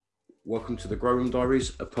Welcome to the Grow Room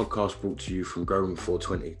Diaries, a podcast brought to you from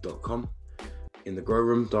growroom420.com. In the Grow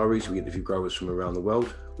Room Diaries, we interview growers from around the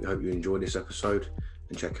world. We hope you enjoy this episode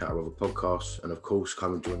and check out our other podcasts. And of course,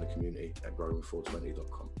 come and join the community at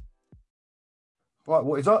growroom420.com. Right,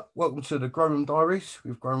 what is up? Welcome to the Grow Room Diaries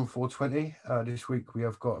with Grow Room 420. This week we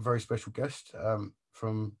have got a very special guest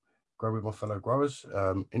from Grow With My Fellow Growers,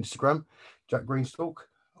 Instagram, Jack Greenstalk.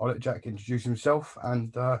 I'll let Jack introduce himself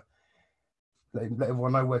and let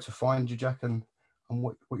everyone know where to find you, Jack, and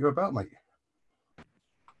what you're about, mate.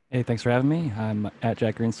 Hey, thanks for having me. I'm at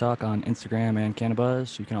Jack Greenstalk on Instagram and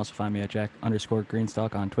Cannabis. You can also find me at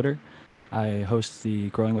Jack_Greenstalk on Twitter. I host the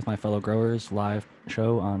Growing With My Fellow Growers live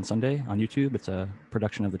show on Sunday on YouTube. It's a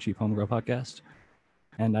production of the Cheap Home Grow podcast.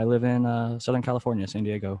 And I live in Southern California, San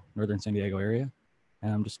Diego, northern San Diego area.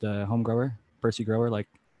 And I'm just a home grower, Percy grower, like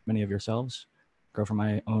many of yourselves. Grow for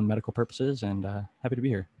my own medical purposes, and happy to be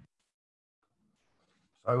here.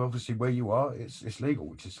 So obviously where you are, it's legal,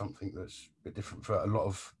 which is something that's a bit different for a lot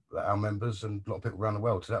of our members and a lot of people around the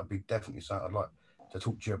world. So that would be definitely something I'd like to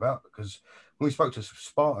talk to you about, because when we spoke to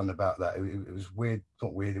Spartan about that, it was weird,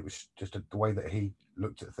 not weird, it was just the way that he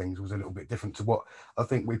looked at things was a little bit different to what I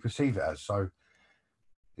think we perceive it as. So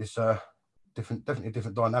it's definitely a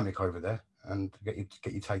different dynamic over there, and get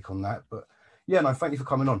your take on that. But yeah, no, thank you for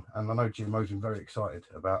coming on. And I know GMO's been very excited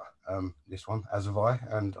about this one, as have I,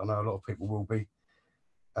 and I know a lot of people will be.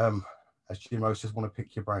 As GMOs just want to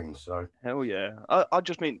pick your brains. So hell yeah. I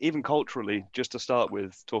just mean, even culturally, just to start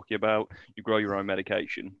with, talking about you grow your own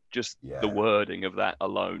medication, just the wording of that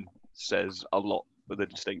alone says a lot for the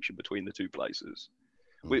distinction between the two places.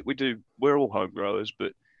 We're all home growers,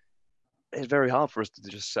 but it's very hard for us to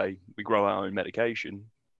just say we grow our own medication,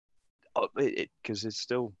 because it's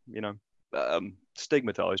still,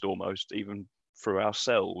 stigmatized almost, even for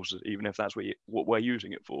ourselves, even if that's what we're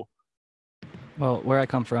using it for. Well, where I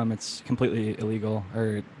come from, it's completely illegal,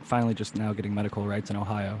 or finally just now getting medical rights in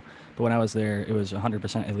Ohio. But when I was there, it was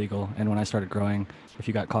 100% illegal. And when I started growing, if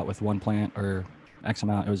you got caught with one plant or X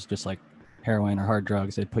amount, it was just like heroin or hard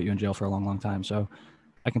drugs. They'd put you in jail for a long, long time. So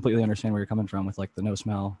I completely understand where you're coming from with like the no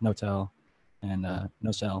smell, no tell, and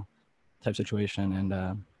no sell type situation.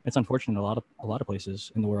 And it's unfortunate a lot of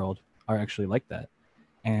places in the world are actually like that.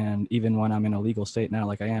 And even when I'm in a legal state now,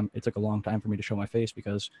 like I am, it took a long time for me to show my face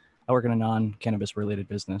because I work in a non-cannabis related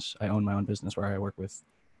business. I own my own business where I work with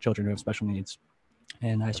children who have special needs,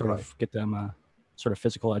 and I sort of get them sort of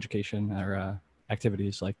physical education or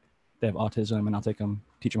activities. Like they have autism, and I'll teach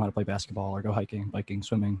them how to play basketball or go hiking, biking,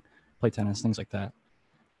 swimming, play tennis, things like that.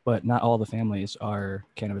 But not all the families are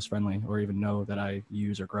cannabis friendly or even know that I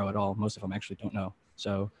use or grow at all. Most of them actually don't know.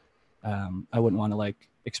 So I wouldn't want to like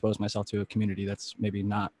expose myself to a community that's maybe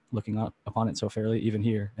not looking up upon it so fairly, even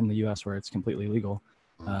here in the US where it's completely legal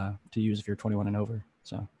to use if you're 21 and over.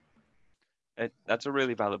 So that's a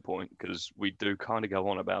really valid point, because we do kind of go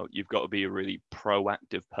on about you've got to be a really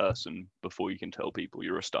proactive person before you can tell people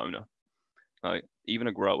you're a stoner. Like even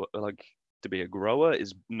a grower, like to be a grower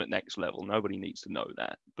is next level. Nobody needs to know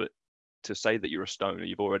that. But to say that you're a stoner,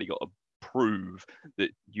 you've already got to prove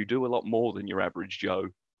that you do a lot more than your average Joe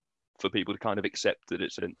for people to kind of accept that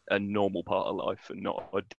it's a normal part of life and not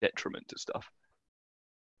a detriment to stuff.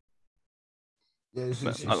 Yeah,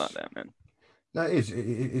 I like that, man. No, it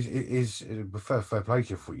is fair play to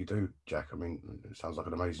you for what you do, Jack. I mean, it sounds like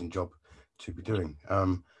an amazing job to be doing.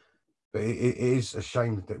 But it is a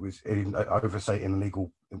shame that it was overstating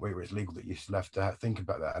illegal, where it's legal, that you still have to think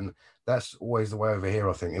about that. And that's always the way over here,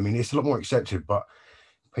 I think. I mean, it's a lot more accepted, but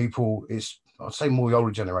people, I'd say more the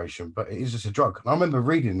older generation, but it is just a drug. And I remember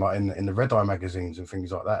reading like in the Red Eye magazines and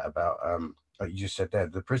things like that about, like you just said there,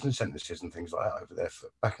 the prison sentences and things like that over there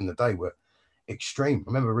back in the day were extreme.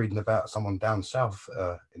 I remember reading about someone down south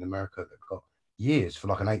in America that got years for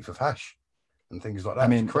like an eighth of hash and things like that. I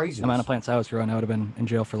mean, crazy. The amount of plants I was growing, I would have been in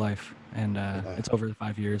jail for life, and it's over the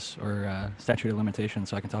 5 years or statute of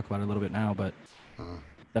limitations, so I can talk about it a little bit now, but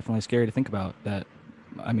definitely scary to think about that.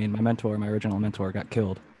 I mean, my original mentor got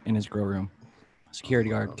killed in his grow room. A security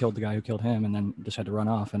guard killed the guy who killed him and then just had to run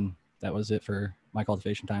off, and that was it for my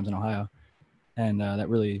cultivation times in Ohio. And that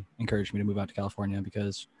really encouraged me to move out to California,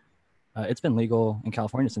 because it's been legal in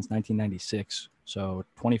California since 1996, so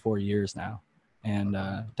 24 years now. And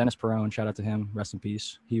Dennis Perone, shout out to him, rest in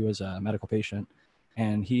peace. He was a medical patient,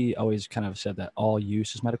 and he always kind of said that all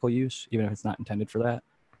use is medical use, even if it's not intended for that.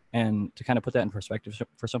 And to kind of put that in perspective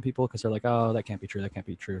for some people, because they're like, oh, that can't be true, that can't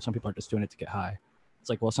be true. Some people are just doing it to get high. It's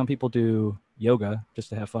like, well, some people do yoga just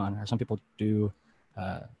to have fun, or some people do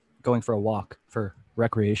going for a walk for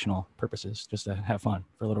recreational purposes, just to have fun,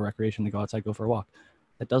 for a little recreation. They go outside, go for a walk.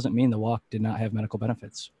 that doesn't mean the walk did not have medical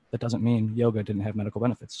benefits. That doesn't mean yoga didn't have medical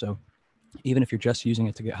benefits. So even if you're just using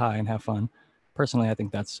it to get high and have fun, personally, I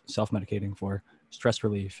think that's self-medicating for stress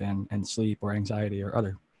relief and sleep or anxiety or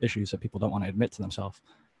other issues that people don't want to admit to themselves.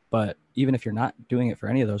 But even if you're not doing it for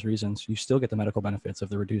any of those reasons, you still get the medical benefits of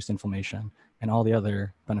the reduced inflammation and all the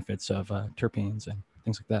other benefits of terpenes and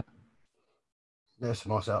things like that. There's a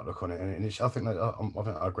nice outlook on it, and I think that I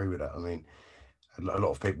think I agree with that. I mean, a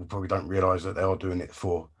lot of people probably don't realise that they are doing it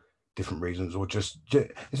for different reasons, or just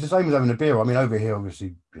it's the same as having a beer. I mean, over here,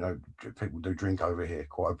 obviously, you know, people do drink over here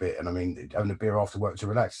quite a bit, and I mean, having a beer after work to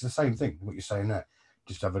relax, it's the same thing. What you're saying there,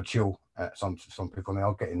 just have a chill. Some people, they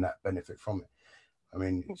are getting that benefit from it. I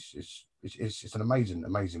mean, it's an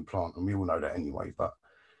amazing plant, and we all know that anyway. But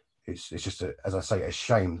it's just as I say, a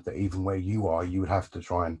shame that even where you are, you would have to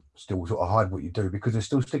try and still sort of hide what you do, because there's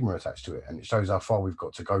still stigma attached to it, and it shows how far we've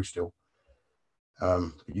got to go still.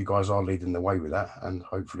 But you guys are leading the way with that, and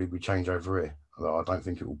hopefully we change over here. Although I don't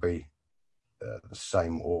think it will be the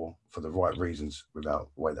same or for the right reasons without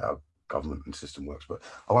the way that our government and system works. But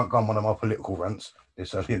I won't go on one of my political rants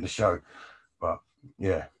this early in the show. But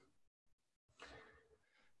yeah.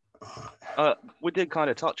 We did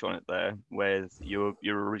kind of touch on it there with your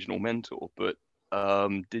original mentor, but I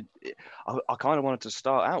kind of wanted to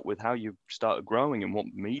start out with how you started growing and what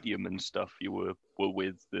medium and stuff you were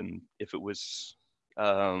with, and if it was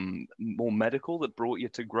more medical that brought you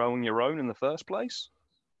to growing your own in the first place.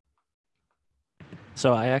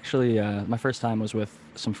 So I actually, my first time was with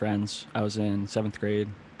some friends. I was in 7th grade,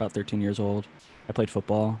 about 13 years old. I played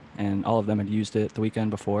football, and all of them had used it the weekend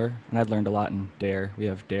before, and I'd learned a lot in DARE. We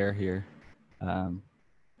have DARE here.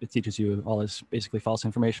 It teaches you all this basically false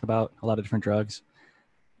information about a lot of different drugs.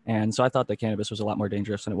 And so I thought that cannabis was a lot more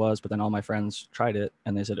dangerous than it was, but then all my friends tried it,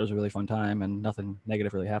 and they said it was a really fun time, and nothing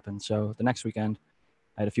negative really happened. So the next weekend,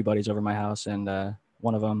 I had a few buddies over my house, and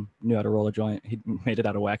one of them knew how to roll a joint. He made it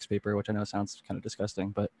out of wax paper, which I know sounds kind of disgusting,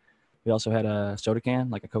 but we also had a soda can,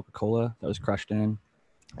 like a Coca-Cola, that was crushed in.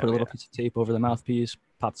 Put a little piece of tape over the mouthpiece,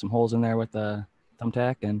 popped some holes in there with a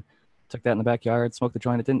thumbtack, and took that in the backyard, smoked the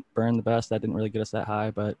joint. It didn't burn the best. That didn't really get us that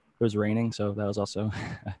high, but it was raining, so that was also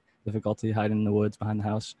difficulty hiding in the woods behind the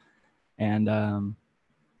house. And then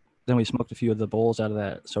we smoked a few of the bowls out of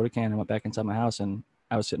that soda can and went back inside my house, and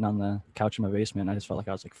I was sitting on the couch in my basement. I just felt like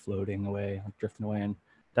I was like floating away, like drifting away, and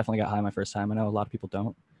definitely got high my first time. I know a lot of people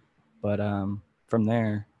don't, but from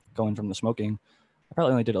there, going from the smoking, I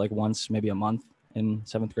probably only did it like once, maybe a month in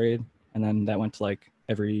 7th grade. And then that went to like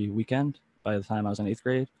every weekend by the time I was in 8th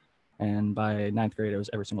grade. And by 9th grade, it was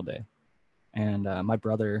every single day. And my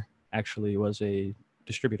brother actually was a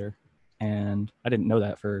distributor. And I didn't know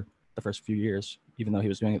that for the first few years, even though he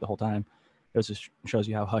was doing it the whole time. It was just shows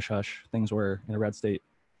you how hush-hush things were in a red state.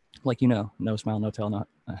 Like, you know, no smile, no tell,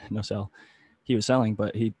 no sell. He was selling,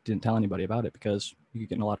 but he didn't tell anybody about it because you could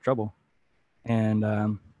get in a lot of trouble.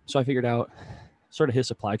 And so I figured out sort of his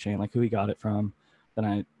supply chain, like who he got it from. Then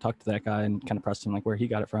I talked to that guy and kind of pressed him like where he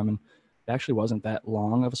got it from. And it actually wasn't that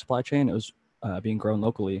long of a supply chain. It was being grown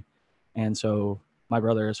locally. And so my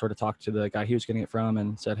brother sort of talked to the guy he was getting it from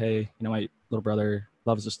and said, hey, you know, my little brother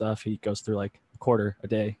loves this stuff. He goes through like a quarter a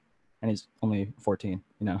day and he's only 14.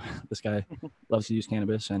 You know, this guy loves to use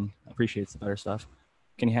cannabis and appreciates the better stuff.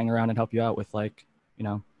 Can he hang around and help you out with like, you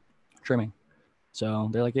know, trimming? So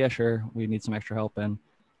they're like, yeah, sure. We need some extra help. And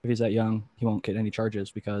if he's that young, he won't get any charges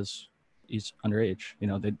because he's underage. You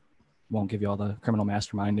know, they won't give you all the criminal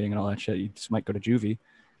masterminding and all that shit. You just might go to juvie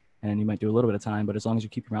and you might do a little bit of time, but as long as you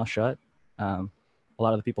keep your mouth shut, a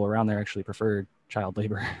lot of the people around there actually preferred child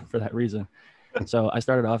labor for that reason. So I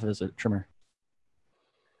started off as a trimmer.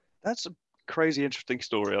 That's a crazy interesting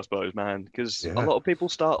story, I suppose, man, because a lot of people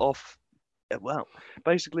start off, well,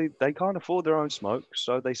 basically they can't afford their own smoke,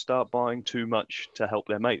 so they start buying too much to help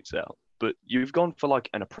their mates out. But you've gone for like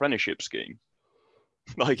an apprenticeship scheme.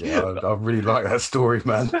 Like, yeah, I really like that story,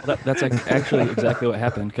 man. That's like actually exactly what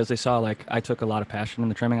happened, because they saw like I took a lot of passion in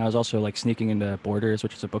the trimming. I was also like sneaking into Borders,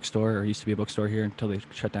 which is a bookstore, or used to be a bookstore here until they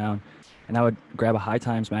shut down. And I would grab a High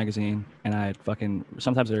Times magazine, and I'd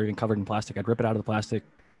sometimes they're even covered in plastic. I'd rip it out of the plastic,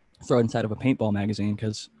 throw it inside of a paintball magazine,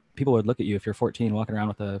 because people would look at you if you're 14 walking around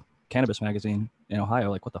with a cannabis magazine in Ohio,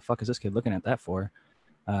 like, what the fuck is this kid looking at that for?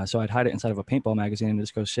 So I'd hide it inside of a paintball magazine and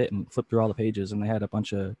just go sit and flip through all the pages. And they had a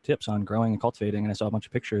bunch of tips on growing and cultivating. And I saw a bunch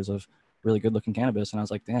of pictures of really good looking cannabis. And I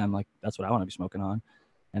was like, damn, like that's what I want to be smoking on.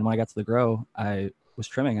 And when I got to the grow, I was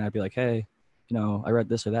trimming and I'd be like, hey, you know, I read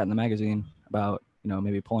this or that in the magazine about, you know,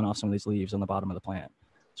 maybe pulling off some of these leaves on the bottom of the plant.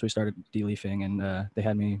 So we started de-leafing, and they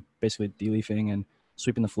had me basically de-leafing and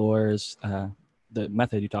sweeping the floors. The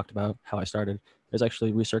method you talked about, how I started, is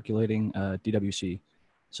actually recirculating DWC.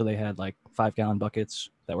 So they had like 5-gallon buckets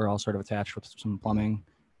that were all sort of attached with some plumbing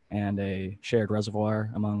and a shared reservoir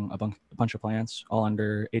among a bunch of plants, all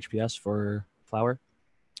under HPS for flower.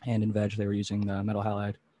 And in veg, they were using the metal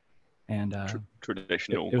halide. And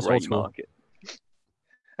Traditional it was old grain school. market.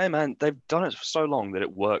 Hey man, they've done it for so long that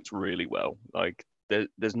it worked really well. Like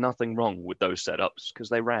there's nothing wrong with those setups because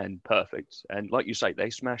they ran perfect. And like you say, they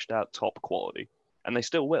smashed out top quality, and they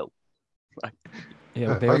still will.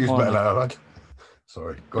 Yeah, they I were use pulling metal like, halide.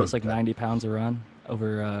 Sorry, it was like 90 pounds a run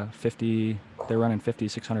over 50. They're running 50,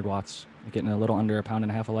 600 watts, getting a little under a pound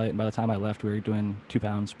and a half of light. And by the time I left, we were doing 2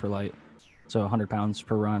 pounds per light, so 100 pounds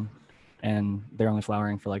per run, and they're only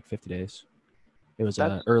flowering for like 50 days. It was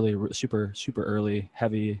a early, super early,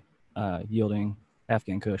 heavy yielding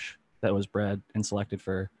Afghan Kush that was bred and selected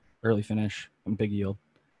for early finish and big yield.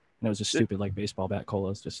 And it was just stupid like baseball bat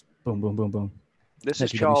colas, just boom, boom, boom, boom. This that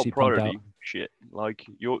is PWC child pumped out. prodigy shit. Like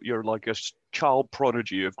you're like a child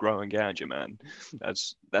prodigy of growing ganja, man.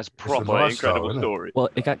 That's proper lifestyle, incredible isn't it? story. Well,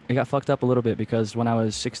 it got fucked up a little bit because when I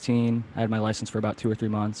was 16, I had my license for about 2 or 3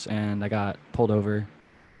 months, and I got pulled over.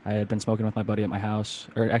 I had been smoking with my buddy at my house,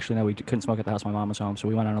 or actually no, we couldn't smoke at the house. My mom was home, so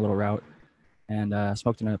we went on a little route and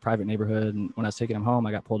smoked in a private neighborhood. And when I was taking him home,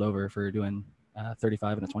 I got pulled over for doing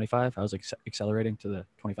 35 and a 25. I was accelerating to the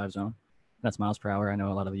 25 zone. That's miles per hour. I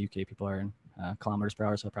know a lot of the UK people are in kilometers per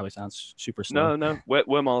hour, so it probably sounds super slow. No,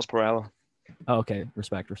 we're miles per hour. Oh, okay.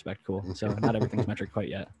 Respect. Cool. So not everything's metric quite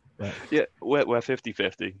yet, but yeah, we're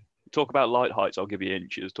 50-50. Talk about light heights, I'll give you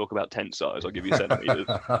inches. Talk about tent size, I'll give you centimeters.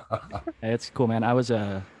 Hey, it's cool, man. I was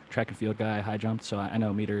a track and field guy, high jumped, so I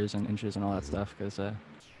know meters and inches and all that stuff because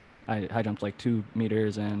I high jumped like 2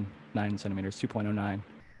 meters and 9 centimeters, 2.09,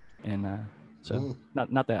 and so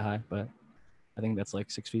not that high, but I think that's like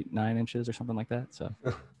 6 feet 9 inches or something like that. So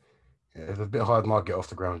yeah, it's a bit hard to get off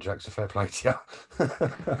the ground, Jack. So fair play to you.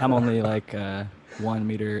 I'm only like 1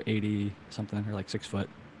 meter 80 something or like 6 foot.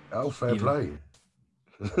 Oh, fair even. play.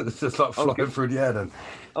 It's just like flying through the air then.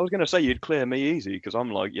 I was going to say you'd clear me easy because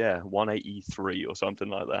I'm like, 183 or something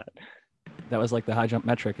like that. That was like the high jump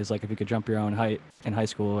metric is like if you could jump your own height in high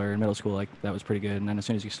school or in middle school, like that was pretty good. And then as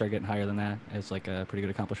soon as you start getting higher than that, it's like a pretty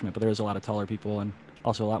good accomplishment. But there was a lot of taller people and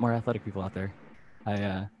also a lot more athletic people out there.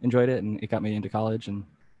 I enjoyed it, and it got me into college and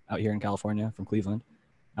out here in California from Cleveland.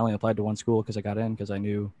 I only applied to one school because I got in because I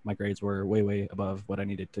knew my grades were way above what I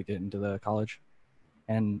needed to get into the college.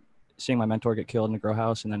 And seeing my mentor get killed in a grow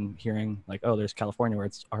house and then hearing like, oh, there's California where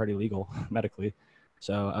it's already legal medically.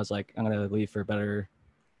 So I was like, I'm going to leave for better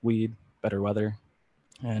weed, better weather,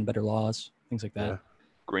 and better laws, things like that. Yeah.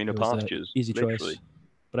 Greener pastures. Easy literally. choice.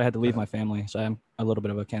 But I had to leave my family, so I'm a little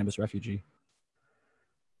bit of a cannabis refugee.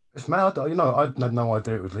 It's mad. I had no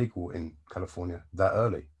idea it was legal in California that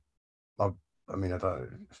early. I mean,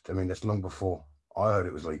 that's long before I heard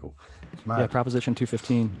it was legal. It's mad. Yeah, Proposition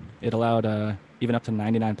 215. It allowed even up to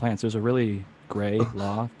 99 plants. It was a really gray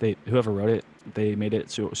law. Whoever wrote it, they made it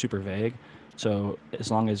super vague. So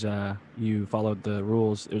as long as you followed the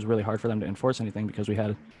rules, it was really hard for them to enforce anything because we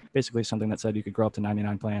had basically something that said you could grow up to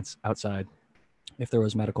 99 plants outside if there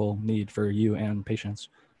was medical need for you and patients.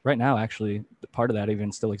 Right now, actually, part of that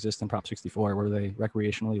even still exists in Prop 64 where they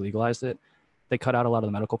recreationally legalized it. They cut out a lot of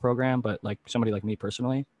the medical program, but like somebody like me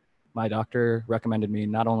personally, my doctor recommended me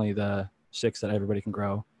not only the 6 that everybody can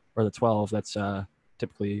grow or the 12 that's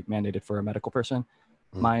typically mandated for a medical person.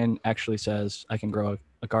 Mine actually says I can grow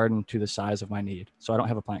a garden to the size of my need. So I don't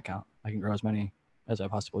have a plant count. I can grow as many as I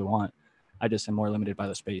possibly want. I just am more limited by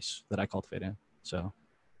the space that I cultivate in. So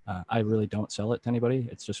I really don't sell it to anybody.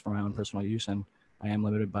 It's just for my own personal use. And I am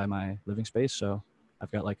limited by my living space. So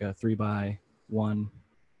I've got like a 3 by 1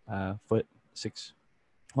 foot,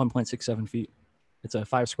 1.67 feet. It's a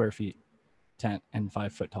 5 square feet tent and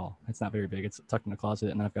 5 foot tall. It's not very big. It's tucked in a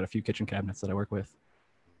closet. And then I've got a few kitchen cabinets that I work with.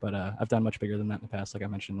 But I've done much bigger than that in the past, like I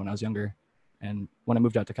mentioned when I was younger. And when I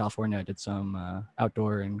moved out to California, I did some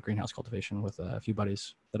outdoor and greenhouse cultivation with a few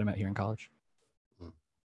buddies that I met here in college.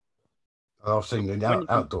 I've seen the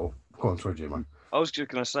outdoor. Go on, sorry, Jim. I was just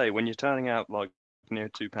going to say, when you're turning out like near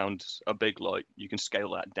 2 pounds a big light, you can scale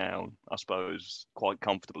that down, I suppose, quite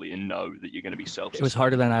comfortably and know that you're going to be self-sustaining. It was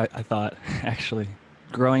harder than I thought, actually.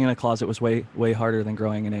 Growing in a closet was way harder than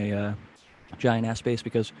growing in a giant ass space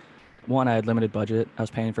because, one, I had limited budget. I was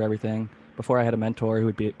paying for everything. Before I had a mentor who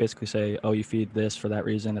would basically say, oh, you feed this for that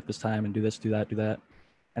reason at this time and do this, do that, do that.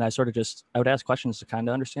 And I sort of I would ask questions to kind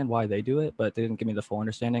of understand why they do it, but they didn't give me the full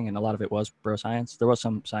understanding. And a lot of it was bro science. There was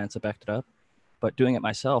some science that backed it up. But doing it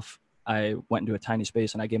myself, I went into a tiny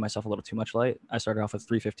space and I gave myself a little too much light. I started off with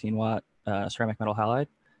 315 watt ceramic metal halide,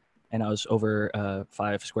 and I was over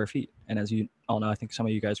 5 square feet. And as you all know, I think some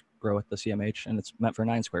of you guys grow with the CMH, and it's meant for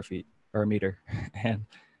 9 square feet. or a meter, and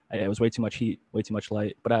it was way too much heat, way too much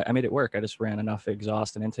light. But I made it work. I just ran enough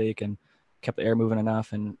exhaust and intake and kept the air moving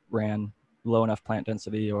enough and ran low enough plant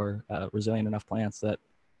density or resilient enough plants that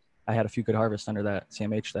I had a few good harvests under that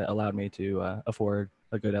CMH that allowed me to afford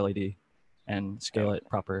a good LED and scale it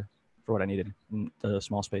proper for what I needed in the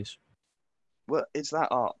small space. Well, it's that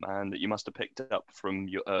art, man, that you must have picked up from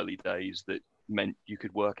your early days that meant you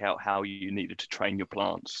could work out how you needed to train your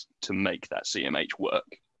plants to make that CMH work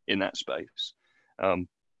in that space.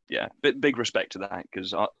 Yeah, big respect to that,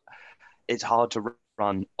 because it's hard to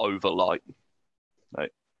run over light.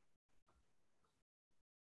 Like,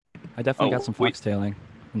 I definitely got some foxtailing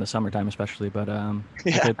in the summertime, especially, but I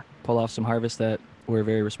could pull off some harvests that were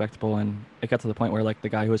very respectable, and it got to the point where like the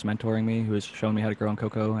guy who was mentoring me, who was showing me how to grow in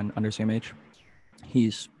cocoa and under CMH,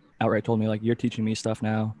 he's outright told me like, you're teaching me stuff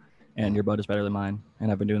now and your bud is better than mine,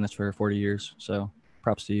 and I've been doing this for 40 years, so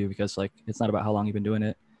props to you, because like it's not about how long you've been doing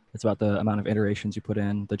it, it's about the amount of iterations you put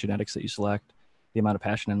in, the genetics that you select, the amount of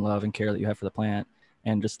passion and love and care that you have for the plant,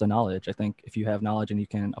 and just the knowledge. I think if you have knowledge and you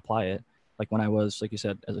can apply it, like when I was, like you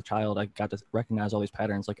said, as a child, I got to recognize all these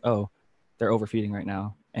patterns, like, oh, they're overfeeding right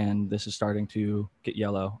now and this is starting to get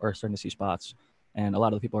yellow or starting to see spots. And a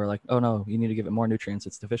lot of the people are like, oh no, you need to give it more nutrients,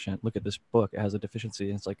 it's deficient, look at this book, it has a deficiency.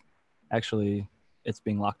 And it's like, actually it's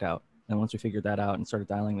being locked out. And once we figured that out and started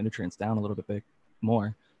dialing the nutrients down a little bit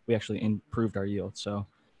more, we actually improved our yield. So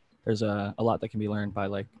there's a lot that can be learned by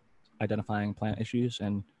like identifying plant issues,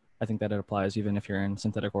 and I think that it applies even if you're in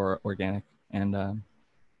synthetic or organic. And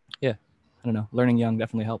yeah, I don't know, learning young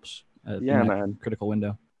definitely helps. Yeah, man. Critical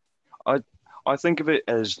window. I think of it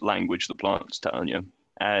as language the plant's telling you.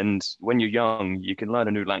 And when you're young, you can learn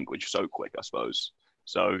a new language so quick, I suppose.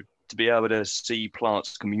 So to be able to see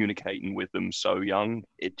plants communicating with them so young,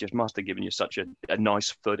 it just must have given you such a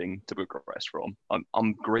nice footing to progress from.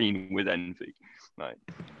 I'm green with envy. Right.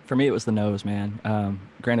 For me, it was the nose, man.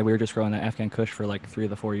 Granted, we were just growing that Afghan Kush for like 3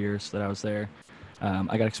 of the 4 years that I was there.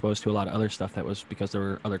 I got exposed to a lot of other stuff that was because there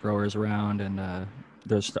were other growers around, and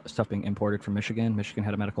there's stuff being imported from Michigan. Michigan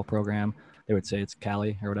had a medical program. They would say it's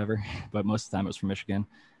Cali or whatever, but most of the time it was from Michigan.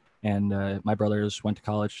 And my brothers went to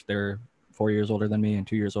college. They're 4 years older than me and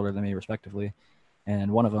 2 years older than me, respectively.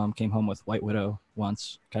 And one of them came home with White Widow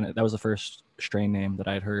once. That was the first strain name that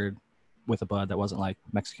I had heard with a bud that wasn't like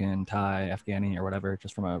Mexican, Thai, Afghani, or whatever,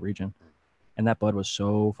 just from a region. And that bud was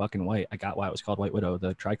so fucking white. I got why it was called White Widow.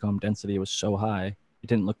 The trichome density was so high. It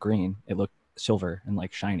didn't look green. It looked silver and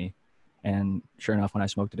like shiny. And sure enough, when I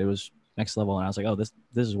smoked it, it was next level. And I was like, oh, this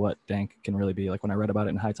is what dank can really be. Like when I read about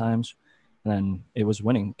it in High Times, and then it was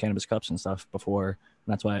winning cannabis cups and stuff before.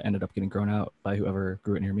 And that's why I ended up getting grown out by whoever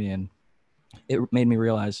grew it near me. And it made me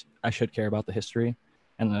realize I should care about the history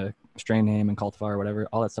and the strain name and cultivar or whatever.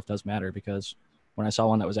 All that stuff does matter, because when I saw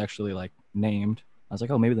one that was actually like named, I was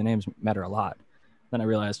like, oh, maybe the names matter a lot. Then I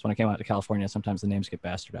realized when I came out to California, sometimes the names get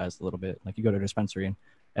bastardized a little bit. Like you go to a dispensary and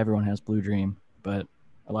everyone has Blue Dream, but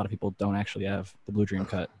a lot of people don't actually have the Blue Dream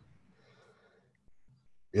cut.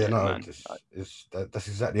 Yeah, no, that's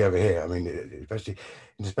exactly over here. I mean, especially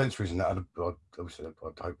in dispensaries and that, obviously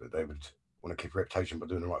I'd hope that they would want to keep a reputation by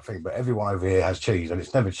doing the right thing. But everyone over here has cheese, and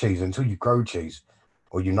it's never cheese until you grow cheese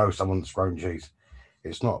or you know someone's grown cheese.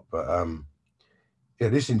 It's not. But yeah,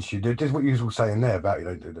 this institute, this is what you were saying there about, you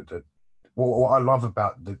know, what I love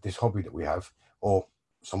about this hobby that we have, or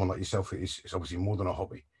someone like yourself, it's obviously more than a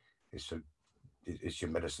hobby. It's your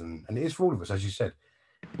medicine, and it is for all of us, as you said.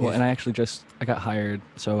 Well, and I got hired,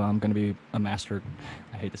 so I'm going to be a master,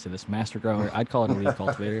 I hate to say this, master grower. I'd call it a lead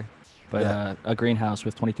cultivator, but a greenhouse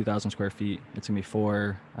with 22,000 square feet. It's going to be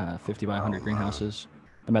 4 50 by 100 greenhouses.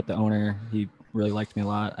 I met the owner. He really liked me a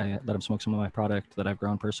lot. I let him smoke some of my product that I've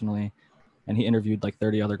grown personally, and he interviewed like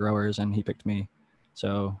 30 other growers, and he picked me.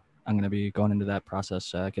 So I'm going to be going into that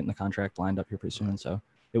process, getting the contract lined up here pretty soon. So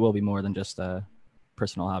it will be more than just a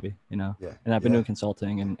personal hobby, you know? Yeah. And I've been doing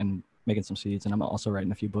consulting and making some seeds, and I'm also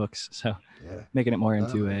writing a few books. So making it more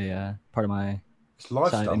into a part of my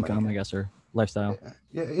side income, I guess, or lifestyle.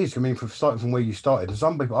 Yeah, it is. I mean, starting from where you started, and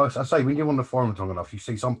some people, I say, when you're on the forum long enough, you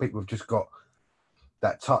see some people have just got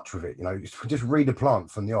that touch with it. You know, just read a plant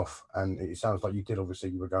from the off, and it sounds like you did. Obviously,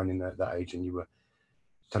 you were going in at that age, and you were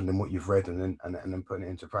telling them what you've read, and then putting it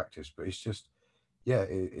into practice. But it's just,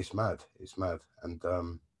 it's mad. It's mad, and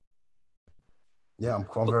I'm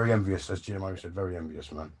very envious, as GMO said, very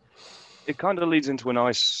envious, man. It kind of leads into a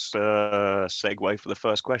nice segue for the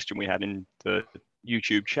first question we had in the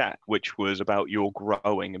YouTube chat, which was about your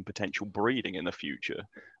growing and potential breeding in the future.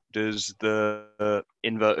 Does the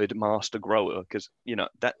inverted master grower, because you know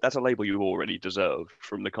that's a label you already deserve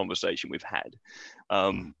from the conversation we've had,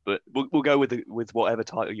 but we'll go with whatever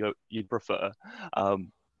title you'd prefer.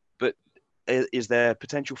 But is there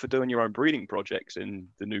potential for doing your own breeding projects in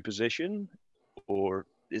the new position, or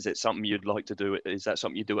is it something you'd like to do? Is that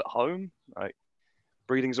something you do at home? Right,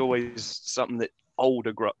 breeding's always something that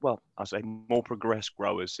I say more progressed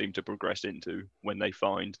growers seem to progress into when they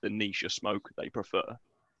find the niche of smoke they prefer.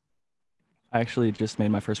 I actually just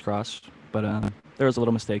made my first cross, but there was a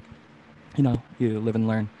little mistake. You know, you live and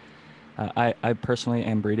learn. I personally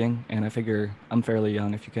am breeding, and I figure I'm fairly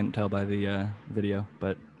young, if you couldn't tell by the video,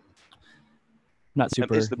 but not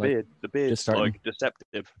super. It's the beard. The beard's like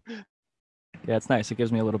deceptive. Yeah, it's nice. It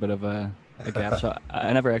gives me a little bit of a gap. So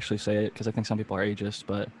I never actually say it because I think some people are ageist,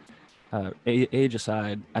 but age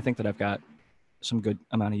aside, I think that I've got some good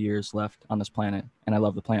amount of years left on this planet, and I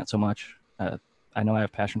love the plant so much. I know I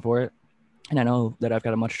have passion for it, and I know that I've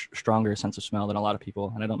got a much stronger sense of smell than a lot of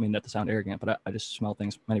people. And I don't mean that to sound arrogant, but I just smell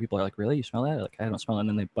things. Many people are like, really? You smell that? Like, I don't smell it. And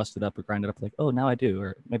then they bust it up or grind it up like, oh, now I do.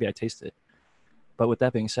 Or maybe I taste it. But with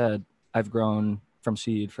that being said, I've grown from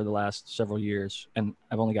seed for the last several years, and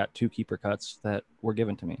I've only got 2 keeper cuts that were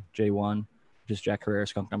given to me. J1, which is Jack Herrera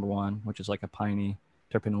Skunk number 1, which is like a piney,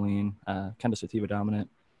 terpenoline, kind of sativa dominant.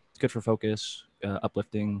 It's good for focus,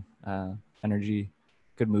 uplifting, energy,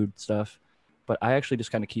 good mood stuff. But I actually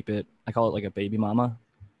just kind of keep it, I call it like a baby mama.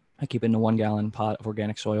 I keep it in a 1 gallon pot of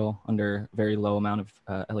organic soil under very low amount of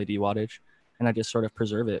LED wattage. And I just sort of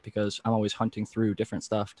preserve it because I'm always hunting through different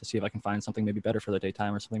stuff to see if I can find something maybe better for the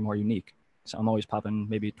daytime or something more unique. So I'm always popping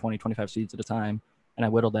maybe 20, 25 seeds at a time. And I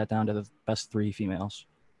whittled that down to the best 3 females.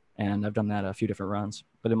 And I've done that a few different runs,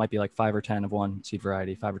 but it might be like 5 or 10 of one seed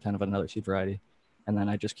variety, 5 or 10 of another seed variety. And then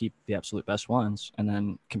I just keep the absolute best ones and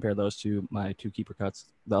then compare those to my 2 keeper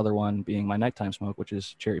cuts. The other one being my nighttime smoke, which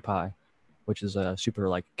is cherry pie, which is a super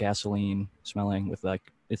like gasoline smelling with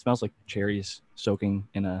like, it smells like cherries soaking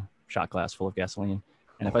in a shot glass full of gasoline.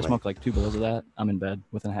 And if I smoke like 2 bowls of that, I'm in bed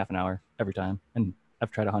within a half an hour every time. And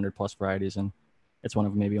I've tried 100+ varieties, and it's one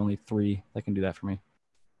of maybe only 3 that can do that for me.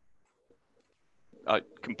 I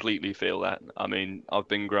completely feel that. I mean, I've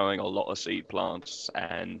been growing a lot of seed plants,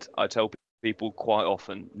 and I tell people quite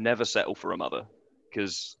often, never settle for a mother,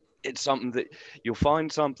 because it's something that you'll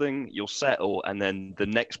find something, you'll settle, and then the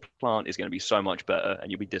next plant is going to be so much better, and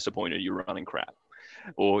you'll be disappointed you're running crap.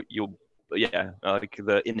 Or like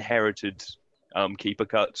the inherited keeper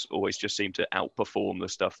cuts always just seem to outperform the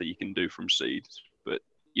stuff that you can do from seeds. But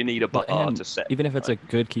you need a bar to set. Even if it's a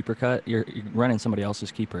good keeper cut, you're running somebody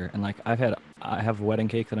else's keeper. And like I have wedding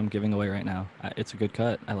cake that I'm giving away right now. It's a good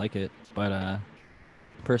cut. I like it, but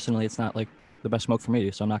personally, it's not like the best smoke for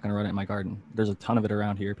me, so I'm not going to run it in my garden. There's a ton of it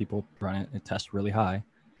around here. People run it. It tests really high.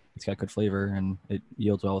 It's got good flavor and it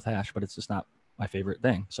yields well with hash, but it's just not my favorite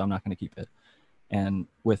thing, so I'm not going to keep it. And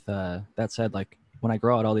with that said, like when I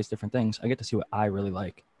grow out all these different things, I get to see what I really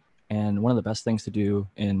like. And one of the best things to do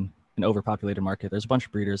in an overpopulated market, there's a bunch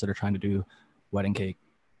of breeders that are trying to do wedding cake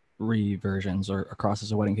reversions or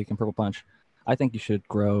crosses of wedding cake and purple punch. I think you should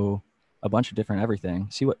grow a bunch of different everything.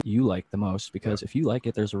 See what you like the most, because if you like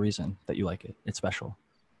it, there's a reason that you like it. It's special.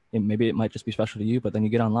 And maybe it might just be special to you, but then you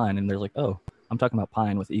get online and there's like, oh, I'm talking about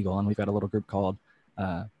pine with Eagle, and we've got a little group called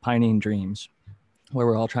Pining Dreams, where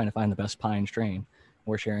we're all trying to find the best pine strain.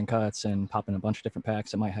 We're sharing cuts and popping a bunch of different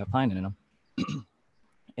packs that might have pine in them.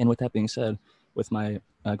 And with that being said, with my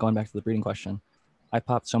going back to the breeding question, I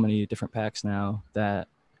popped so many different packs now that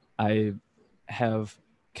I have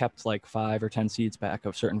kept like 5 or 10 seeds back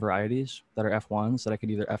of certain varieties that are F1s that I could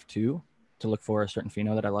either F2 to look for a certain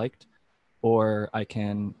pheno that I liked, or I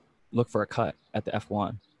can look for a cut at the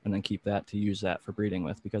F1 and then keep that to use that for breeding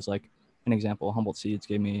with. Because like an example, Humboldt Seeds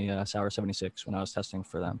gave me Sour 76 when I was testing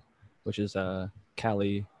for them, which is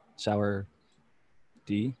Cali Sour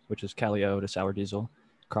D, which is Cali O to Sour Diesel,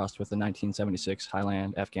 crossed with the 1976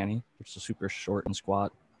 Highland Afghani, which is a super short and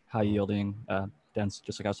squat, high yielding, dense,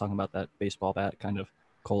 just like I was talking about that baseball bat kind of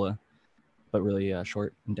cola, but really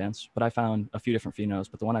short and dense. But I found a few different phenos,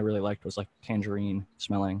 but the one I really liked was like tangerine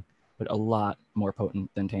smelling, but a lot more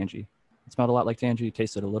potent than Tangy. It smelled a lot like Tangy,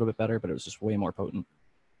 tasted a little bit better, but it was just way more potent.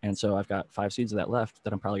 And so I've got 5 seeds of that left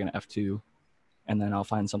that I'm probably going to F2, and then I'll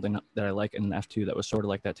find something that I like in an F2 that was sort of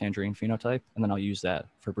like that tangerine phenotype, and then I'll use that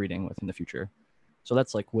for breeding with in the future. So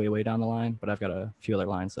that's like way, way down the line, but I've got a few other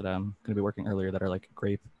lines that I'm going to be working earlier that are like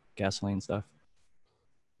grape, gasoline stuff.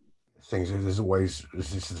 Things, there's always,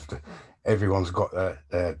 everyone's got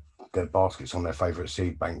their baskets on their favorite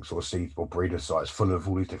seed banks or seed or breeder sites full of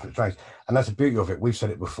all these different strains. And that's the beauty of it. We've said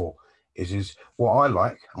it before, is what I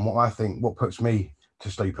like and what I think, what puts me to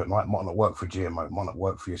sleep at night might not work for GMO, might not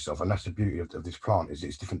work for yourself. And that's the beauty of this plant, is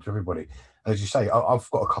it's different to everybody. And as you say, I've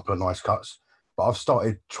got a couple of nice cuts, but I've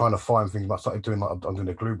started trying to find things. I started doing, like, I'm doing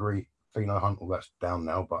a blueberry pheno hunt. Well, that's down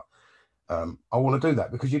now, but I want to do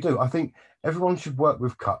that because you do. I think everyone should work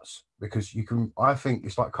with cuts because you can. I think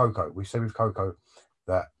it's like cocoa. We say with cocoa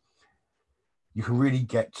that you can really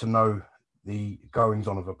get to know the goings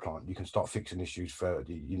on of a plant. You can start fixing issues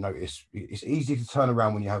further. You notice it's easy to turn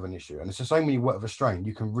around when you have an issue, and it's the same when you work with a strain.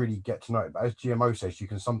 You can really get to know it. But as GMO says, you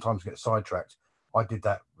can sometimes get sidetracked. I did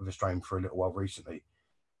that with a strain for a little while recently,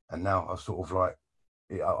 and now I've sort of like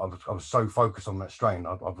I was so focused on that strain,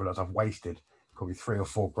 I've realised I've wasted probably 3 or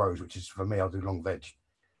 4 grows, which is for me. I'll do long veg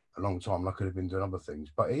a long time. I could have been doing other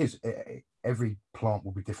things, but every plant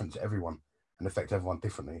will be different to everyone and affect everyone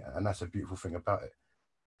differently, and that's a beautiful thing about it.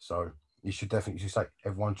 So you should definitely say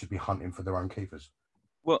everyone should be hunting for their own keepers.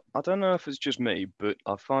 Well, I don't know if it's just me, but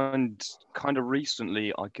I find kind of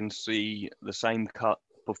recently I can see the same cut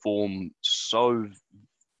perform so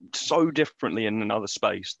differently in another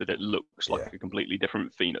space that it looks like a completely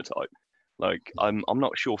different phenotype. Like I'm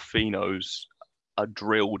not sure phenos are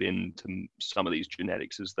drilled into some of these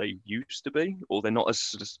genetics as they used to be, or they're not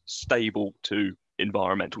as stable to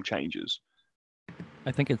environmental changes.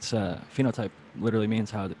 I think it's phenotype literally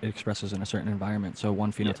means how it expresses in a certain environment. So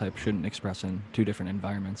one phenotype shouldn't express in 2 different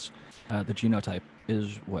environments. The genotype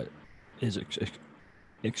is what is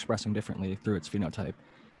expressing differently through its phenotype.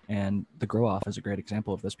 And the Grow Off is a great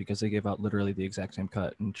example of this because they gave out literally the exact same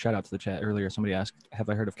cut. And shout out to the chat earlier. Somebody asked, have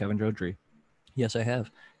I heard of Kevin Jodrey? Yes, I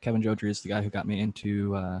have. Kevin Jodrey is the guy who got me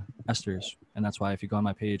into esters. And that's why if you go on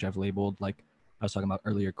my page, I've labeled, like I was talking about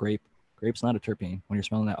earlier, grape. Grape's not a terpene. When you're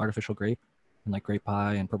smelling that artificial grape, and like grape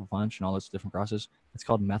pie and purple punch and all those different crosses, it's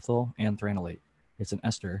called methyl anthranilate. It's an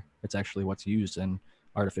ester. It's actually what's used in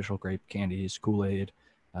artificial grape candies, Kool-Aid,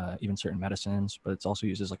 even certain medicines, but it's also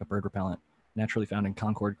used as like a bird repellent. Naturally found in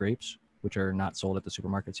Concord grapes, which are not sold at the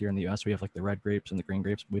supermarkets here in the US. We have like the red grapes and the green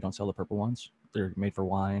grapes. We don't sell the purple ones. They're made for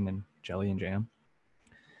wine and jelly and jam.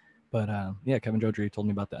 But yeah, Kevin Jodrey told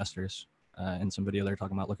me about the esters in some video they're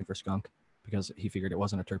talking about looking for skunk because he figured it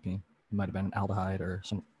wasn't a terpene. It might have been an aldehyde or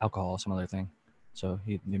some alcohol, some other thing. So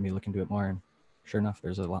he made me look into it more. And sure enough,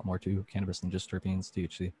 there's a lot more to cannabis than just terpenes,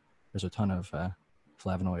 THC. There's a ton of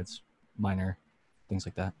flavonoids, minor things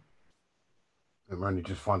like that. And we're only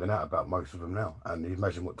just finding out about most of them now. And you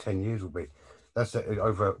imagine what 10 years will be. That's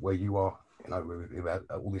over where you are. You know, we've had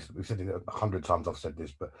all this, we've said it 100 times, I've said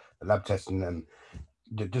this, but the lab testing and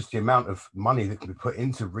just the amount of money that can be put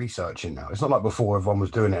into researching now. It's not like before everyone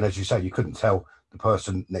was doing it. And as you say, you couldn't tell the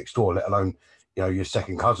person next door, let alone, you know, your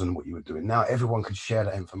second cousin, what you were doing. Now everyone can share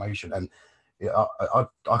that information. And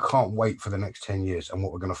I can't wait for the next 10 years and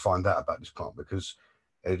what we're going to find out about this plant, because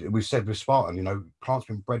we said with Spartan, you know, plants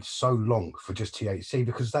been bred so long for just THC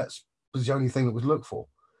because that was the only thing that was looked for.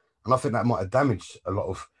 And I think that might have damaged a lot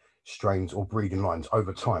of strains or breeding lines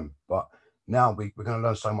over time. But now we're going to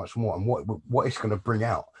learn so much more, and what it's going to bring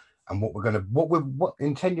out, and what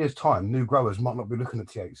in 10 years time, new growers might not be looking at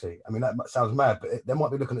THC. I mean, that sounds mad, but they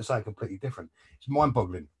might be looking at something completely different. It's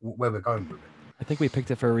mind-boggling where we're going with it. I think we picked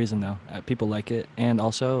it for a reason, though. People like it. And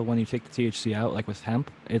also, when you take the THC out, like with hemp,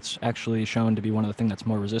 it's actually shown to be one of the things that's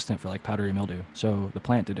more resistant for like powdery mildew. So the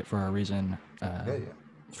plant did it for a reason,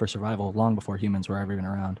 for survival, long before humans were ever even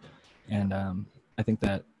around. And I think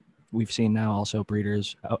that we've seen now also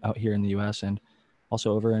breeders out here in the US and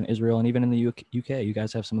also over in Israel and even in the UK. You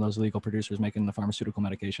guys have some of those legal producers making the pharmaceutical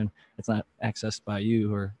medication. It's not accessed by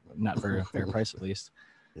you, or not for a fair price at least.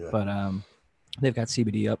 Yeah. But they've got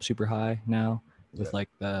CBD up super high now with like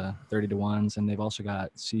the 30 to 1s, and they've also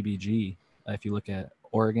got CBG. If you look at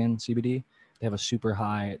Oregon CBD, they have a super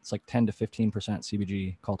high, it's like 10 to 15%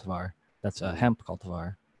 CBG cultivar. That's a hemp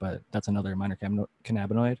cultivar, but that's another minor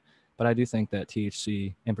cannabinoid. But I do think that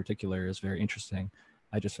THC in particular is very interesting.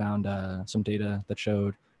 I just found some data that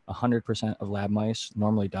showed 100% of lab mice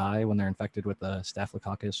normally die when they're infected with a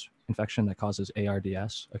staphylococcus infection that causes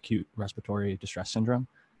ARDS, acute respiratory distress syndrome.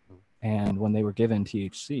 And when they were given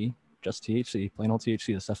THC, just THC, plain old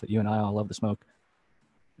THC, the stuff that you and I all love to smoke,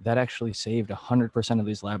 that actually saved 100% of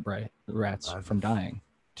these lab rats from dying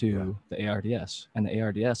to the ARDS. And the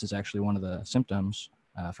ARDS is actually one of the symptoms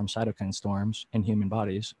from cytokine storms in human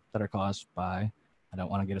bodies that are caused by, I don't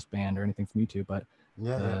want to get us banned or anything from YouTube, but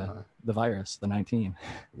the virus, the 19,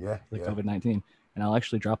 COVID-19. And I'll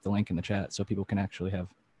actually drop the link in the chat so people can actually have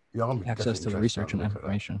access to the research and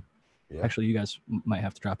information. Yeah. Actually, you guys might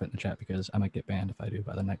have to drop it in the chat because I might get banned if I do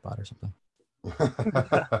by the Nightbot or something.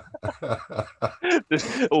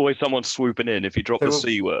 There's always someone swooping in if you drop the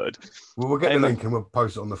C word. Well, we'll get the link and we'll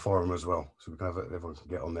post it on the forum as well, so we can have it, everyone can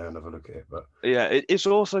get on there and have a look at it. But yeah, it's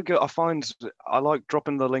also good. I like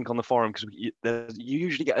dropping the link on the forum because you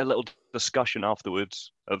usually get a little discussion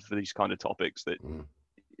afterwards of these kind of topics that,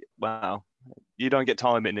 wow, you don't get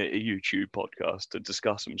time in a YouTube podcast to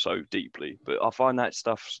discuss them so deeply. But I find that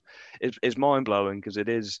stuff is mind blowing because it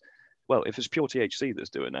is. Well, if it's pure THC that's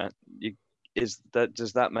doing that,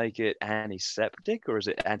 does that make it antiseptic or is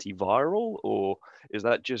it antiviral or is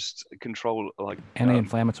that just control like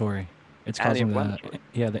Anti-inflammatory. It's causing anti-inflammatory?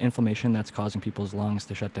 the inflammation that's causing people's lungs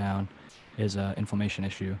to shut down is an inflammation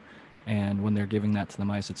issue. And when they're giving that to the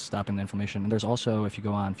mice, it's stopping the inflammation. And there's also, if you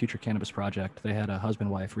go on Future Cannabis Project, they had a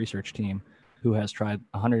husband-wife research team who has tried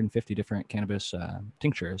 150 different cannabis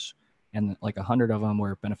tinctures, and like 100 of them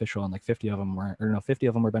were beneficial, and like 50 of them were, or no, 50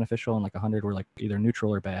 of them were beneficial, and like 100 were like either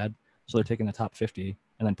neutral or bad. So they're taking the top 50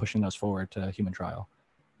 and then pushing those forward to human trial.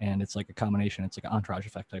 And it's like a combination. It's like an entourage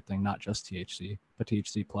effect type thing, not just THC, but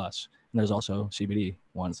THC plus. And there's also CBD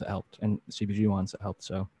ones that helped and CBG ones that helped.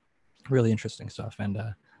 So really interesting stuff. And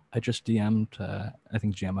I just DM'd, I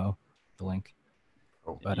think GMO, the link.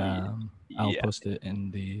 But I'll post it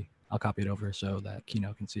I'll copy it over so that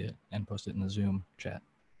Kino can see it and post it in the Zoom chat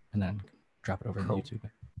and then drop it over in YouTube.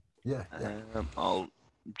 Yeah. I'll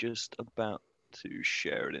just about to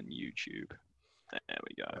share it in YouTube. There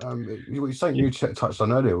we go. What you're saying you touched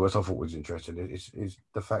on earlier, what I thought was interesting, is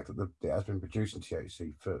the fact that it has been producing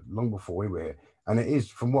THC for long before we were here. And it is,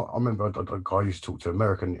 from what I remember, a guy used to talk to,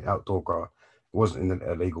 American outdoor grower. It wasn't in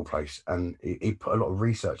a legal place. And he put a lot of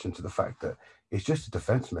research into the fact that it's just a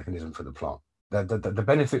defense mechanism for the plant. The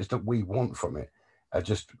benefits that we want from it are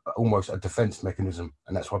just almost a defense mechanism.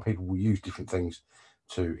 And that's why people will use different things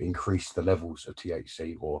to increase the levels of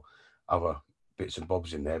THC or other bits and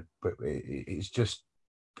bobs in there, but it's just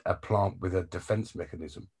a plant with a defense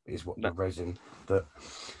mechanism is what the resin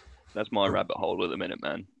that's my rabbit hole at the minute,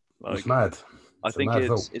 man. Like, it's mad. I think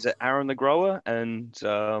is it Aaron the Grower and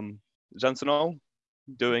Xanthanol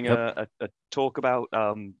doing a talk about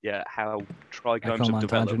how trichomes have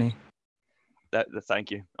developed. Thank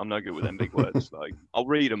you. I'm no good with them big words. Like I'll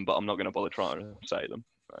read them, but I'm not going to bother trying to say them.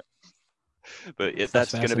 Right. But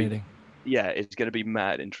that's going to be. Yeah, it's going to be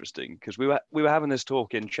mad interesting because we were having this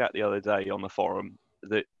talk in chat the other day on the forum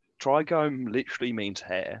that trichome literally means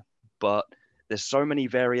hair, but there's so many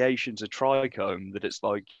variations of trichome that it's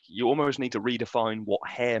like you almost need to redefine what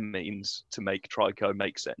hair means to make trichome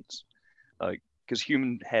make sense. Like because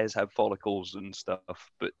human hairs have follicles and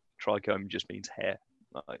stuff, but trichome just means hair.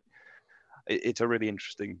 Like it's a really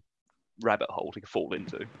interesting rabbit hole to fall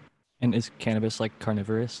into. And is cannabis like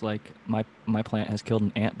carnivorous? Like my plant has killed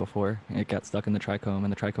an ant before. It got stuck in the trichome,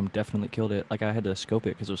 and the trichome definitely killed it. Like I had to scope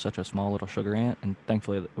it because it was such a small little sugar ant, and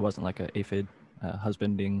thankfully it wasn't like a aphid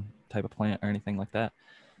husbanding type of plant or anything like that.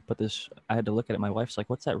 But I had to look at it. My wife's like,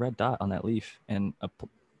 "What's that red dot on that leaf?" And a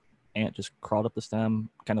ant just crawled up the stem,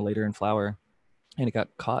 kind of later in flower, and it got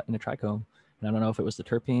caught in the trichome. And I don't know if it was the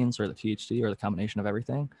terpenes or the THC or the combination of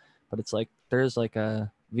everything, but it's like there's like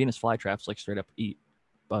a Venus flytraps like straight up eat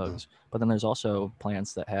bugs, but then there's also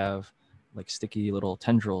plants that have like sticky little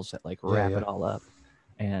tendrils that like wrap it all up.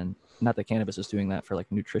 And not that cannabis is doing that for like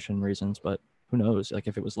nutrition reasons, but who knows? Like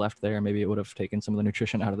if it was left there, maybe it would have taken some of the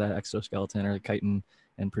nutrition out of that exoskeleton or the chitin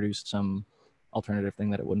and produced some alternative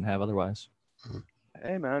thing that it wouldn't have otherwise.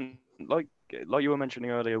 Hey man, like you were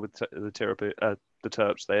mentioning earlier with the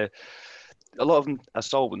terps, there, a lot of them are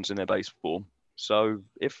solvents in their base form. So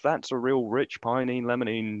if that's a real rich pinene,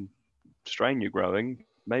 limonene strain you're growing,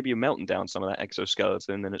 maybe you're melting down some of that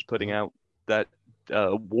exoskeleton and it's putting out that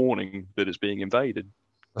warning that it's being invaded.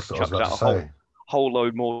 That's what I was about to say. Whole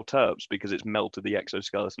load more terps because it's melted the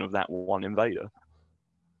exoskeleton of that one invader.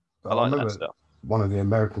 I like that stuff. One of the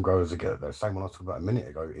American growers, again, the same one I was talking about a minute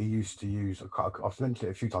ago, he used to use, I've mentioned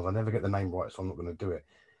it a few times, I never get the name right, so I'm not going to do it,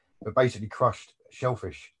 but basically crushed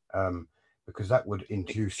shellfish, because that would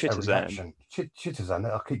induce a reaction. Chitazan,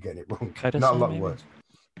 I keep getting it wrong. Not a lot of words.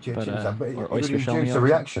 But it would induce a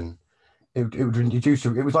reaction. It would induce.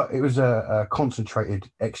 It was a concentrated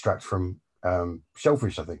extract from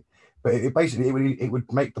shellfish, I think. But it basically it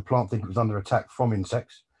would make the plant think it was under attack from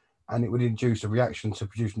insects, and it would induce a reaction to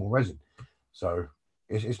produce more resin. So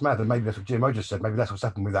it's mad. And maybe that's what GMO just said. Maybe that's what's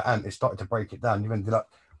happened with that ant. It started to break it down. You ended up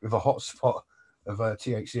with a hot spot of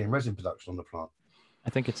THC and resin production on the plant. I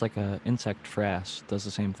think it's like a insect frass does the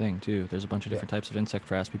same thing too. There's a bunch of different types of insect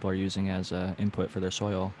frass people are using as input for their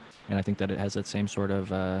soil, and I think that it has that same sort of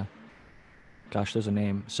there's a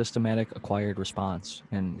name, systematic acquired response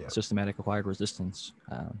and systematic acquired resistance.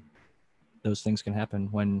 Those things can happen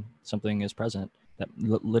when something is present that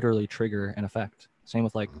literally trigger an effect. Same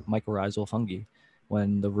with like mycorrhizal fungi.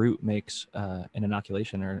 When the root makes an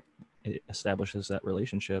inoculation or it establishes that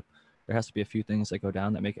relationship, there has to be a few things that go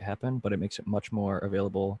down that make it happen, but it makes it much more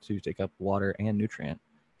available to take up water and nutrient.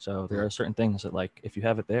 So there are certain things that, like, if you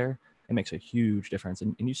have it there, it makes a huge difference,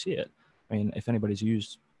 and you see it. I mean, if anybody's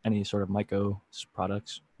used any sort of myco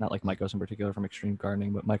products, not like mycos in particular from Extreme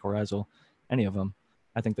Gardening, but mycorrhizal, any of them,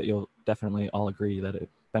 I think that you'll definitely all agree that it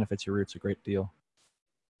benefits your roots a great deal.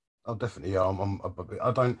 Oh, definitely. Yeah,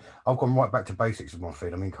 I don't. I've gone right back to basics with my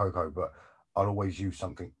feed. I mean, cocoa, but I'll always use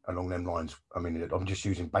something along them lines. I mean, I'm just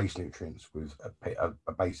using base nutrients with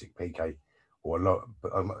a basic PK or a lot,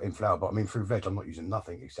 but in flower. But I mean, through veg, I'm not using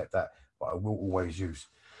nothing except that. But I will always use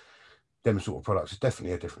them sort of products. It's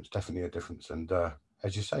definitely a difference. Definitely a difference. And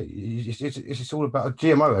as you say, it's all about.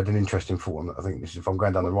 GMO had an interesting thought. I think this is, if I'm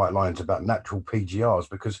going down the right lines, about natural PGRs,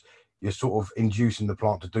 because you're sort of inducing the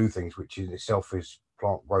plant to do things, which in itself is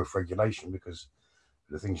plant growth regulation, because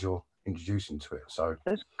the things you're introducing to it. So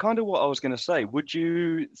that's kind of what I was going to say. Would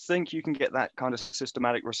you think you can get that kind of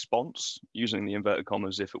systematic response using the inverted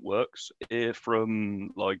commas, if it works, from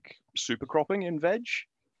like super cropping in veg?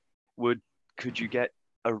 Could you get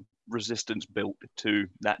a resistance built to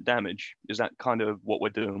that damage? Is that kind of what we're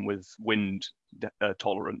doing with wind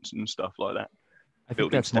tolerance and stuff like that? I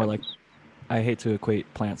think that's more like, I hate to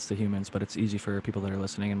equate plants to humans, but it's easy for people that are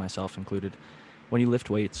listening, and myself included. When you lift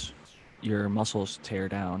weights, your muscles tear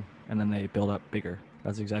down and then they build up bigger.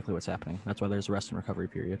 That's exactly what's happening. That's why there's a rest and recovery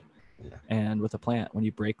period. Yeah. And with a plant, when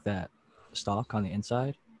you break that stalk on the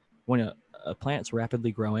inside, when a plant's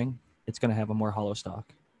rapidly growing, it's going to have a more hollow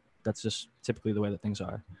stalk. That's just typically the way that things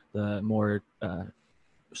are. The more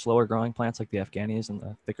slower growing plants like the Afghanis and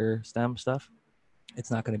the thicker stem stuff,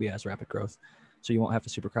 it's not going to be as rapid growth. So you won't have to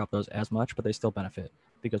super crop those as much, but they still benefit.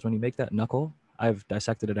 Because when you make that knuckle, I've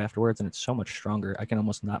dissected it afterwards, and it's so much stronger. I can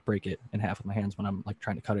almost not break it in half with my hands when I'm like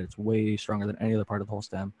trying to cut it. It's way stronger than any other part of the whole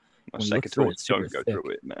stem. When you look through it, it's super thick. Through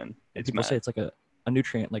it, man. People say it's like a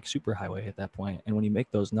nutrient like super highway at that point. And when you make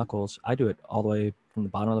those knuckles, I do it all the way from the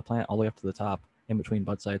bottom of the plant all the way up to the top, in between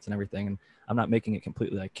bud sites and everything. And I'm not making it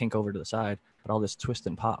completely like kink over to the side, but I'll just twist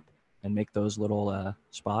and pop and make those little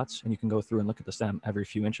spots. And you can go through and look at the stem every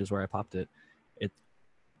few inches where I popped it. It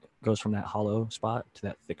goes from that hollow spot to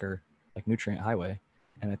that thicker like nutrient highway.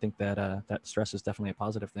 And I think that that stress is definitely a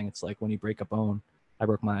positive thing. It's like when you break a bone. I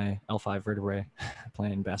broke my L5 vertebrae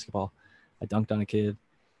playing basketball. I dunked on a kid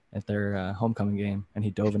at their homecoming game, and he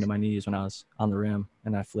dove into my knees when I was on the rim,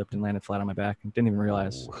 and I flipped and landed flat on my back and didn't even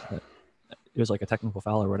realize that it was like a technical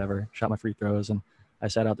foul or whatever. Shot my free throws, and I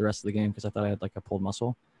sat out the rest of the game because I thought I had like a pulled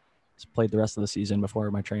muscle. Just played the rest of the season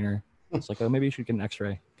before my trainer was like, oh, maybe you should get an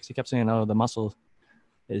x-ray, because he kept saying, oh, the muscle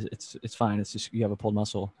it's fine. It's just you have a pulled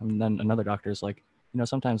muscle. And then another doctor is like, you know,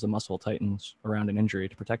 sometimes the muscle tightens around an injury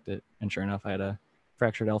to protect it. And sure enough, I had a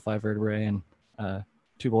fractured L5 vertebrae and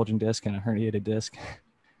 2 bulging disc and a herniated disc.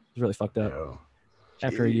 It was really fucked up. Oh,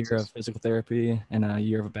 after a year of physical therapy and a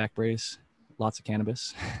year of a back brace, lots of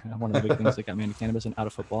cannabis. One of the big things that got me into cannabis and out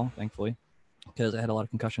of football, thankfully, because I had a lot of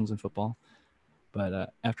concussions in football.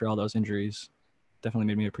 But after all those injuries, definitely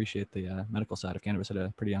made me appreciate the medical side of cannabis at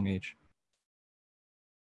a pretty young age.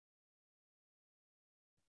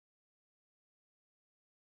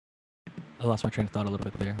 I lost my train of thought a little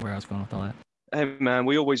bit there, where I was going with all that. Hey man,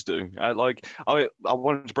 we always do. I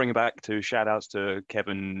wanted to bring it back to shout outs to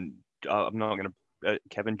Kevin. I'm not gonna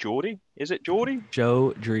Kevin Geordie. Is it Geordie?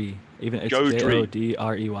 Joe Dree. Even it's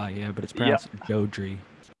Jodrey. Yeah, but it's pronounced Joe Dree.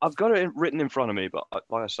 I've got it written in front of me, but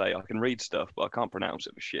like I say, I can read stuff, but I can't pronounce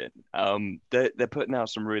it for shit. They're putting out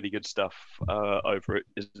some really good stuff over it.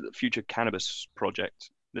 Is the Future Cannabis Project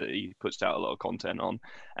that he puts out a lot of content on,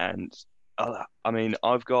 and I mean,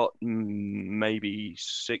 I've got maybe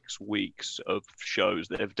 6 weeks of shows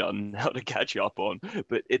that they've done now to catch up on,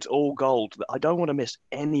 but it's all gold. I don't want to miss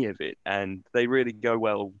any of it, and they really go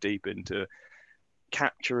well deep into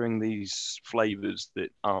capturing these flavors that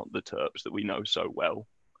aren't the terps that we know so well.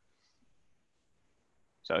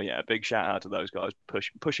 So yeah, big shout out to those guys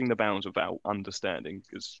pushing the bounds of our understanding,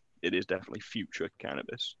 because it is definitely future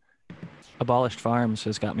cannabis. Abolished Farms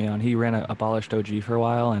has got me on. He ran a Abolished OG for a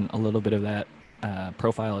while, and a little bit of that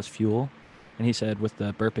profile as fuel. And he said with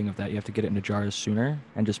the burping of that, you have to get it into jars sooner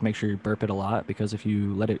and just make sure you burp it a lot, because if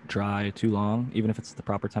you let it dry too long, even if it's the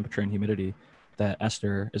proper temperature and humidity, that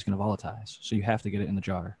ester is going to volatilize. So you have to get it in the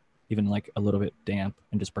jar, even like a little bit damp,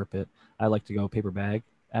 and just burp it. I like to go paper bag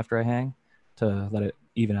after I hang to let it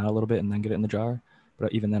even out a little bit and then get it in the jar.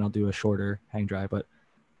 But even then I'll do a shorter hang dry. But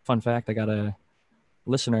fun fact, I got a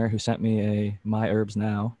listener who sent me a My Herbs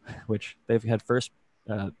Now, which they've had first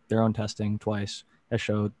their own testing twice has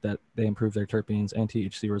showed that they improved their terpenes and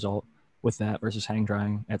THC result with that versus hang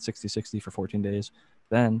drying at 60-60 for 14 days.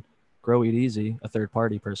 Then Grow Eat Easy, a third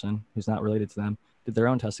party person who's not related to them, did their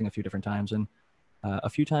own testing a few different times, and a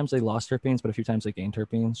few times they lost terpenes, but a few times they gained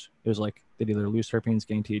terpenes. It was like they'd either lose terpenes,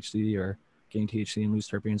 gain THC, or gain THC and lose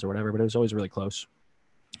terpenes or whatever, but it was always really close.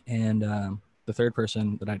 And the third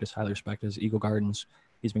person that I just highly respect is Eagle Gardens.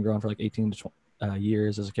 He's been growing for like 18 to 20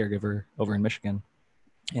 years as a caregiver over in Michigan.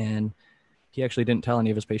 And he actually didn't tell any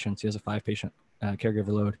of his patients. He has a 5-patient caregiver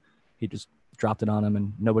load. He just dropped it on them,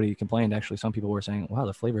 and nobody complained. Actually, some people were saying, wow,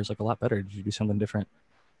 the flavor is like a lot better. Did you do something different?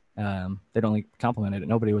 They'd only complimented it.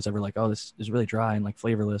 Nobody was ever like, oh, this is really dry and like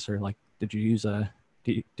flavorless, or like, did you use a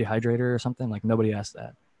dehydrator or something? Like, nobody asked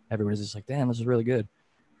that. Everybody's just like, damn, this is really good.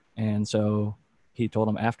 And so he told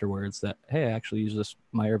them afterwards that, hey, I actually use this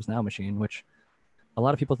My Herbs Now machine, which a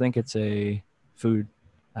lot of people think it's a food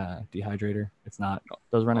dehydrator. It's not.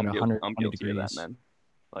 Those run at 120 degrees. Of that, man.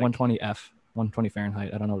 Like, 120 F, 120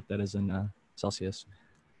 Fahrenheit. I don't know what that is in Celsius.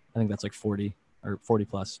 I think that's like 40 or 40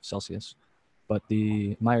 plus Celsius. But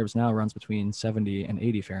the My Herbs Now runs between 70 and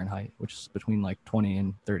 80 Fahrenheit, which is between like 20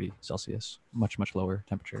 and 30 Celsius. Much, much lower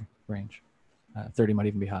temperature range. 30 might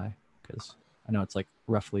even be high, because I know it's like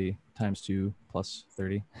roughly times 2 plus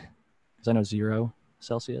 30. Because I know 0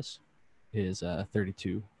 Celsius is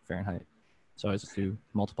 32 Fahrenheit. So I just do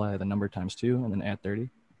multiply the number times 2 and then add 30.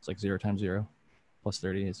 It's like 0 times 0 plus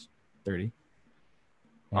 30 is 30.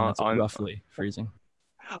 And that's roughly freezing.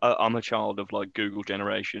 I'm a child of like Google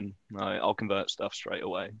generation. I'll convert stuff straight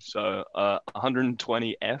away. So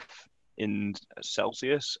 120 F in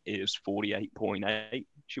Celsius is 48.8,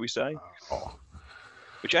 should we say? Oh.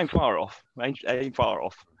 Which ain't far off. Ain't far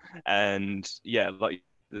off. And yeah, like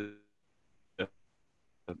the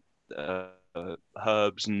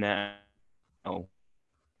Herbs Now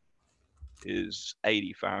is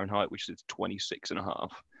 80 Fahrenheit, which is 26.5,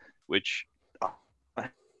 which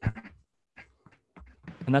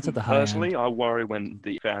and that's at the high personally, end. I worry when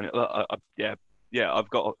the yeah, I've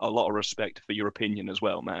got a lot of respect for your opinion as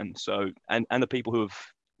well, man. So, and the people who have,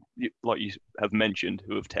 like you have mentioned,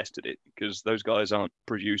 who have tested it, because those guys aren't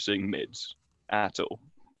producing mids at all.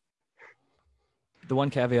 The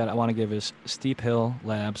one caveat I want to give is Steep Hill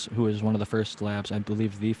Labs, who is one of the first labs, I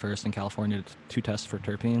believe the first in California to test for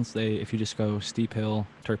terpenes. If you just go Steep Hill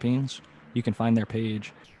Terpenes, you can find their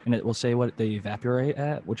page, and it will say what they evaporate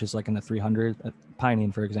at, which is like in the 300.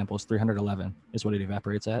 Pinene, for example, is 311 is what it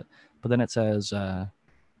evaporates at. But then it says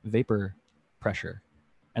vapor pressure,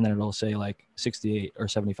 and then it'll say like 68 or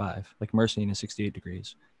 75. Like myrcene is 68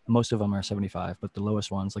 degrees. Most of them are 75, but the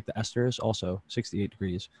lowest ones, like the esters, also 68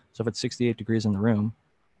 degrees. So if it's 68 degrees in the room,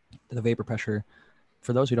 the vapor pressure,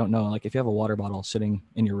 for those who don't know, like if you have a water bottle sitting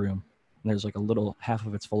in your room and there's like a little half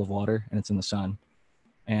of it's full of water and it's in the sun,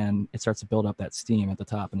 and it starts to build up that steam at the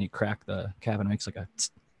top, and you crack the cap and it makes like a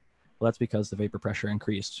tsk. Well, that's because the vapor pressure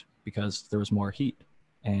increased because there was more heat,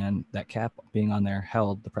 and that cap being on there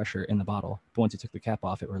held the pressure in the bottle. But once you took the cap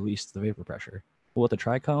off, it released the vapor pressure. But with the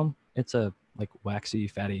trichome, it's a like waxy,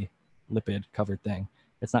 fatty, lipid covered thing.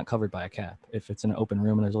 It's not covered by a cap. If it's in an open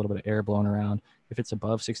room and there's a little bit of air blowing around, if it's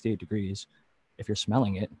above 68 degrees, if you're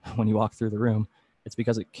smelling it when you walk through the room, it's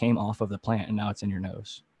because it came off of the plant and now it's in your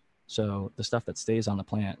nose. So the stuff that stays on the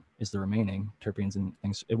plant is the remaining terpenes and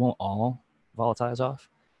things. It won't all volatilize off,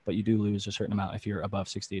 but you do lose a certain amount if you're above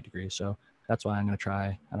 68 degrees. So that's why I'm going to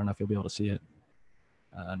try. I don't know if you'll be able to see it.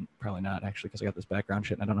 Probably not, actually, because I got this background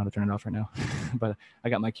shit and I don't know how to turn it off right now. But I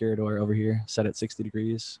got my Curador over here set at 60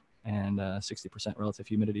 degrees and 60% relative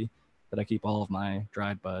humidity that I keep all of my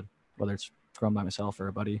dried bud, whether it's grown by myself or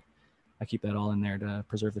a buddy. I keep that all in there to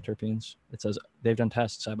preserve the terpenes. It says they've done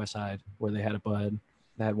tests side by side where they had a bud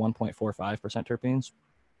that had 1.45% terpenes.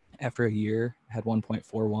 After a year, had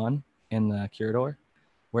 1.41 in the Curador,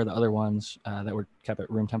 where the other ones that were kept at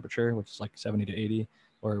room temperature, which is like 70 to 80,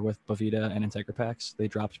 or with Bovita and IntegraPacks, they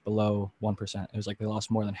dropped below 1%. It was like they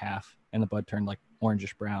lost more than half, and the bud turned like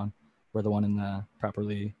orangish brown, where the one in the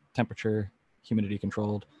properly temperature, humidity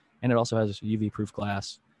controlled, and it also has UV-proof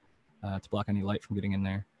glass to block any light from getting in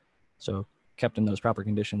there. So kept in those proper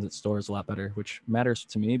conditions, it stores a lot better, which matters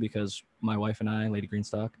to me because my wife and I, Lady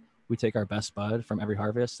Greenstock, we take our best bud from every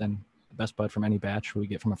harvest and the best bud from any batch we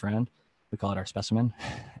get from a friend. We call it our specimen,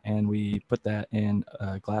 and we put that in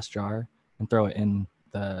a glass jar and throw it in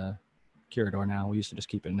the Curador now. We used to just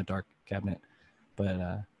keep it in a dark cabinet,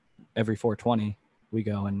 but every 420 we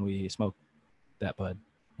go and we smoke that bud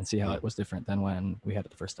and see how it was different than when we had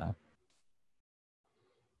it the first time.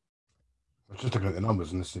 I was just looking at the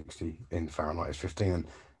numbers, and the 60 in Fahrenheit is 15, and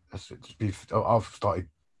I've started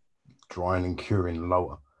drying and curing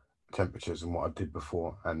lower temperatures than what I did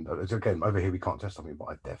before. And again, over here we can't test something, but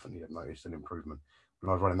I definitely have noticed an improvement when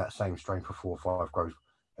I was running that same strain for 4 or 5 grows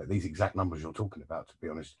at these exact numbers you're talking about, to be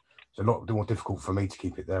honest. It's a lot more difficult for me to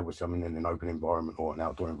keep it there, which I'm in an open environment or an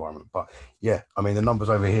outdoor environment. But yeah, I mean, the numbers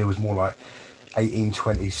over here was more like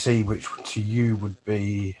 1820C, which to you would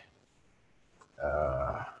be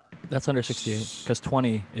That's under 68 because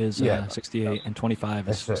 20 is Yeah, 68 and 25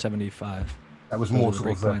 is that's it. 75. That was Those more are the sort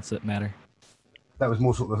of breakpoints that matter. that was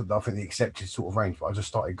more sort of I think the accepted sort of range. But I just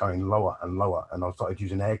started going lower and lower, and I started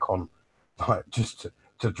using aircon, like just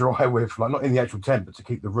to dry with, like not in the actual temp, but to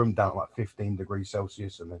keep the room down at like 15 degrees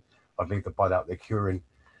Celsius, and then I'd leave the bud out there curing,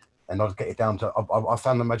 and I'd get it down to. I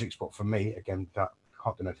found the magic spot for me again. That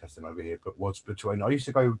can't do no testing over here, but was between. I used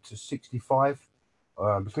to go to 65,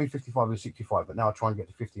 between 55 and 65, but now I try and get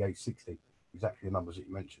to 58, 60, exactly the numbers that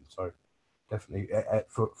you mentioned. So definitely,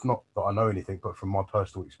 for not that I know anything, but from my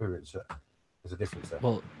personal experience, there's a difference there.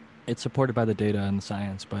 Well, it's supported by the data and the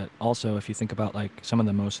science, but also if you think about like some of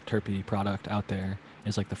the most terpy product out there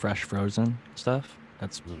is like the fresh frozen stuff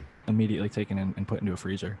that's immediately taken and put into a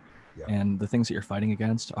freezer. Yeah. And the things that you're fighting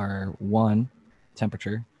against are one,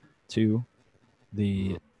 temperature, two,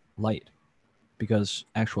 the light, because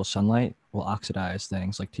actual sunlight will oxidize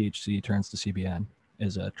things like THC turns to CBN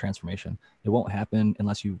is a transformation. It won't happen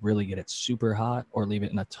unless you really get it super hot or leave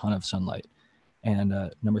it in a ton of sunlight. And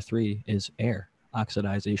number three is air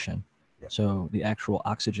oxidization. Yeah. So the actual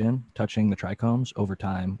oxygen touching the trichomes over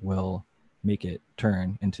time will make it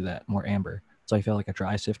turn into that more amber. So I feel like a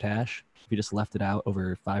dry sift hash, if you just left it out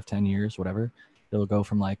over 5-10 years, whatever, it'll go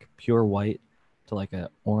from like pure white to like a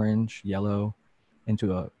orange, yellow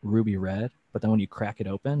into a ruby red. But then when you crack it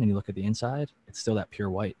open and you look at the inside, it's still that pure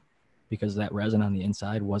white because that resin on the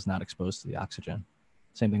inside was not exposed to the oxygen.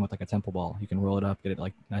 Same thing with like a temple ball. You can roll it up, get it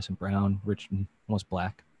like nice and brown, rich and almost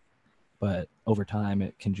black. But over time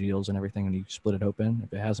it congeals and everything, and you split it open.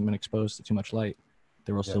 If it hasn't been exposed to too much light,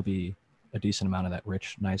 there will still be a decent amount of that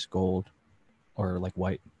rich, nice gold or like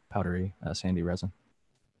white, powdery, sandy resin.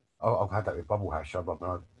 I've had that with bubble hash. I've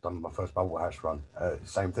done my first bubble hash run.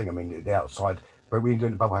 Same thing. I mean, the outside, but when you're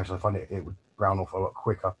doing the bubble hash, I find it would brown off a lot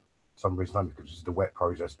quicker. For some reason, because it's the wet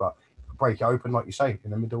process. But break it open, like you say,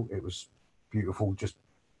 in the middle, it was beautiful, just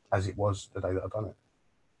as it was the day that I've done it.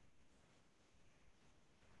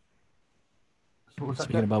 So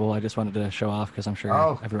Speaking of bubble, I just wanted to show off because I'm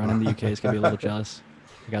sure everyone in the UK is going to be a little jealous.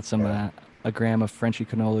 I got some a gram of Frenchy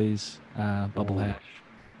cannolis bubble hash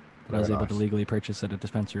that I was able to legally purchase at a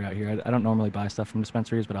dispensary out here. I don't normally buy stuff from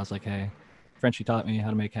dispensaries, but I was like, hey, Frenchy taught me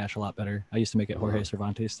how to make hash a lot better. I used to make it Jorge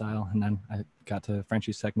Cervantes style, and then I got to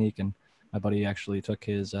Frenchy's technique, and my buddy actually took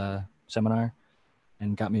his seminar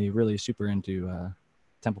and got me really super into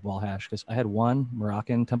temple ball hash because I had one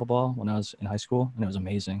Moroccan temple ball when I was in high school, and it was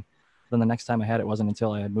amazing. Then the next time I had it wasn't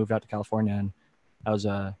until I had moved out to California, and I was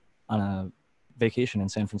on a vacation in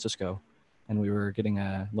San Francisco, and we were getting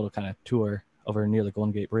a little kind of tour over near the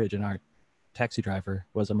Golden Gate Bridge, and our taxi driver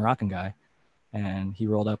was a Moroccan guy, and he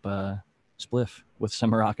rolled up a spliff with some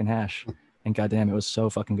Moroccan hash, and goddamn, it was so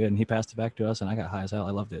fucking good. And he passed it back to us, and I got high as hell.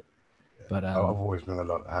 I loved it. But I've always been a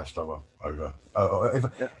lot of hash lover over.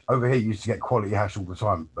 Over here, you used to get quality hash all the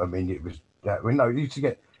time. I mean, it was you used to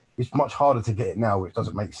get. It's much harder to get it now, which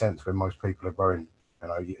doesn't make sense when most people are growing.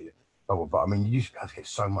 But I mean, you used to be able to get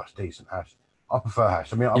so much decent hash. I prefer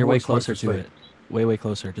hash. I mean, you're way closer to it. Way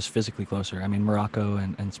closer, just physically closer. I mean, Morocco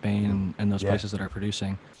and Spain and those places that are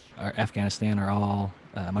producing, Afghanistan are all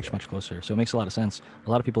much closer. So it makes a lot of sense. A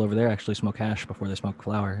lot of people over there actually smoke hash before they smoke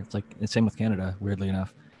flower. It's like the same with Canada, weirdly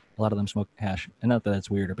enough. A lot of them smoke hash. And not that it's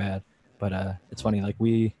weird or bad, but it's funny. Like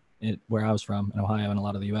where I was from in Ohio and a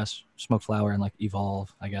lot of the U.S. smoke flower and like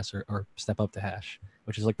evolve, I guess, or step up to hash,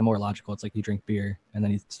 which is like the more logical. It's like you drink beer and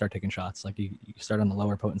then you start taking shots. Like you start on the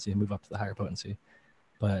lower potency and move up to the higher potency.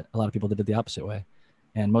 But a lot of people did it the opposite way.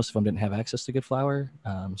 And most of them didn't have access to good flower,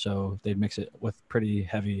 so they'd mix it with pretty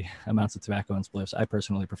heavy amounts of tobacco and spliffs. I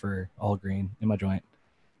personally prefer all green in my joint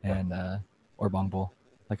and or bong bowl,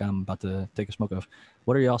 like I'm about to take a smoke of.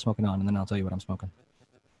 What are y'all smoking on? And then I'll tell you what I'm smoking.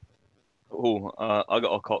 Oh, I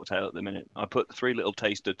got a cocktail at the minute. I put 3 little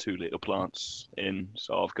taster 2 liter plants in.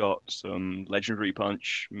 So I've got some Legendary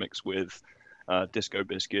Punch mixed with Disco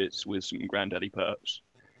Biscuits with some Granddaddy Perps.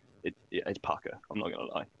 It's pucker, I'm not going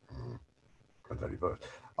to lie.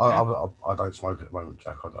 I don't smoke at the moment,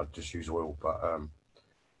 Jack. I just use oil, but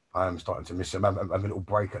I am starting to miss it. I'm having a little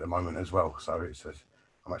break at the moment as well, so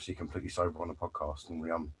I'm actually completely sober on the podcast, and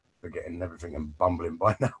I'm forgetting everything and bumbling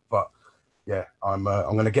by now. But yeah, I'm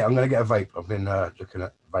gonna get a vape. I've been looking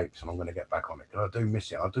at vapes, and I'm gonna get back on it because I do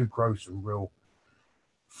miss it. I do grow some real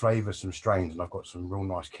flavors, some strains, and I've got some real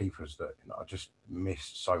nice keepers that I just miss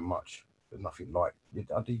so much. There's nothing like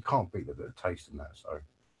you can't beat the taste in that. So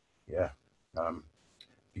yeah.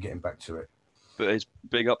 You're getting back to it, but it's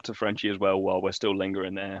big up to Frenchy as well. While we're still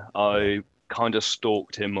lingering there, I kind of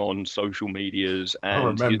stalked him on social medias,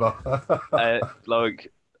 and I remember.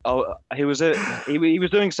 he was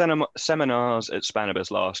doing seminars at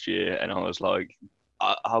Spanibus last year, and I was like,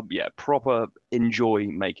 yeah, proper enjoy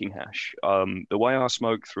making hash. The way I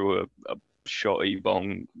smoke through a shotty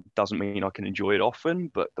bong doesn't mean I can enjoy it often,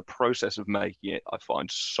 but the process of making it I find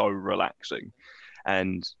so relaxing.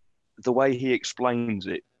 And the way he explains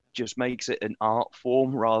it just makes it an art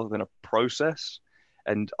form rather than a process.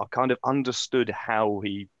 And I kind of understood how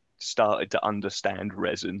he started to understand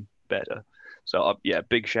resin better. So yeah,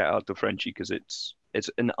 big shout out to Frenchie because it's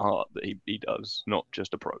an art that he does, not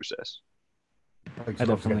just a process. Thanks I a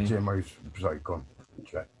lot to get definitely, GMOs. Sorry, go on,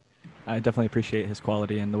 Jack. I definitely appreciate his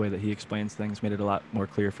quality, and the way that he explains things made it a lot more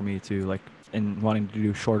clear for me too. Like in wanting to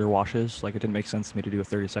do shorter washes, like it didn't make sense to me to do a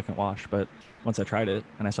 30-second wash, but once I tried it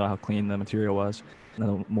and I saw how clean the material was, and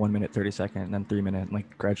then 1 minute, 30-second, and then 3 minute, and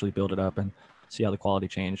like gradually build it up and see how the quality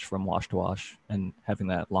changed from wash to wash and having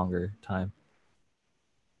that longer time.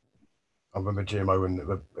 I remember GMO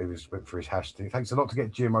when he was went for his hash thing. It takes a lot to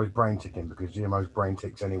get GMO's brain ticking because GMO's brain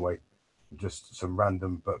ticks anyway, just some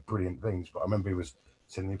random but brilliant things. But I remember he was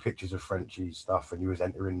sending me pictures of Frenchie stuff, and you was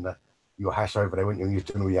entering your hash over there, weren't you? And you was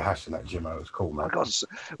doing all your hash in that GMO. It was cool, Oh man. my God,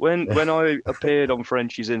 when I appeared on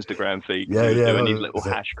Frenchie's Instagram feed because Yeah, he was yeah, doing his little that's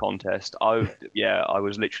it. hash contest, I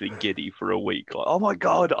was literally giddy for a week. Like, oh my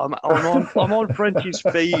God, I'm on Frenchie's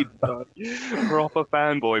feed. Like, proper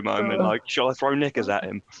fanboy moment. Like, shall I throw knickers at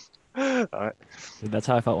him? Alright. That's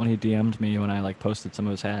how I felt when he DM'd me when I like posted some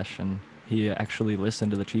of his hash, and he actually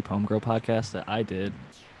listened to the Cheap Home Grow podcast that I did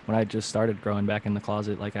when I just started growing back in the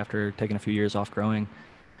closet. Like after taking a few years off growing,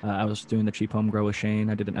 I was doing the Cheap Home Grow with Shane.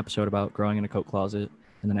 I did an episode about growing in a coat closet,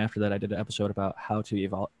 and then after that, I did an episode about how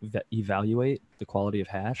to evaluate the quality of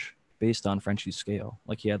hash based on Frenchie's scale.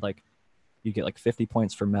 Like he had like you get like 50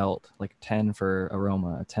 points for melt, like 10 for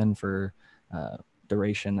aroma, 10 for uh,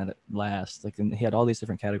 duration that it lasts. Like, and he had all these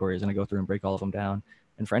different categories, and I go through and break all of them down.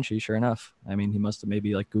 And Frenchie, sure enough, I mean, he must have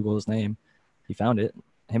maybe like Googled his name. He found it.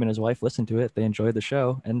 Him and his wife listened to it. They enjoyed the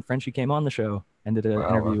show, and Frenchie came on the show and did an Wow.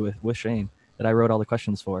 interview with Shane that I wrote all the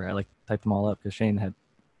questions for. I like typed them all up because Shane had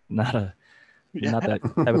not a not that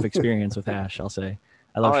type of experience with hash. I'll say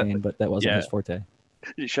I love I Shane, but that wasn't yeah, his forte.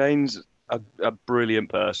 Shane's a brilliant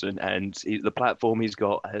person, and the platform he's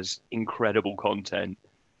got has incredible content.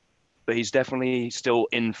 But he's definitely still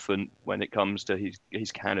infant when it comes to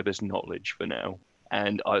his cannabis knowledge for now.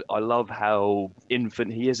 And I love how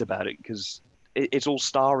infant he is about it because it's all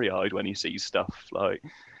starry eyed when he sees stuff. Like,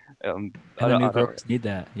 And the new I don't, growers need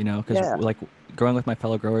that, you know, because yeah, like growing with my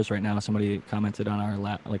fellow growers right now, somebody commented on our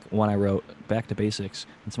like one I wrote back to basics,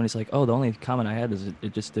 and somebody's like, "Oh, the only comment I had is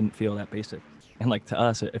it just didn't feel that basic," and like to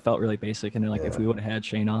us, it felt really basic. And then like if Yeah. we would have had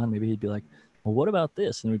Shane on, maybe he'd be like, "Well, what about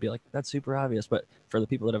this?" And we'd be like, "That's super obvious." But for the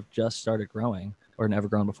people that have just started growing or never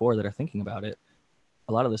grown before that are thinking about it,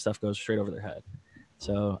 a lot of this stuff goes straight over their head.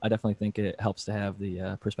 So I definitely think it helps to have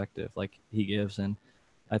the perspective like he gives. And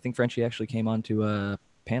I think Frenchie actually came on to a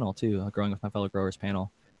panel too, Growing with My Fellow Growers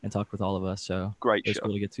panel, and talked with all of us. So great it was show.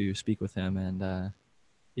 cool to get to speak with him. And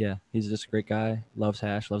yeah, he's just a great guy, loves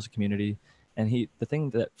hash, loves the community. And the thing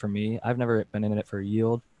that for me, I've never been in it for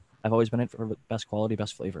yield. I've always been in it for best quality,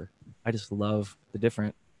 best flavor. I just love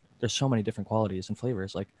there's so many different qualities and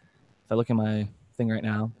flavors. Like if I look at my thing right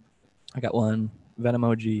now, I got one Venom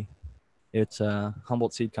OG. It's a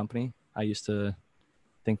Humboldt Seed Company. I used to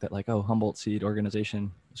think that like, oh, Humboldt Seed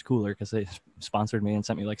organization is cooler because they sponsored me and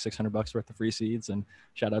sent me like $600 worth of free seeds. And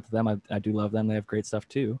shout out to them. I do love them. They have great stuff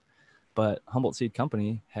too. But Humboldt Seed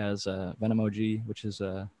Company has Venom OG, which is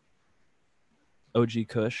a OG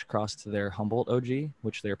Kush crossed to their Humboldt OG,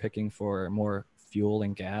 which they're picking for more fuel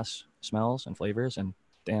and gas smells and flavors. And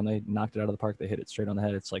damn, they knocked it out of the park. They hit it straight on the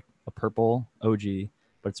head. It's like a purple OG,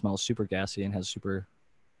 but it smells super gassy and has super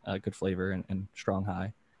good flavor and strong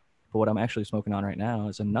high. But what I'm actually smoking on right now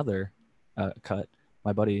is another cut.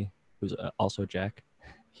 My buddy, who's also Jack,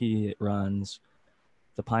 he runs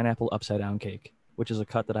the pineapple upside down cake, which is a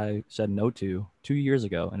cut that I said no to 2 years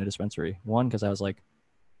ago in a dispensary. One, because I was like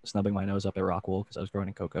snubbing my nose up at Rockwool because I was growing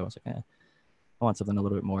in cocoa. I was like, I want something a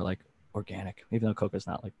little bit more like organic, even though cocoa is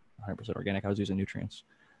not like 100% organic. I was using nutrients,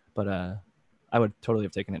 but I would totally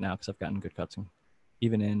have taken it now because I've gotten good cuts. And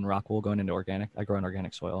even in Rockwool, going into organic, I grow in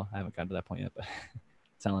organic soil. I haven't gotten to that point yet, but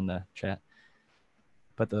telling the chat.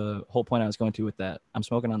 But the whole point I was going to with that, I'm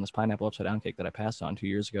smoking on this pineapple upside down cake that I passed on 2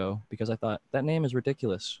 years ago because I thought that name is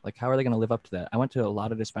ridiculous. Like, how are they going to live up to that? I went to a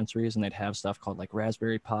lot of dispensaries and they'd have stuff called like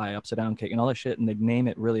raspberry pie upside down cake and all that shit, and they'd name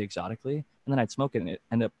it really exotically, and then I'd smoke it and it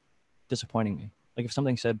ended up disappointing me. Like if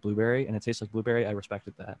something said blueberry and it tastes like blueberry, I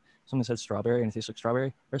respected that. If something said strawberry and it tastes like strawberry,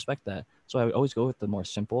 I respect that. So I would always go with the more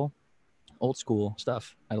simple, old school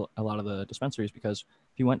stuff at a lot of the dispensaries because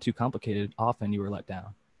if you went too complicated, often you were let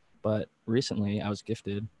down. But recently I was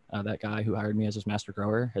gifted, that guy who hired me as his master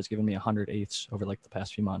grower has given me 100 eighths over like the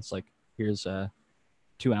past few months. Like, here's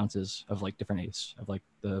 2 ounces of like different eighths of like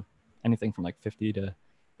anything from like $50 to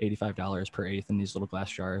 $85 per eighth in these little glass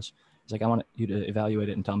jars. He's like, I want you to evaluate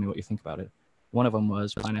it and tell me what you think about it. One of them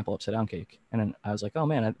was pineapple upside down cake. And then I was like, oh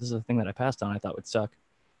man, this is a thing that I passed on. I thought would suck.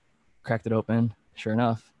 Cracked it open. Sure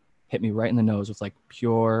enough, hit me right in the nose with like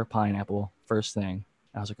pure pineapple first thing.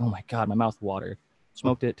 I was like, oh my God, my mouth watered.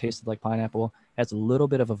 Smoked it, tasted like pineapple. Has a little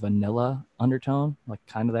bit of a vanilla undertone, like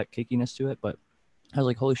kind of that cakiness to it. But I was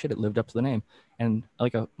like, holy shit, it lived up to the name. And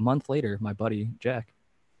like a month later, my buddy, Jack,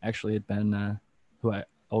 actually had been, who I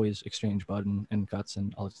always exchange bud and guts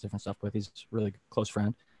and all this different stuff with. He's a really close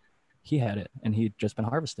friend. He had it and he'd just been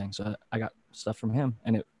harvesting. So I got stuff from him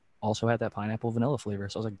and it also had that pineapple vanilla flavor.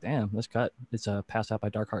 So I was like, damn, this cut, it's passed out by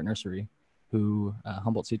Dark Heart Nursery, who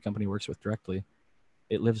Humboldt Seed Company works with directly.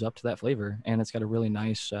 It lives up to that flavor and it's got a really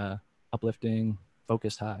nice, uplifting,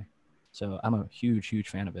 focused high. So I'm a huge, huge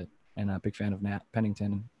fan of it and a big fan of Nat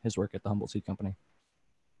Pennington and his work at the Humboldt Seed Company.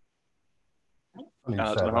 Funny you Shout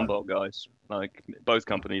out say to the that. Humboldt guys. Like both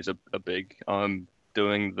companies are big. I'm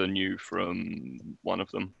doing the new from one of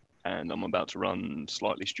them, and I'm about to run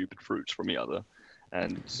Slightly Stupid Fruits from the other.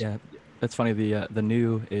 And Yeah, that's funny. The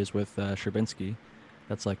new is with Sherbinski.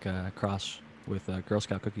 That's like a cross with Girl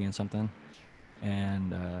Scout cookie and something.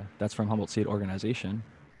 And that's from Humboldt Seed Organization.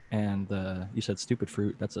 And you said Stupid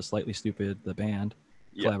Fruit. That's a Slightly Stupid, the band,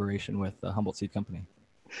 yeah, collaboration with the Humboldt Seed Company.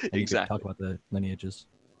 And you could exactly. talk about the lineages.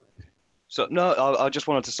 So no, I just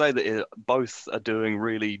wanted to say that both are doing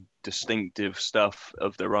really distinctive stuff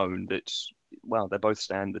of their own. That's well, they both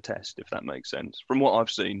stand the test, if that makes sense. From what I've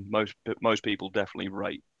seen, most people definitely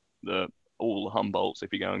rate the all Humboldts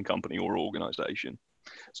if you go in company or organization.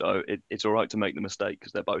 So it's all right to make the mistake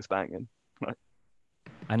because they're both banging. Right?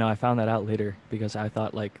 I know I found that out later because I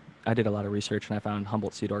thought like I did a lot of research and I found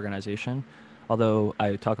Humboldt Seed Organization. Although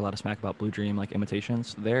I talk a lot of smack about Blue Dream like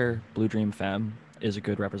imitations, their Blue Dream Femme is a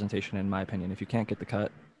good representation in my opinion. If you can't get the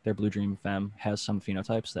cut, their Blue Dream Femme has some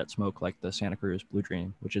phenotypes that smoke like the Santa Cruz Blue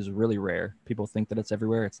Dream, which is really rare. People think that it's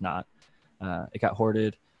everywhere. It's not. It got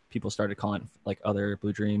hoarded. People started calling it like other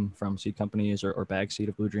Blue Dream from seed companies or bag seed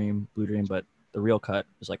of Blue Dream, but the real cut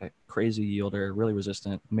is like a crazy yielder, really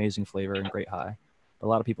resistant, amazing flavor, and great high. But a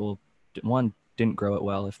lot of people, one, didn't grow it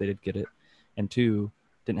well if they did get it, and two,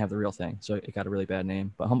 didn't have the real thing. So it got a really bad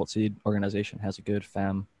name. But Humboldt Seed Organization has a good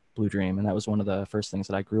Femme Blue Dream. And that was one of the first things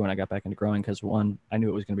that I grew when I got back into growing because one, I knew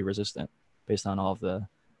it was going to be resistant based on all of the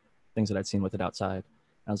things that I'd seen with it outside.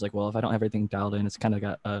 And I was like, well, if I don't have everything dialed in, it's kind of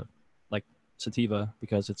got a like sativa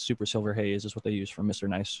because it's super silver haze is what they use from Mr.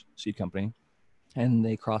 Nice Seed Company. And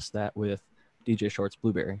they crossed that with DJ Short's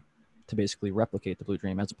Blueberry to basically replicate the Blue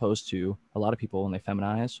Dream, as opposed to a lot of people when they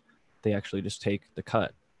feminize, they actually just take the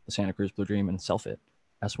cut, the Santa Cruz Blue Dream, and self it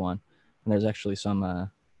S1. And there's actually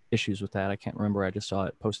some issues with that. I can't remember. I just saw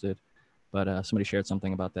it posted, but somebody shared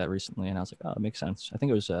something about that recently, and I was like, oh, it makes sense. I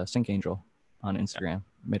think it was Sync Angel on Instagram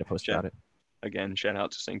made a post about it. Again, shout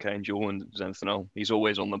out to Sync Angel and Zenthano. He's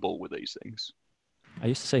always on the ball with these things. I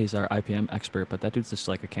used to say he's our IPM expert, but that dude's just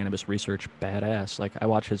like a cannabis research badass. Like I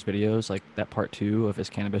watch his videos, like that part 2 of his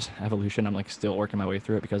cannabis evolution. I'm like still working my way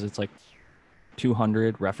through it because it's like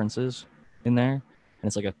 200 references in there, and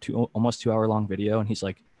it's like a almost 2 hour long video, and he's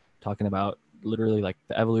like talking about literally like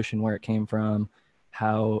the evolution, where it came from,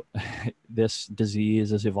 how this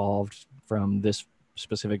disease has evolved from this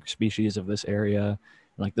specific species of this area,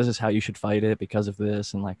 and like this is how you should fight it because of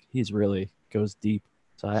this, and like he's really goes deep.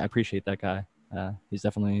 So I appreciate that guy. He's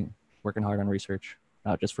definitely working hard on research,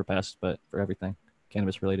 not just for pests, but for everything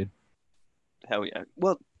cannabis related. Hell yeah.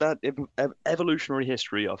 Well, that evolutionary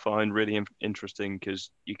history I find really interesting because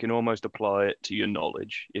you can almost apply it to your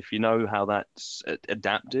knowledge. If you know how that's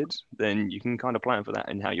adapted, then you can kind of plan for that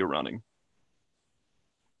in how you're running.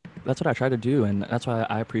 That's what I try to do, and that's why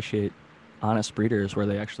I appreciate honest breeders where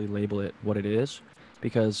they actually label it what it is,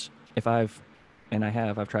 because if I've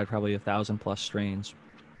tried probably 1,000+ strains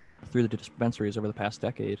through the dispensaries over the past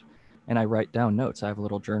decade, and I write down notes. I have a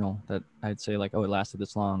little journal that I'd say like, oh, it lasted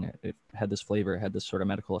this long, it had this flavor, it had this sort of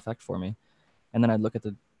medical effect for me, and then I'd look at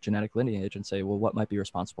the genetic lineage and say, well, what might be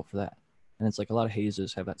responsible for that? And it's like a lot of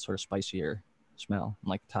hazes have that sort of spicier smell,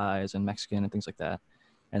 like Thais and Mexican and things like that,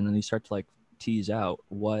 and then you start to like tease out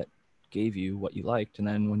what gave you what you liked, and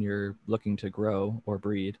then when you're looking to grow or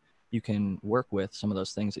breed, you can work with some of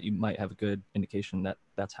those things that you might have a good indication that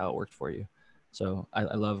that's how it worked for you. So I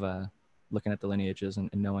love looking at the lineages and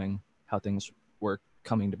knowing how things were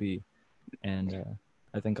coming to be. And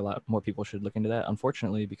I think a lot more people should look into that.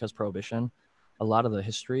 Unfortunately, because Prohibition, a lot of the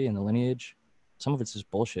history and the lineage, some of it's just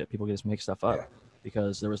bullshit. People just make stuff up. Yeah.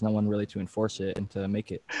 because there was no one really to enforce it and to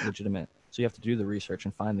make it legitimate. So you have to do the research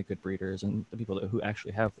and find the good breeders and the people who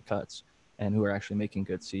actually have the cuts and who are actually making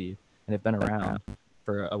good seed and have been around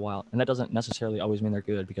for a while. And that doesn't necessarily always mean they're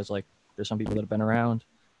good, because like there's some people that have been around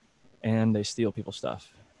and they steal people's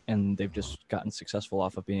stuff, and they've just gotten successful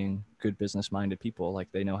off of being good business minded people.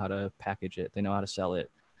 Like they know how to package it, they know how to sell it,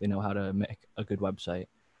 they know how to make a good website,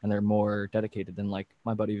 and they're more dedicated than like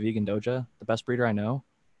my buddy Vegan Doja, the best breeder I know,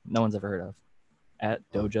 no one's ever heard of, at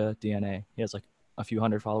Doja DNA. He has like a few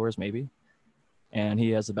hundred followers maybe, and he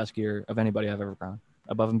has the best gear of anybody I've ever grown,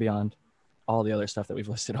 above and beyond all the other stuff that we've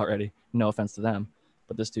listed already. No offense to them,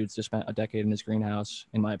 but this dude's just spent a decade in his greenhouse,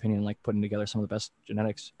 in my opinion, like putting together some of the best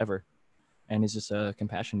genetics ever. And he's just a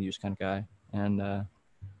compassion use kind of guy. And I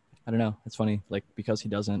don't know, it's funny, like because he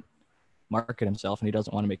doesn't market himself and he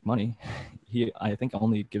doesn't want to make money, he I think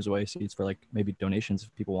only gives away seeds for like maybe donations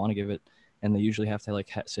if people want to give it, and they usually have to like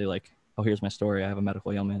say like, oh, here's my story, I have a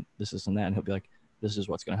medical ailment, this and that, and he'll be like, this is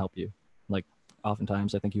what's going to help you. Like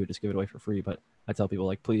oftentimes I think he would just give it away for free, but I tell people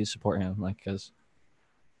like, please support him, like because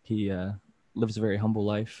he lives a very humble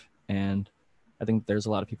life. And I think there's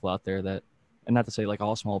a lot of people out there that, and not to say like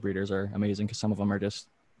all small breeders are amazing, because some of them are just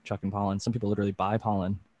chucking pollen. Some people literally buy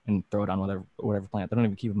pollen and throw it on whatever plant. They don't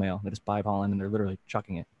even keep a male. They just buy pollen and they're literally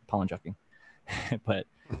chucking it, pollen chucking. But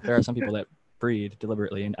there are some people that breed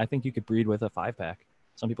deliberately, and I think you could breed with a 5-pack.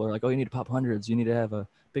 Some people are like, oh, you need to pop hundreds, you need to have a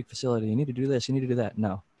big facility, you need to do this, you need to do that.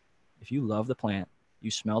 No, if you love the plant,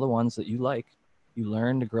 you smell the ones that you like, you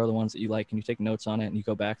learn to grow the ones that you like, and you take notes on it, and you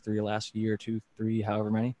go back through your last year, 2, 3,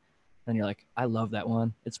 however many, then you're like, I love that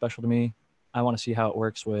one, it's special to me. I want to see how it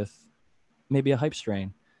works with maybe a hype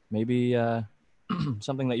strain, maybe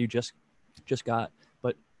something that you just got,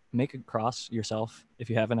 but make a cross yourself if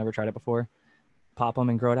you haven't ever tried it before. Pop them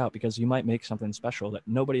and grow it out, because you might make something special that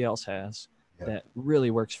nobody else has that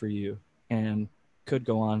really works for you and could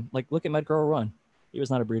go on. Like look at Medgrower Run. He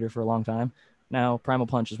was not a breeder for a long time. Now Primal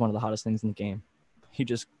Punch is one of the hottest things in the game. He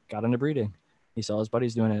just got into breeding. He saw his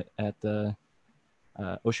buddies doing it at the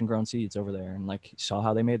Ocean Grown Seeds over there, and like he saw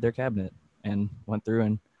how they made their cabinet and went through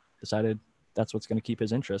and decided that's what's going to keep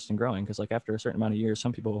his interest in growing. Because like after a certain amount of years,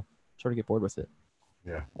 some people sort of get bored with it.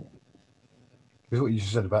 Yeah. Because what you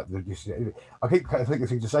just said about I keep thinking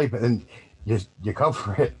things to say, but then you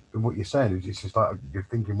cover it in what you're saying. It's just like you're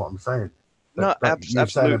thinking what I'm saying. No,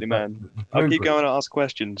 absolutely, man. I keep going to ask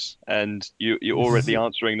questions, and you're already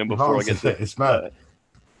answering them before I get to it. It's mad.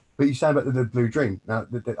 But you say about the Blue Dream. Now,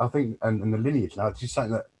 I think, and the lineage. Now, it's just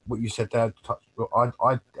saying that what you said there.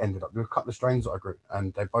 I ended up, there were a couple of strains that I grew,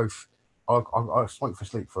 and they both, I smoked for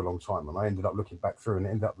sleep for a long time, and I ended up looking back through, and it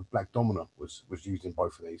ended up with Black Domina was used in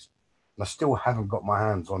both of these. And I still haven't got my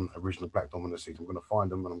hands on original Black Domina seeds. I'm going to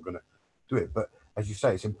find them, and I'm going to do it. But as you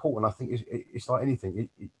say, it's important. I think it's like anything.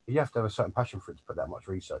 You have to have a certain passion for it to put that much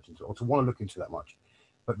research into it, or to want to look into that much.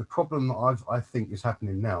 But the problem that I think is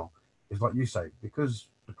happening now is, like you say, because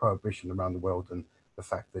the prohibition around the world, and the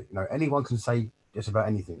fact that anyone can say just about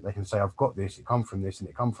anything. They can say, I've got this, it come from this, and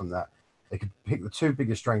it come from that. They could pick the 2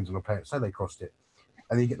 biggest strains on the planet, say they crossed it,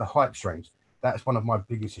 and then you get the hype strains. That's one of my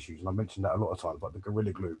biggest issues, and I mentioned that a lot of times, like the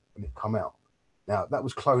Gorilla Glue, when it come out. Now, that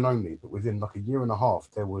was clone only, but within like a year and a half,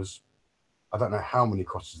 there was, I don't know how many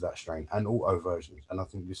crosses of that strain, and auto versions. And I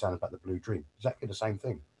think you're saying about the Blue Dream, exactly the same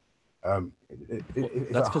thing.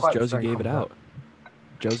 That's because Josie gave it out.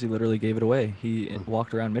 Josie literally gave it away. He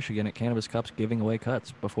walked around Michigan at Cannabis Cups giving away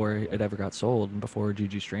cuts before it ever got sold, and before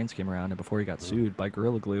GG Strains came around, and before he got sued by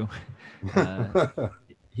Gorilla Glue.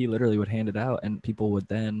 He literally would hand it out, and people would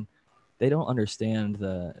then, they don't understand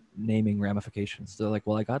the naming ramifications. They're like,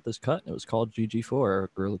 well, I got this cut, and it was called GG4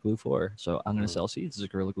 or Gorilla Glue 4, so I'm going to sell seeds as a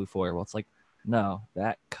Gorilla Glue 4. Well, it's like, no,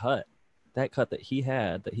 that cut that he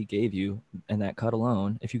had, that he gave you, and that cut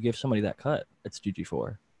alone, if you give somebody that cut, it's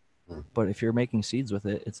GG4. But if you're making seeds with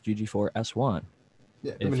it, it's GG4 S1.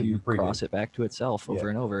 Yeah, if you cross it back to itself over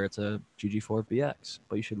and over, it's a GG4 BX.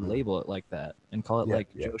 But you should label it like that and call it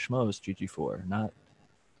Joe Schmo's GG4, not.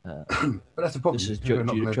 But that's the problem. This is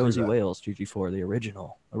Josie Wales GG4, the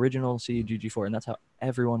original seed GG4, and that's how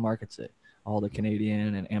everyone markets it. All the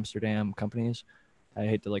Canadian and Amsterdam companies, I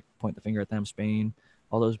hate to like point the finger at them, Spain,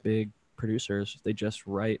 all those big producers, they just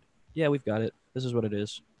write, yeah, we've got it. This is what it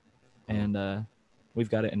is, and we've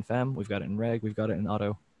got it in Fem, we've got it in Reg, we've got it in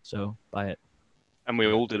Auto. So buy it. And we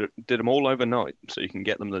all did them all overnight, so you can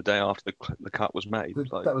get them the day after the cut was made.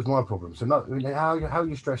 That was my problem. So how are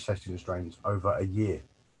you stress testing the strains over a year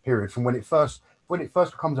period, from when it first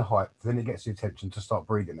becomes a hype, then it gets the attention to start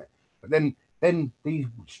breeding it. But then these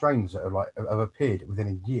strains that are have appeared within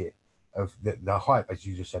a year of the hype, as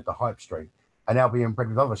you just said, the hype strain, are now being bred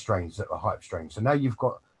with other strains that are hype strains. So now you've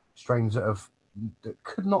got strains that have that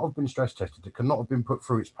could not have been stress tested, that could not have been put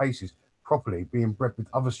through its paces properly, being bred with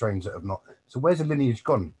other strains that have not. So where's the lineage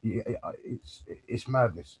gone? It's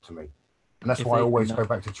madness to me, and that's If why I they, always go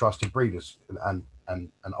back to trusted breeders and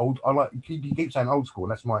old. I like you keep saying old school.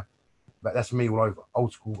 That's me all over.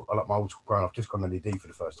 Old school. I like my old school growing. I've just gone LED for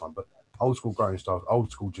the first time, but old school growing styles,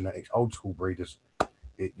 old school genetics, old school breeders.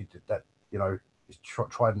 That it's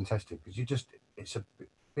tried and tested because it's a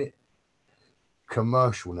bit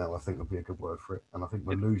commercial now. I think would be a good word for it, and I think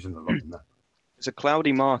we're losing a lot in that. It's a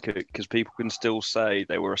cloudy market because people can still say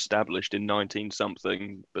they were established in 19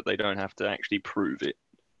 something, but they don't have to actually prove it.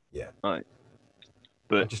 Yeah. Right. I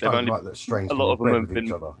But just they've don't only like that strains a can lot be of them bred have with each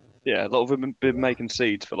been other. yeah, a lot of them have been making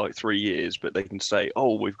seeds for like 3 years, but they can say,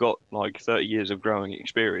 "Oh, we've got like 30 years of growing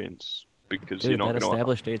experience," because you're dude, not that going to.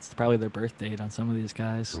 established date's probably their birth date on some of these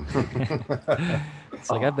guys. It's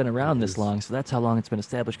like I've been around this long, so that's how long it's been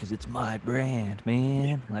established because it's my brand,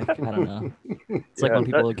 man. Like I don't know. It's like Yeah, when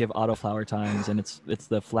people give autoflower times and it's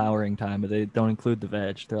the flowering time, but they don't include the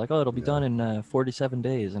veg. They're like, oh, it'll be done in 47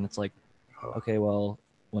 days, and it's like, okay, well,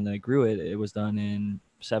 when they grew it, it was done in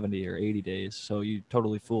 70 or 80 days. So you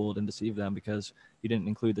totally fooled and deceived them because you didn't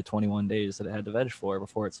include the 21 days that it had the veg for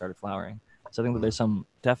before it started flowering. So I think that there's some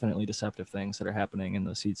definitely deceptive things that are happening in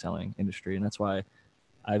the seed selling industry, and that's why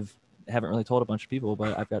haven't really told a bunch of people,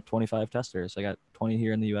 but I've got 25 testers. I got 20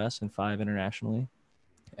 here in the U.S. and 5 internationally,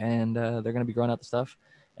 and they're going to be growing out the stuff.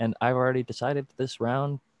 And I've already decided that this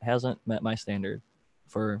round hasn't met my standard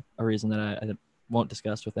for a reason that I won't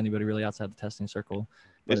discuss with anybody really outside the testing circle.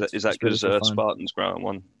 is But that it's really because for fun. Spartan's growing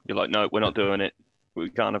one? You're like, no, we're not doing it. We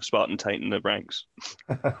can't have Spartan tainting the ranks.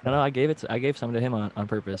 No, I gave some to him on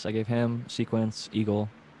purpose. I gave him Sequence, Eagle,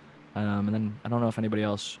 and then I don't know if anybody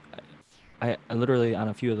else. I literally on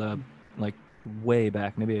a few of the like way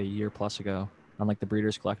back, maybe a year plus ago, on like the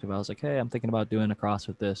Breeders Collective, I was like, hey, I'm thinking about doing a cross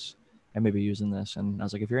with this and maybe using this. And I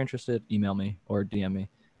was like, if you're interested, email me or DM me.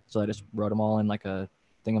 So I just wrote them all in like a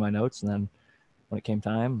thing in my notes, and then when it came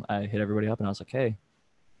time, I hit everybody up and I was like, hey,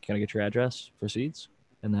 can I get your address for seeds?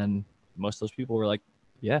 And then most of those people were like,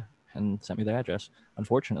 yeah, and sent me their address.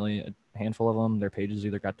 Unfortunately, a handful of them, their pages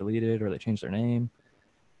either got deleted or they changed their name,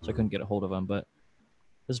 so I couldn't get a hold of them. But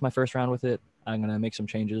this is my first round with it. I'm going to make some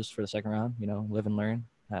changes for the second round, live and learn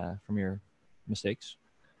from your mistakes.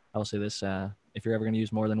 I will say this, if you're ever going to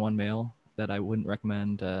use more than one male, that I wouldn't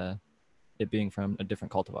recommend it being from a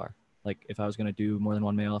different cultivar. Like if I was going to do more than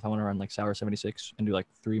one male, if I want to run like Sour 76 and do like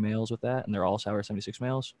 3 males with that, and they're all Sour 76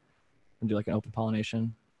 males, and do like an open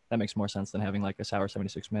pollination, that makes more sense than having like a Sour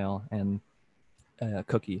 76 male and a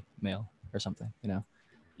cookie male or something,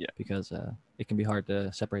 Yeah. Because it can be hard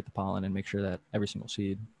to separate the pollen and make sure that every single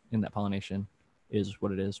seed in that pollination is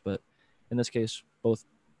what it is. But in this case, both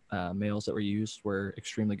males that were used were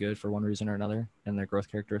extremely good for one reason or another, and their growth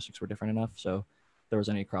characteristics were different enough. So if there was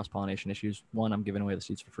any cross-pollination issues, one, I'm giving away the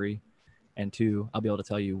seeds for free, and two, I'll be able to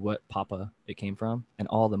tell you what papa it came from, and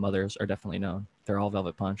all the mothers are definitely known. They're all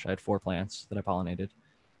Velvet Punch. I had 4 plants that I pollinated,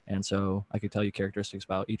 and so I could tell you characteristics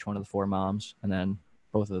about each one of the 4 moms, and then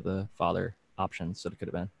both of the father options that it could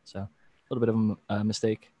have been. So a little bit of a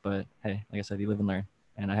mistake, but hey, like I said, you live and learn,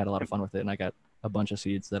 and I had a lot of fun with it, and I got a bunch of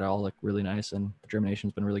seeds that all look really nice, and the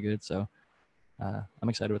germination's been really good. So I'm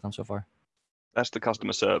excited with them so far. That's the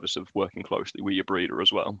customer service of working closely with your breeder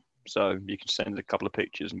as well. So you can send a couple of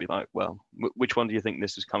pictures and be like, well, which one do you think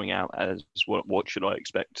this is coming out as? What should I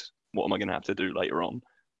expect? What am I going to have to do later on?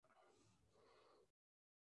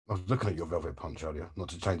 I was looking at your Velvet Punch earlier, not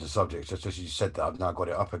to change the subject, just as you said that, I've now got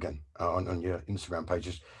it up again on your Instagram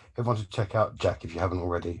pages. Everyone should check out Jack if you haven't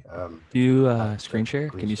already. Do you screen share?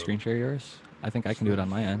 Can you screen share yours? I think I can do it on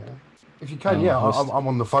my end. Yeah. If you can, I'm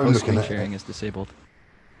on the phone looking at it. Screen sharing is disabled.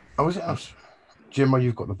 Oh, is it us? Jim,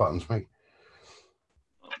 you've got the buttons, mate.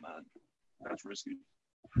 Oh, man. That's risky.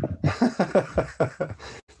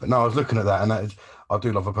 But no, I was looking at that, and I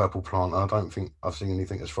do love a purple plant, and I don't think I've seen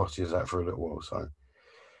anything as frosty as that for a little while. So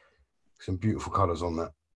some beautiful colours on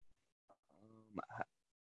that.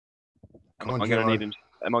 Am I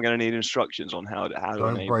going to need instructions on how to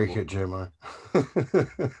don't break it, Jimmo?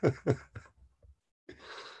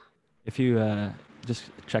 If you just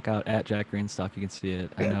check out at Jack Greenstock, you can see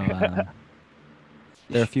it. I know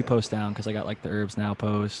there are a few posts down because I got like the Herbs Now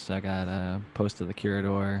posts. I got a post of the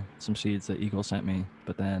Curador, some seeds that Eagle sent me.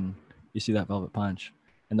 But then you see that Velvet Punch,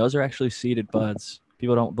 and those are actually seeded buds.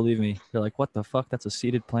 People don't believe me. They're like, "What the fuck? That's a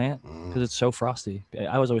seeded plant?" Because it's so frosty.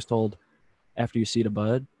 I was always told after you seed a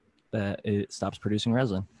bud that it stops producing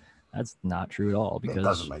resin. That's not true at all. Because it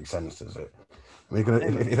doesn't make sense, does it? I mean,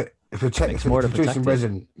 if it's producing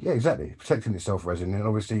resin, yeah, exactly, protecting itself resin, and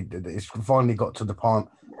obviously it's finally got to the point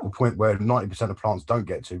where 90% of plants don't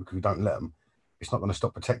get to because we don't let them. it's not going to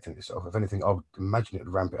stop protecting itself. If anything, I would imagine it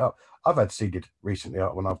would ramp it up. I've had seeded recently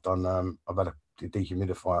when I've done. I've had a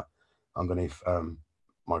dehumidifier underneath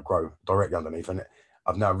my grow, directly underneath, and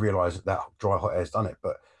I've now realised that dry hot air's done it.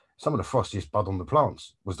 But some of the frostiest bud on the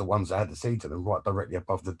plants was the ones that had the seeds in them right directly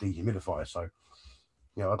above the dehumidifier. So,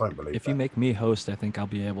 you know, I don't believe If that. you make me host, I think I'll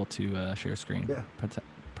be able to share screen. Yeah.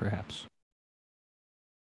 Perhaps.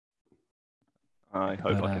 I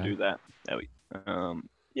hope I can do that. There we.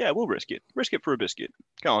 Yeah, we'll risk it. Risk it for a biscuit.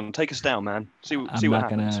 Go on, take us down, man. See what happens. I'm not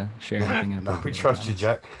gonna share anything No, we inappropriate. trust you,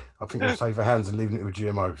 Jack. I think we'll save our hands and leaving it with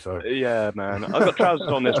GMO. So Yeah, man. I've got trousers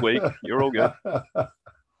on this week. You're all good.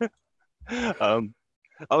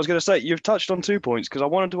 I was going to say, you've touched on 2 points because I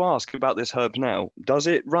wanted to ask about this Herbs Now. Does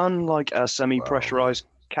it run like a semi-pressurized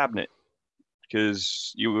cabinet?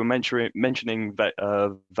 Because you were mentioning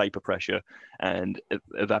vapor pressure and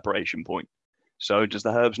evaporation point. So does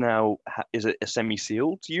the Herbs Now, is it a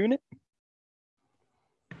semi-sealed unit?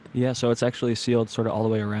 Yeah, so it's actually sealed sort of all the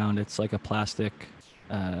way around. It's like a plastic.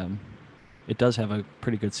 It does have a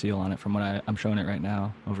pretty good seal on it from what I'm showing it right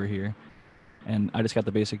now over here. And I just got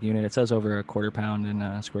the basic unit. It says over a 1/4 pound in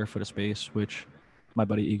a square foot of space, which my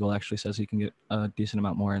buddy Eagle actually says he can get a decent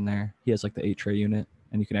amount more in there. He has like the 8 tray unit,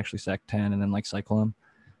 and you can actually stack 10 and then like cycle them.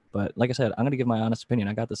 But like I said, I'm going to give my honest opinion.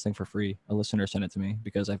 I got this thing for free. A listener sent it to me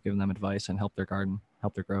because I've given them advice and helped their garden,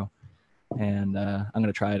 helped their grow. And I'm going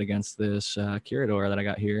to try it against this Curador that I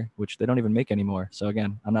got here, which they don't even make anymore. So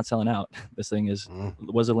again, I'm not selling out. This thing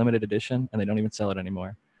was a limited edition, and they don't even sell it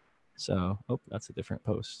anymore. So, that's a different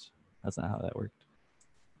post. That's not how that worked.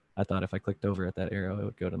 I thought if I clicked over at that arrow, it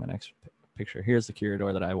would go to my next picture. Here's the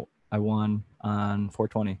Curador that I won on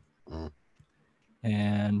 420.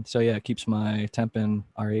 And so, yeah, it keeps my temp in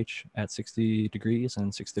RH at 60 degrees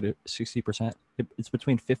and 60%. It's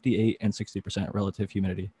between 58 and 60% relative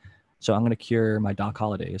humidity. So I'm going to cure my Doc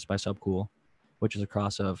Holidays by Subcool, which is a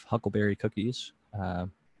cross of Huckleberry cookies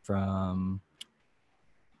from,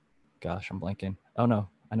 gosh, I'm blanking. Oh, no,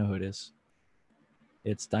 I know who it is.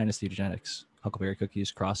 It's Dynasty Genetics, Huckleberry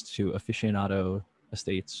cookies crossed to Aficionado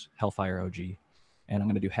Estates Hellfire OG. And I'm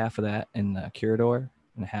going to do half of that in the Curador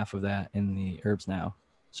and half of that in the Herbs Now.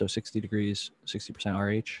 So 60 degrees, 60%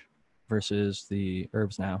 RH versus the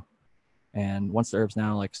Herbs Now. And once the Herbs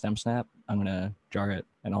Now like stem snap, I'm going to jar it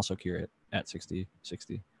and also cure it at 60.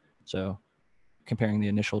 So comparing the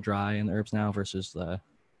initial dry in the Herbs Now versus the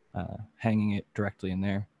hanging it directly in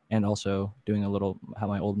there. And also doing a little, how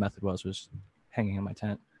my old method was hanging in my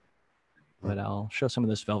tent. But I'll show some of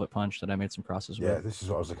this Velvet Punch that I made some crosses with. Yeah, this is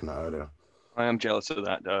what I was looking at earlier. I am jealous of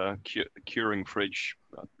that curing fridge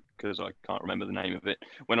because I can't remember the name of it.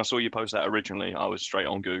 When I saw you post that originally, I was straight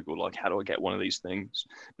on Google, like, how do I get one of these things?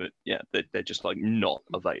 But yeah, they're just like not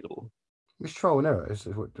available. It's trial and error. Is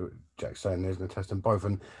what Jack's saying. There's no testing both,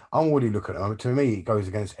 and I'm already looking at it. To me, it goes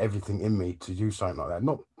against everything in me to do something like that.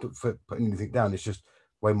 Not for putting anything down. It's just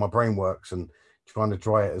the way my brain works and trying to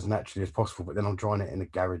dry it as naturally as possible. But then I'm drying it in a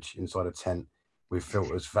garage inside a tent with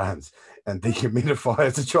filters, fans, and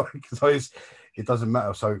dehumidifiers to try. So it doesn't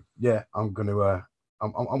matter. So yeah, I'm gonna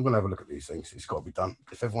have a look at these things. It's got to be done.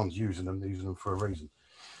 If everyone's using them for a reason.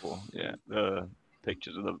 Well, yeah, the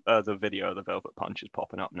pictures of the video of the Velvet Punch is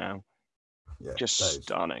popping up now. Yeah, just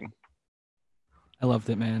stunning. I loved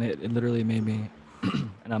it, man. It literally made me.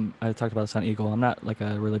 And I talked about this on Eagle. I'm not like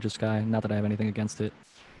a religious guy. Not that I have anything against it,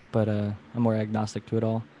 but I'm more agnostic to it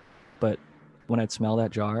all. But when I'd smell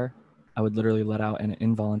that jar, I would literally let out an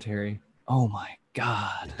involuntary, "Oh my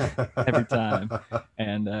God," every time.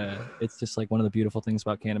 And it's just like one of the beautiful things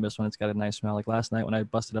about cannabis when it's got a nice smell. Like last night when I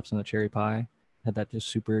busted up some of the cherry pie, had that just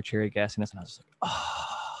super cherry gassiness, and I was just like,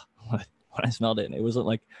 oh, when I smelled it. And it wasn't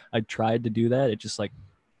like I tried to do that. It just like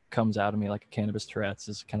comes out of me like a cannabis Tourette's.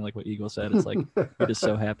 Is kind of like what Eagle said. It's like you're just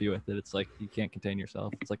so happy with it. It's like you can't contain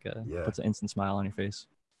yourself. It's like puts an instant smile on your face.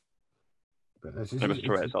 Cannabis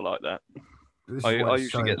Tourette's, I like that. I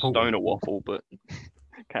usually get stoner waffle, but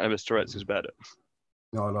cannabis Tourette's is better.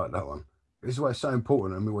 No, I like that one. This is why it's so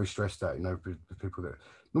important, and we always stress that, you know, the people that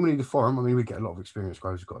normally the forum. I mean, we get a lot of experienced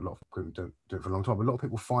growers who've got a lot of equipment, do it for a long time. But a lot of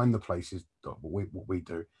people find the places that what we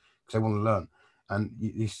do because they want to learn. And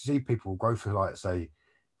you see people grow for like say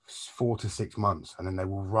 4 to 6 months, and then they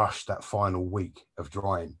will rush that final week of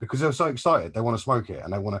drying because they're so excited. They want to smoke it,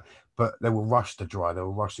 and but they will rush to dry. They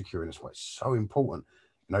will rush to curing. That's why it's so important.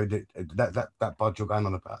 You know, that bud you're going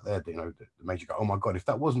on about there, you know, that made you go, oh my God, if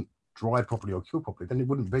that wasn't dried properly or cured properly, then it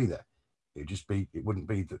wouldn't be there. It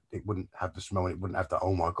wouldn't have the smell, and it wouldn't have that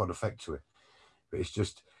oh my God effect to it. But it's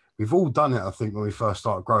just, we've all done it, I think, when we first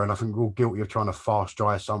started growing. I think we're all guilty of trying to fast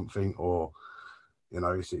dry something or You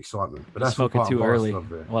know, it's the excitement. But You that's all smoke it part and too parcel early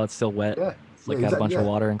of it. while it's still wet. Yeah, It's like yeah, got a bunch exactly.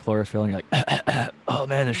 of water and chlorophyll, and you're like, oh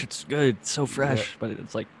man, this shit's good. It's so fresh. Yeah. But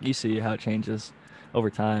it's like you see how it changes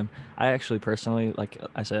over time. I actually personally, like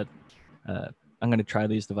I said, I'm gonna try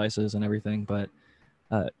these devices and everything, but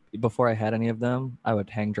before I had any of them, I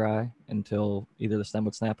would hang dry until either the stem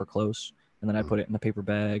would snap or close, and then I put it in a paper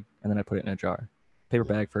bag, and then I put it in a jar. Paper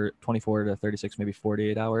bag for 24 to 36, maybe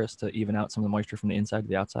 48 hours to even out some of the moisture from the inside to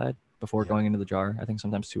the outside before going into the jar. I think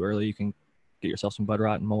sometimes too early you can get yourself some bud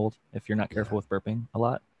rot and mold if you're not careful with burping a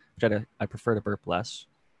lot. Which I prefer to burp less,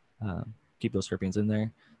 keep those terpenes in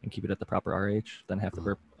there, and keep it at the proper RH than have to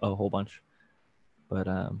burp a whole bunch. But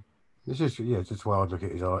It's just just why I look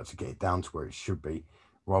at it is I like to get it down to where it should be,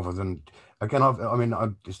 rather than again.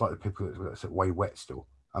 It's like the people that's way wet still.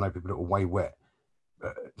 I know people that are way wet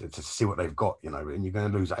to see what they've got, you know, and you're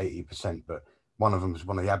going to lose 80%. But one of them is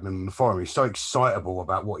one of the admin in the forum. He's so excitable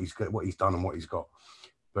about what he's done and what he's got.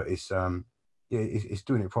 But it's doing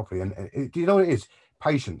it properly. And you know what it is?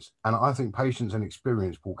 Patience. And I think patience and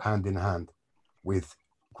experience walk hand in hand with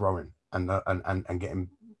growing and getting,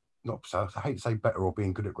 not so I hate to say better or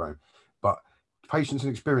being good at growing, but patience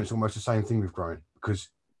and experience are almost the same thing with growing, because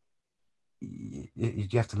you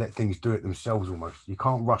have to let things do it themselves almost. You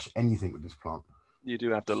can't rush anything with this plant. You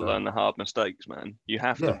do have to learn the hard mistakes, man. You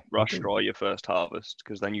have to rush dry your first harvest,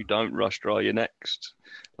 because then you don't rush dry your next.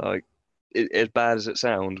 Like, as bad as it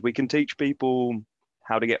sounds, we can teach people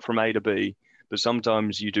how to get from A to B, but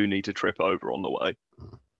sometimes you do need to trip over on the way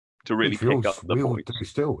to really pick up the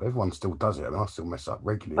points. Everyone still does it. I mean, I still mess up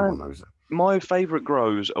regularly. Everyone knows it. My favourite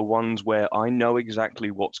grows are ones where I know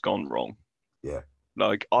exactly what's gone wrong. Yeah.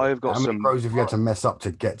 Like, I've got How many grows have you had to mess up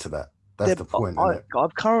to get to that? That's the point, isn't it?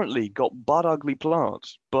 I've currently got bud ugly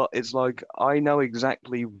plants, but it's like I know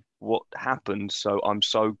exactly what happened, so I'm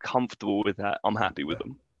so comfortable with that. I'm happy with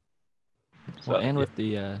them. Well, and with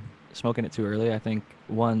the smoking it too early, I think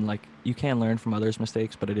like you can learn from others'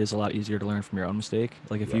 mistakes, but it is a lot easier to learn from your own mistake.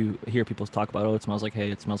 Like if you hear people talk about, oh, it smells like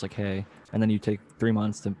hay, and then you take 3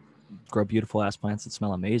 months to grow beautiful ass plants that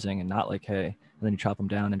smell amazing and not like hay, and then you chop them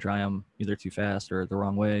down and dry them either too fast or the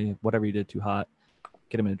wrong way, whatever you did too hot,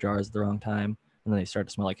 get them in jars at the wrong time, and then they start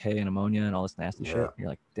to smell like hay and ammonia and all this nasty shit. You're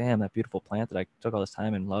like, damn, that beautiful plant that I took all this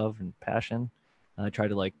time and love and passion, and I tried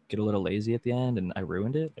to like get a little lazy at the end and I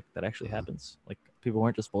ruined it. Like that actually happens. Like people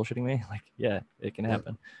weren't just bullshitting me. Like, yeah, it can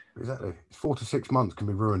happen. Exactly. 4 to 6 months can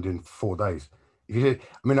be ruined in 4 days. If you did,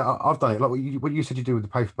 I mean, I've done it. Like what you said you do with the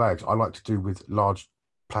paper bags, I like to do with large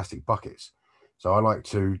plastic buckets. So I like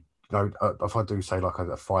to, you know, if I do say like a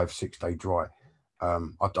 5-6 day dry,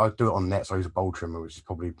 I do it on nets. I use a bowl trimmer, which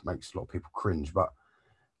probably makes a lot of people cringe. But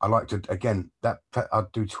I like to, again, I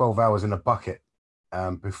do 12 hours in a bucket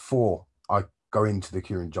before I go into the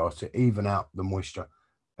curing jars to even out the moisture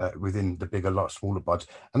within the bigger, lot smaller buds.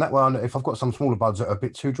 And that way, if I've got some smaller buds that are a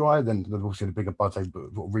bit too dry, then obviously the bigger buds, they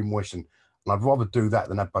re-moisten. And I'd rather do that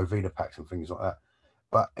than have Boveda packs and things like that.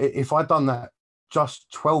 But if I'd done that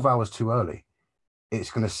just 12 hours too early,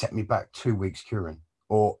 it's going to set me back 2 weeks curing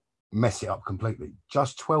or mess it up completely.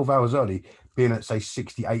 Just 12 hours early, being at say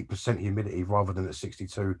 68% humidity rather than at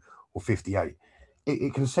 62 or 58,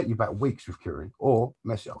 it can set you back weeks with curing or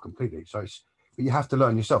mess it up completely. So but you have to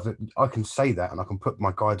learn yourself. That I can say that and I can put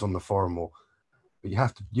my guides on the forum, but you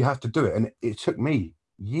have to do it. And it took me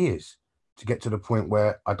years to get to the point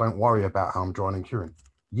where I don't worry about how I'm drying and curing.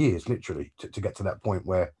 Years, literally, to get to that point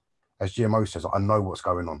where, as GMO says, I know what's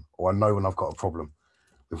going on, or I know when I've got a problem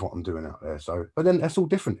with what I'm doing out there. So, but then that's all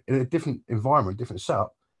different in a different environment, different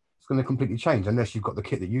setup. It's going to completely change unless you've got the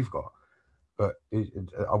kit that you've got. But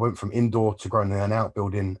I went from indoor to growing in an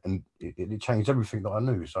outbuilding, and it changed everything that I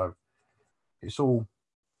knew. So it's all,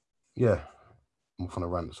 I'm off on a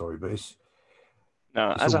rant, sorry, but it's.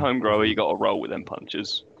 No, as a home grower, you got to roll with them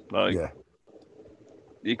punches. Like,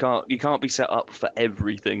 you can't be set up for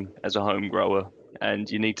everything as a home grower, and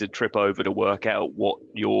you need to trip over to work out what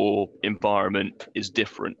your environment is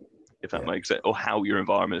different, if that makes sense, or how your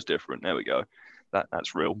environment is different. There we go.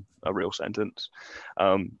 That's a real sentence.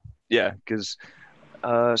 Because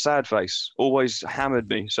Sad Face always hammered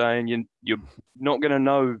me saying you're not going to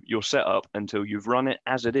know your setup until you've run it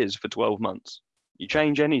as it is for 12 months. You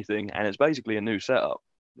change anything and it's basically a new setup.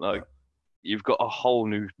 Like you've got a whole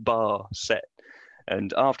new bar set.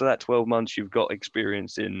 And after that 12 months, you've got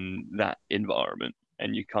experience in that environment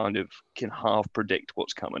and you kind of can half predict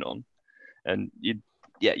what's coming on. And you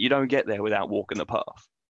don't get there without walking the path.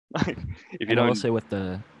 I will say with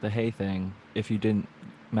the hay thing, if you didn't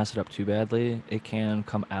mess it up too badly, it can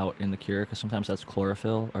come out in the cure because sometimes that's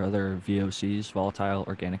chlorophyll or other VOCs, volatile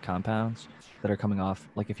organic compounds, that are coming off.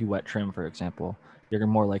 Like if you wet trim, for example, you're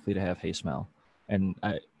more likely to have hay smell. And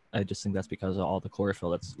I just think that's because of all the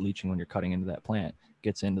chlorophyll that's leaching when you're cutting into that plant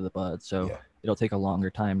gets into the bud. So Yeah. it'll take a longer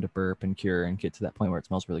time to burp and cure and get to that point where it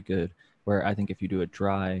smells really good. Where I think if you do a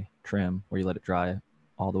dry trim where you let it dry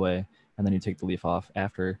all the way and then you take the leaf off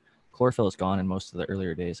after, chlorophyll is gone in most of the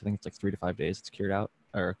earlier days. I think it's like 3 to 5 days it's cured out,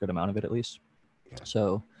 or a good amount of it at least. Yeah.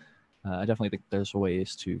 So I definitely think there's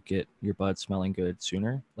ways to get your bud smelling good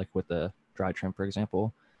sooner, like with the dry trim, for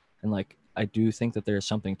example. And like, I do think that there's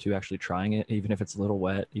something to actually trying it, even if it's a little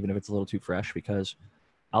wet, even if it's a little too fresh, because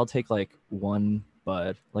I'll take like one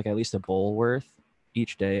bud, like at least a bowl worth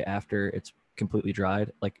each day after it's completely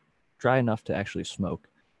dried, like dry enough to actually smoke.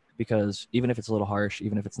 Because even if it's a little harsh,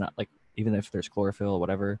 even if it's not like, even if there's chlorophyll,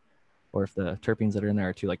 whatever, or if the terpenes that are in there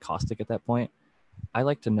are too like caustic at that point, I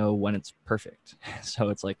like to know when it's perfect. So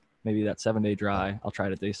it's like maybe that 7-day dry, I'll try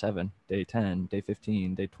it at day 7, day 10, day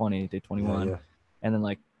 15, day 20, day 21. Yeah. And then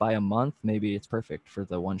like by a month, maybe it's perfect for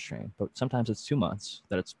the one strain. But sometimes it's 2 months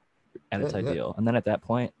that it's at its ideal. And then at that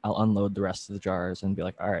point, I'll unload the rest of the jars and be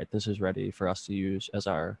like, all right, this is ready for us to use as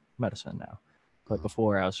our medicine now. But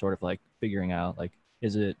before, I was sort of like figuring out, like,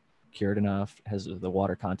 is it cured enough? Has the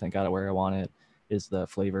water content got it where I want it? Is the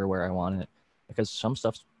flavor where I want it? Because some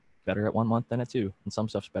stuff's better at 1 month than at 2, and some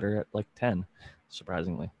stuff's better at like 10,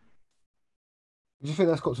 surprisingly. Do you think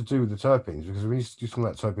that's got to do with the terpenes? Because when you're talking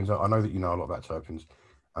about terpenes, I know that you know a lot about terpenes,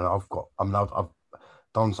 and I've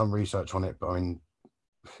done some research on it, but I mean,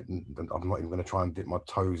 I'm not even going to try and dip my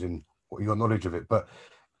toes in what your knowledge of it. But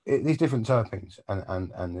these different terpenes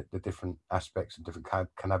and the different aspects and different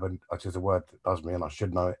cannabinoids, which is a word that does me, and I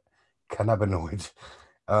should know it, cannabinoids.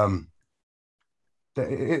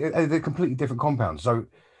 They're completely different compounds. So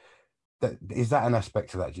is that an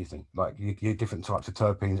aspect of that, do you think? Like your different types of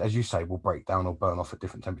terpenes, as you say, will break down or burn off at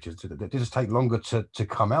different temperatures. They just take longer to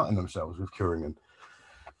come out in themselves with curing them.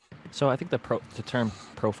 So I think the term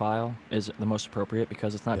profile is the most appropriate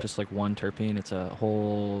because it's not just like one terpene, it's a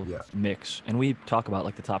whole mix. And we talk about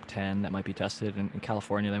like the top 10 that might be tested. In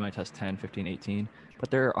California, they might test 10, 15, 18.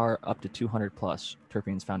 But there are up to 200 plus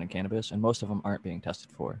terpenes found in cannabis, and most of them aren't being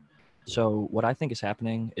tested for. So what I think is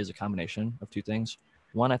happening is a combination of two things.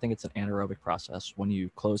 One, I think it's an anaerobic process. When you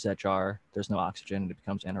close that jar, there's no oxygen and it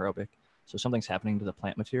becomes anaerobic. So something's happening to the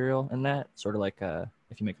plant material in that, sort of like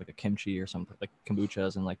if you make like a kimchi or something like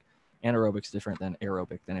kombuchas, and like anaerobic's different than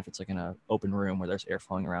aerobic. Than if it's like in an open room where there's air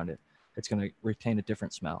flowing around it, it's going to retain a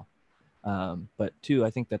different smell. But two, I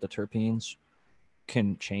think that the terpenes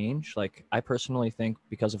can change. Like I personally think,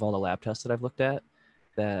 because of all the lab tests that I've looked at,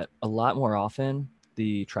 that a lot more often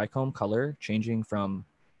the trichome color changing from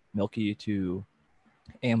milky to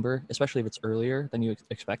amber, especially if it's earlier than you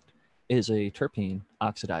expect, is a terpene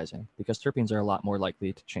oxidizing, because terpenes are a lot more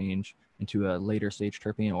likely to change into a later stage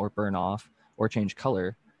terpene or burn off or change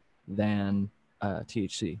color than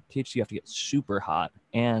THC. THC you have to get super hot,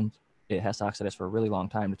 and it has to oxidize for a really long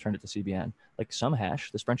time to turn it to CBN. Like some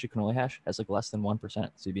hash, this Frenchy cannoli hash, has like less than 1%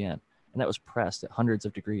 CBN, and that was pressed at hundreds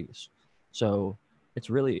of degrees. So it's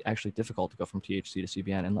really actually difficult to go from THC to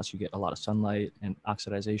CBN unless you get a lot of sunlight and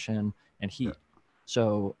oxidization and heat.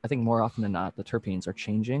 So I think more often than not, the terpenes are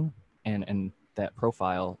changing, and that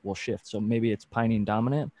profile will shift. So maybe it's pinene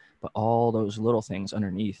dominant, but all those little things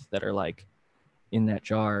underneath that are like in that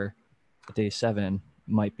jar at day 7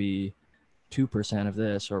 might be 2% of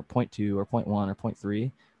this, or 0.2 or 0.1 or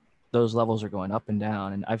 0.3. Those levels are going up and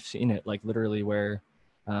down. And I've seen it like literally where,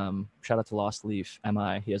 shout out to Lost Leaf,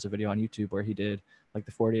 MI, he has a video on YouTube where he did like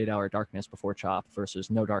the 48-hour darkness before chop versus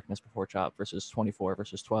no darkness before chop versus 24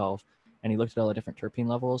 versus 12. And he looked at all the different terpene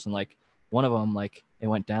levels, and like one of them, like it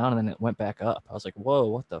went down and then it went back up. I was like, whoa,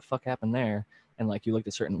 what the fuck happened there? And like you looked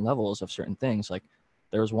at certain levels of certain things, like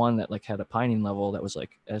there was one that like had a pinene level that was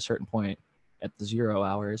like at a certain point at the 0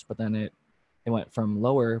 hours, but then it went from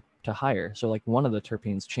lower to higher. So like one of the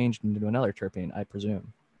terpenes changed into another terpene, I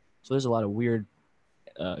presume. So there's a lot of weird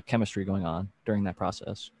chemistry going on during that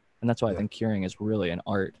process. And that's why I think curing is really an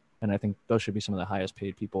art. And I think those should be some of the highest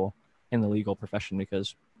paid people in the legal profession,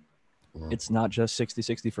 because it's not just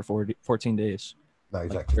 60-60 for 14 days. No,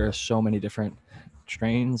 exactly. Like, there are so many different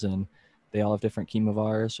strains, and they all have different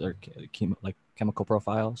chemovars or chemical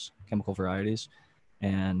profiles, chemical varieties.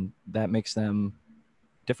 And that makes them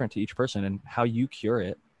different to each person. And how you cure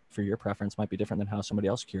it for your preference might be different than how somebody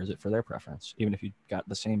else cures it for their preference. Even if you got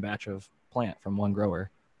the same batch of plant from one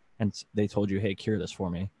grower and they told you, hey, cure this for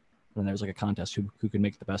me, and then there's like a contest who could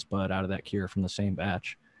make the best bud out of that cure from the same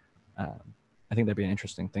batch. I think that'd be an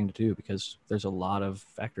interesting thing to do, because there's a lot of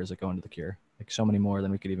factors that go into the cure, like so many more than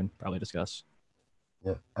we could even probably discuss.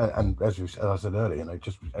 Yeah, and as I said earlier, you know,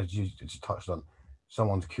 just as you just touched on,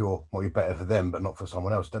 someone's cure might be better for them, but not for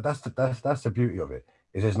someone else. That's the beauty of it.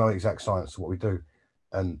 is there's no exact science to what we do,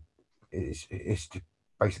 and it's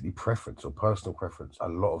basically preference or personal preference. A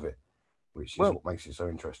lot of it, which is what makes it so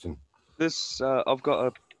interesting. This I've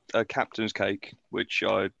got a captain's cake which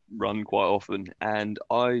I run quite often, and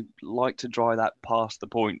I like to dry that past the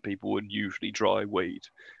point people would usually dry weed.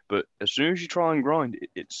 But as soon as you try and grind it,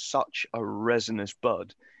 it's such a resinous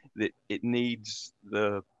bud that it needs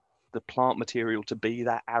the plant material to be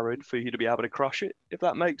that arid for you to be able to crush it, if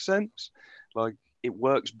that makes sense. Like it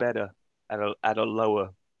works better at a lower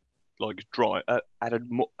like dry at a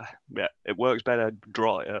more yeah, it works better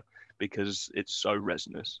drier because it's so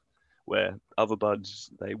resinous. Where other buds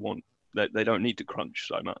they don't need to crunch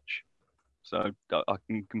so much. So I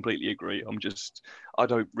can completely agree. I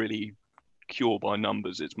don't really cure by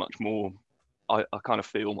numbers. It's much more I kind of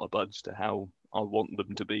feel my buds to how I want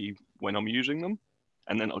them to be when I'm using them,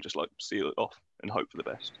 and then I'll just like seal it off and hope for the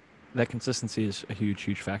best. That consistency is a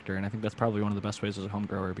huge factor, and I think that's probably one of the best ways as a home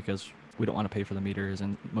grower because we don't want to pay for the meters,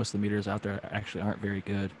 and most of the meters out there actually aren't very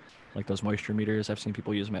good. Like those moisture meters, I've seen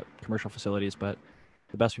people use them at commercial facilities, but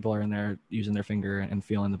the best people are in there using their finger and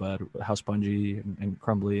feeling the bud, how spongy and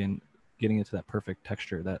crumbly, and getting it to that perfect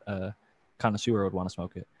texture that a connoisseur would want to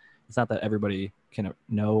smoke it. It's not that everybody can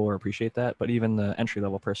know or appreciate that, but even the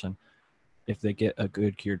entry-level person, if they get a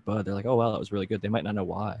good cured bud, they're like, oh, wow, that was really good. They might not know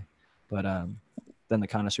why, but then the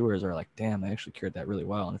connoisseurs are like, damn, they actually cured that really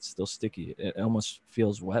well, and it's still sticky. It almost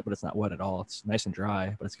feels wet, but it's not wet at all. It's nice and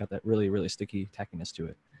dry, but it's got that really sticky tackiness to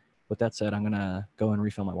it. With that said, I'm going to go and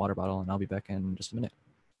refill my water bottle, and I'll be back in just a minute.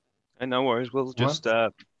 And no worries, we'll just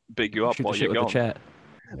big you up Shoot while the you're shit with gone. the chat.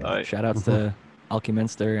 Right. Shout outs to Alky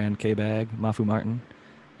Minster and K-Bag, Mafu Martin.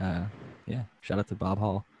 Yeah, shout out to Bob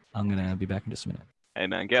Hall. I'm going to be back in just a minute. Hey,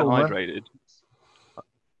 man, get Cool, man. hydrated.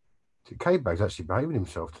 K-Bag's actually behaving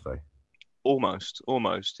himself today. Almost.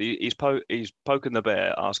 He's poking the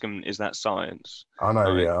bear, asking, "Is that science?" I know,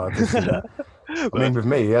 Right. yeah, I did see that. I mean, with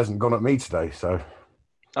me, he hasn't gone at me today, so.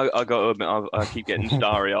 I got to admit, I keep getting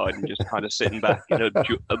starry-eyed and just kind of sitting back and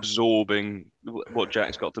absorbing what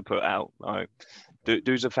Jack's got to put out. Like,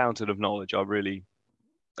 dude's a fountain of knowledge. I really,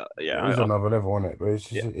 yeah. It is another level, isn't it? But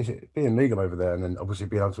it's being legal over there, and then obviously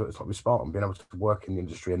being able to, it's like with Spartan, being able to work in the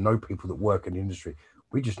industry and know people that work in the industry.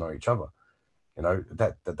 We just know each other. You know,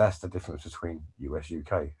 that's the difference between US,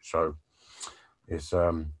 UK. So it's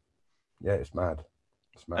it's mad.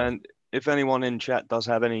 It's mad. And if anyone in chat does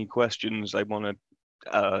have any questions they want to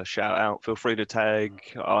shout out, feel free to tag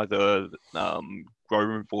either Grow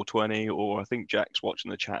Room 420 or I think Jack's watching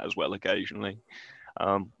the chat as well occasionally.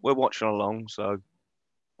 We're watching along, so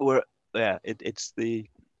it's the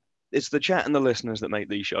chat and the listeners that make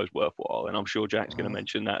these shows worthwhile, and I'm sure Jack's going to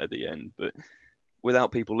mention that at the end. But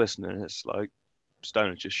without people listening, it's like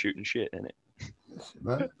Stoner's just shooting shit in it.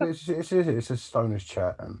 It's a Stoner's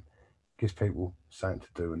chat and gives people something to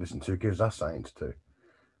do and listen to. Gives us something to do.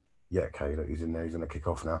 Yeah, okay, look, he's in there. He's going to kick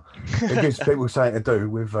off now. It gives people something to do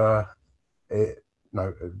with it.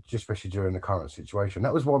 No, just especially during the current situation.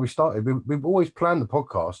 That was why we started. We've always planned the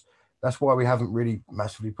podcast. That's why we haven't really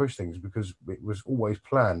massively pushed things, because it was always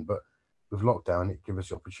planned. But with lockdown, it gave us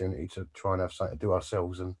the opportunity to try and have something to do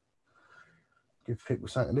ourselves and give people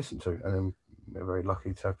something to listen to. And then we're very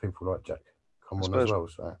lucky to have people like Jack come on as well.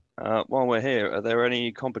 So, while we're here, are there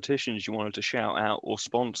any competitions you wanted to shout out or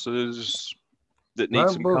sponsors that need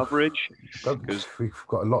some coverage? Because we've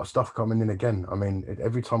got a lot of stuff coming in again. I mean,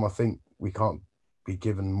 every time I think we can't be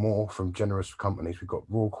given more from generous companies, we've got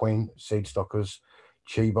Raw Queen, Seed Stockers,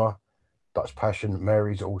 Chiba, Dutch Passion,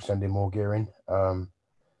 Mary's all sending more gear in.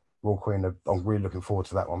 Raw Queen, I'm really looking forward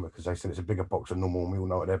to that one because they said it's a bigger box than normal, and we all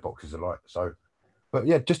know what their boxes are like. So, but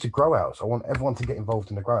yeah, just to grow outs. I want everyone to get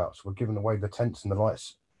involved in the grow outs. We're giving away the tents and the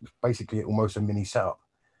lights, basically almost a mini setup.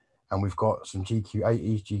 And we've got some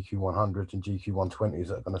GQ80s, GQ100s, and GQ120s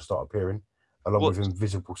that are going to start appearing, along with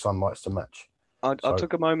invisible sunlights to match. I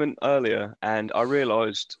took a moment earlier and I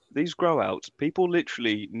realised these grow outs, people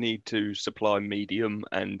literally need to supply medium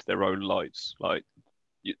and their own lights. Like,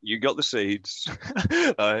 you got the seeds,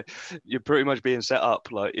 you're pretty much being set up.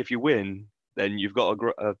 Like, if you win, then you've got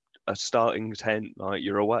a starting tent, like,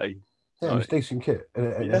 you're away. Yeah, it's decent kit.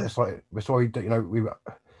 It's like, it's why, you know,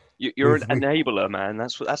 you're an enabler, man.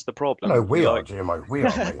 That's the problem. No, we are, GMO. We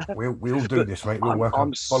are, mate. We all do this, mate. We'll work our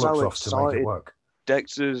bollocks off to make it work.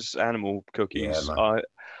 Dexter's animal cookies. Yeah,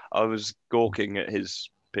 I was gawking at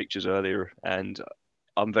his pictures earlier, and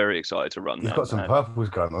I'm very excited to run that. He's got some purples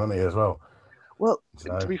going on, hasn't he, as well? Well,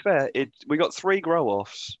 to be fair, we got 3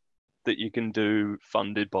 grow-offs that you can do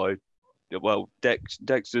funded by, well,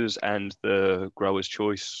 Dexter's and the Grower's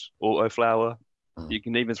Choice Autoflower. You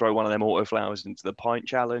can even throw one of them autoflowers into the pint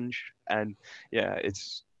challenge, and yeah,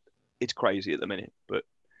 it's crazy at the minute, but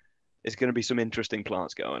it's going to be some interesting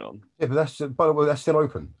plants going on. Yeah, but that's by the way, that's still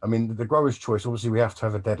open. I mean, the grower's choice. Obviously, we have to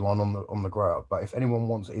have a deadline on the grower. But if anyone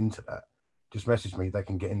wants into that, just message me. They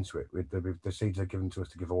can get into it with the seeds are given to us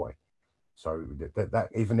to give away. So that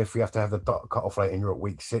even if we have to have the cut off late and you're at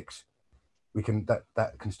week 6, we can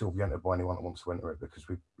that can still be entered by anyone that wants to enter it because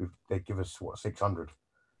they give us 600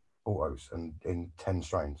 autos and in 10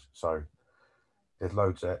 strains. So there's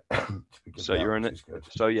loads there. So you're in it.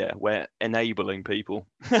 So yeah, we're enabling people.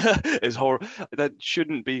 It's horrible. That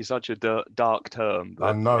shouldn't be such a dark term.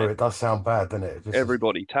 I know it does sound bad, doesn't it?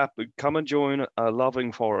 Everybody, come and join a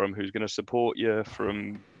loving forum who's going to support you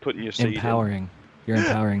from putting your seed empowering. You're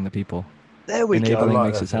empowering the people. There we go. Enabling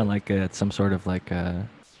makes it sound like it's some sort of like a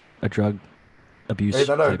drug abuse.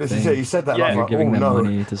 Hey, no, this is it. You said that. Yeah, you're giving them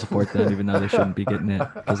money to support them, even though they shouldn't be getting it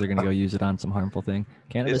because they're going to go use it on some harmful thing.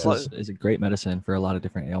 Cannabis is a great medicine for a lot of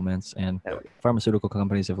different ailments, and pharmaceutical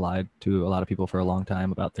companies have lied to a lot of people for a long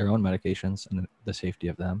time about their own medications and the safety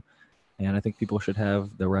of them. And I think people should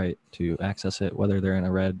have the right to access it, whether they're in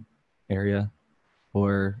a red area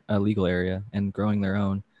or a legal area, and growing their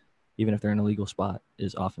own, even if they're in a legal spot,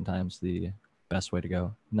 is oftentimes the best way to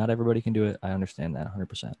go. Not everybody can do it. I understand that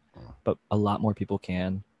 100%, but a lot more people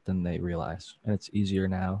can than they realize. And it's easier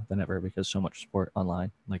now than ever because so much support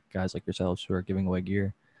online, like guys like yourselves who are giving away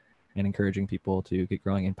gear and encouraging people to get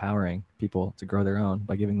growing, empowering people to grow their own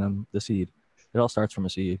by giving them the seed. It all starts from a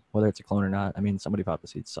seed, whether it's a clone or not. I mean, somebody bought the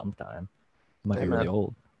seed sometime. It might be really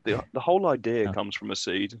old. The whole idea comes from a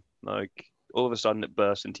seed. Like all of a sudden it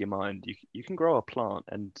bursts into your mind. You can grow a plant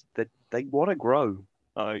and they want to grow.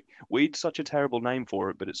 Weed's such a terrible name for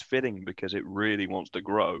it, but it's fitting because it really wants to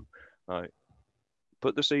grow.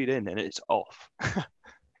 Put the seed in and it's off.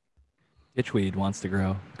 Ditchweed wants to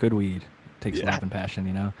grow. Good weed takes love and passion,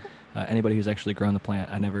 you know. Anybody who's actually grown the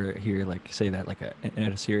plant, I never hear say that at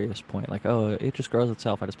a serious point, like, oh, it just grows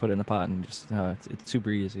itself. I just put it in a pot and just it's super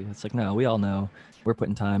easy. It's like, no, we all know we're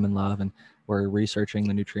putting time and love, and we're researching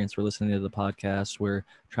the nutrients. We're listening to the podcast. We're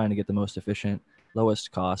trying to get the most efficient,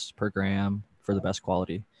 lowest cost per gram for the best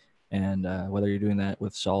quality. And whether you're doing that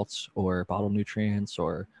with salts or bottled nutrients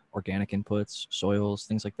or organic inputs, soils,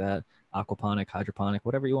 things like that, aquaponic, hydroponic,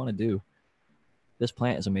 whatever you want to do, this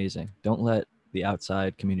plant is amazing. Don't let the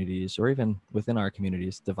outside communities or even within our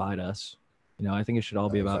communities divide us. You know, I think it should all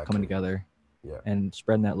be about coming together and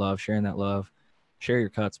spreading that love, sharing that love, share your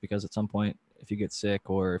cuts, because at some point, if you get sick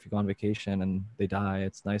or if you go on vacation and they die,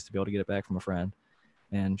 it's nice to be able to get it back from a friend.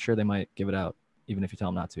 And sure, they might give it out, even if you tell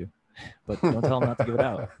them not to. But don't tell them not to give it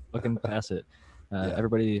out. Fucking pass it.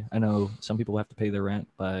 Everybody, I know some people have to pay their rent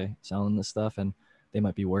by selling this stuff, and they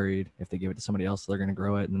might be worried if they give it to somebody else, they're going to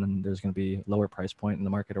grow it, and then there's going to be lower price point in the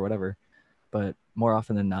market or whatever. But more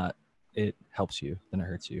often than not, it helps you than it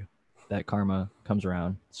hurts you. That karma comes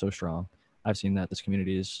around so strong. I've seen that. This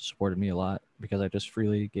community has supported me a lot because I just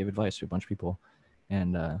freely gave advice to a bunch of people.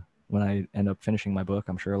 And when I end up finishing my book,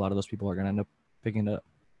 I'm sure a lot of those people are going to end up picking it up.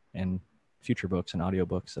 And future books and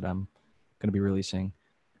audiobooks that I'm going to be releasing,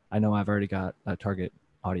 I know I've already got a target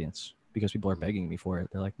audience because people are begging me for it.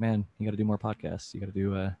 They're like, man, you got to do more podcasts. You got to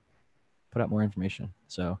do put out more information.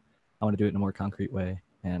 So I want to do it in a more concrete way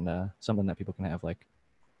and something that people can have like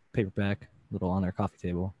paperback, little on their coffee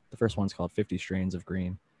table. The first one's called 50 Strains of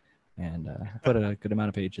Green, and I put a good amount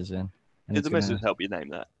of pages in. And did the missus help you name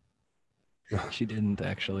that? She didn't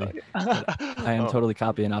actually. I am totally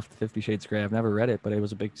copying off the 50 Shades Grey. I've never read it, but it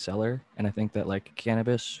was a big seller. And I think that like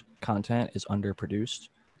cannabis content is underproduced.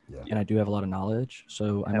 And I do have a lot of knowledge.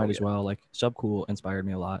 So I might as well, like Subcool inspired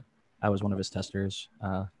me a lot. I was one of his testers.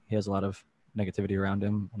 He has a lot of negativity around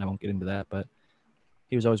him, and I won't get into that, but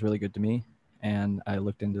he was always really good to me. And I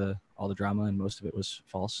looked into all the drama, and most of it was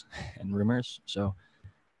false and rumors. So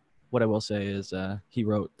what I will say is he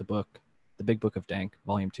wrote the book, The Big Book of Dank,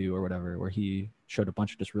 Volume 2 or whatever, where he showed a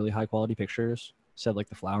bunch of just really high quality pictures, said like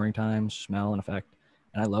the flowering times, smell, and effect.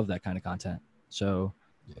 And I love that kind of content. So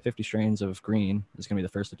 50 Strains of Green is going to be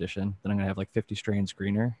the first edition. Then I'm going to have like 50 Strains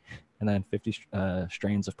Greener, and then 50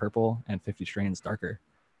 Strains of Purple, and 50 Strains Darker.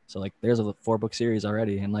 So like there's a 4-book series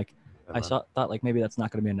already. And like thought like maybe that's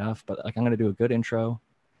not going to be enough, but like I'm going to do a good intro,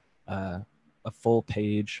 a full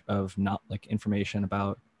page of not like information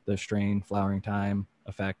about the strain, flowering time,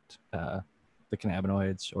 effect, the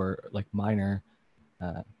cannabinoids or like minor,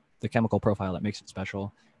 the chemical profile that makes it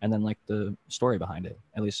special, and then like the story behind it,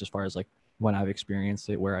 at least as far as like when I've experienced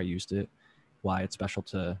it, where I used it, why it's special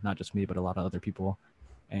to not just me, but a lot of other people.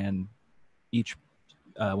 And each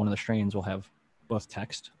one of the strains will have both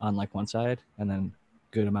text on like one side and then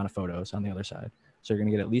good amount of photos on the other side. So you're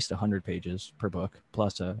going to get at least 100 pages per book,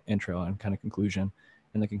 plus a intro and kind of conclusion.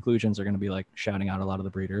 And the conclusions are going to be like shouting out a lot of the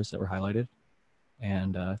breeders that were highlighted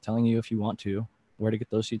and telling you, if you want to, where to get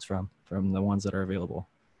those seeds from the ones that are available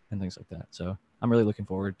and things like that. So I'm really looking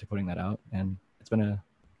forward to putting that out, and it's been a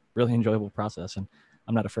really enjoyable process. And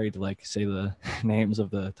I'm not afraid to like say the names of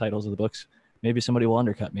the titles of the books. Maybe somebody will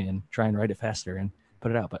undercut me and try and write it faster and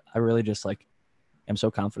put it out. But I really just like am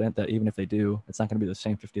so confident that even if they do, it's not going to be the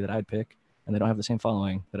same 50 that I'd pick, and they don't have the same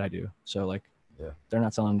following that I do. So like, they're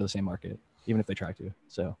not selling to the same market, even if they try to.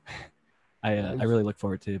 So I really look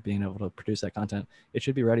forward to being able to produce that content. It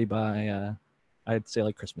should be ready by I'd say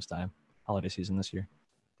like Christmas time, holiday season this year.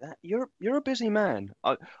 You're a busy man.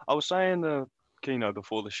 I was saying the keynote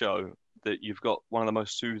before the show that you've got one of the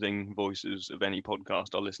most soothing voices of any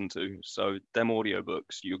podcast I listen to. So them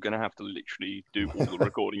audiobooks, you're gonna have to literally do all the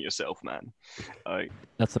recording yourself, man.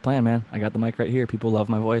 That's the plan, man. I got the mic right here. People love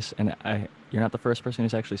my voice, and you're not the first person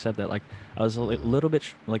who's actually said that. Like, I was a little bit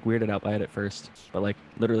like weirded out by it at first, but like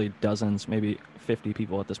literally dozens, maybe 50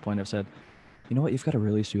 people at this point have said, you know what, you've got a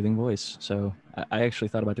really soothing voice. So I actually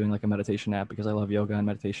thought about doing like a meditation app, because I love yoga and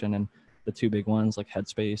meditation, and the two big ones like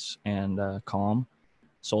Headspace and Calm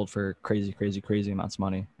sold for crazy amounts of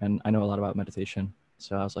money. And I know a lot about meditation.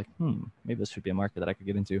 So I was like, maybe this should be a market that I could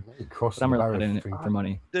get into. But I'm really not in it for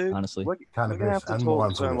money, dude, honestly. We're gonna have to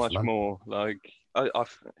talk so much more. Like,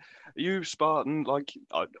 you Spartan, like,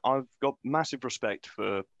 I've got massive respect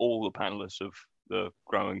for all the panelists of the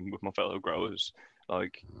Growing with My Fellow Growers.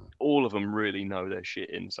 Like, all of them really know their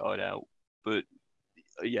shit inside out. But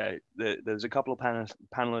yeah, there's a couple of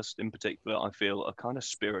panelists in particular I feel are kind of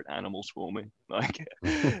spirit animals for me. Like,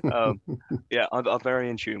 yeah, I'm very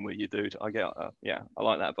in tune with you, dude. I get, I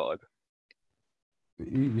like that vibe.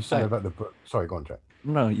 You said about the book. Sorry, go on, Jack.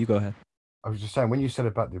 No, you go ahead. I was just saying, when you said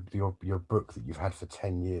about your book that you've had for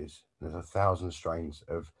 10 years, there's 1,000 strains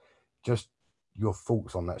of just your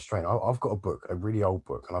thoughts on that strain. I've got a book, a really old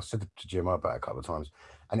book, and I've said it to Jim about it a couple of times,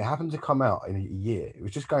 and it happened to come out in a year. It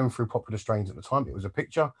was just going through popular strains at the time. It was a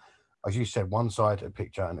picture, as you said, one side a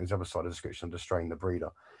picture, and the other side a description of the strain, the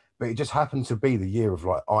breeder. But it just happened to be the year of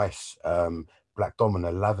like Ice, Black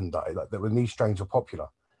Domino, Lavender, like that when these strains were popular.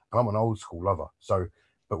 And I'm an old school lover. So,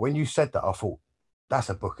 but when you said that, I thought, that's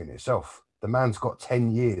a book in itself. The man's got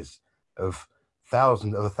 10 years of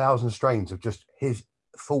 1,000 strains of just his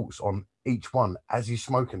thoughts on each one as he's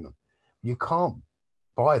smoking them. You can't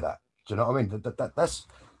buy that. Do you know what I mean?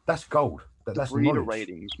 That's gold. That's breeder knowledge.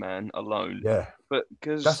 Ratings, man, alone. Yeah. But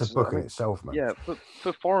because that's a book in itself, man. Yeah,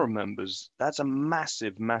 for forum members, that's a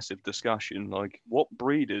massive discussion. Like, what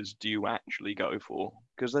breeders do you actually go for?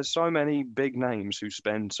 Because there's so many big names who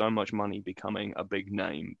spend so much money becoming a big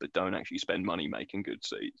name, but don't actually spend money making good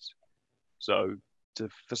seeds. So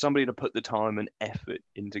for somebody to put the time and effort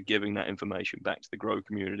into giving that information back to the grow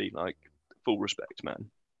community, like, full respect, man.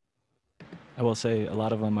 I will say a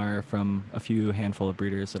lot of them are from a few handful of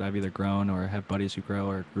breeders that I've either grown or have buddies who grow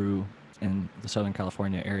or grew in the Southern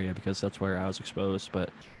California area, because that's where I was exposed. But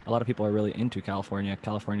a lot of people are really into California.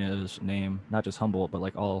 California's name, not just Humboldt, but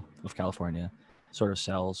like all of California, sort of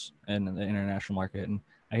sells in the international market. And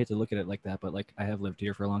I hate to look at it like that, but like, I have lived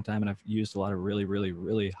here for a long time, and I've used a lot of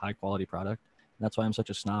really high quality product. And that's why I'm such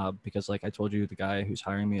a snob, because like I told you, the guy who's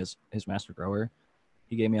hiring me as his master grower,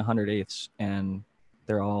 he gave me 100/8, and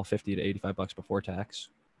they're all $50 to $85 before tax.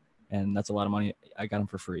 And that's a lot of money. I got them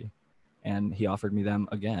for free. And he offered me them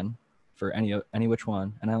again for any which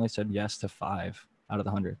one. And I only said yes to 5 out of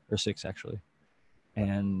the 100, or 6 actually.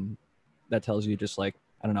 And that tells you just like,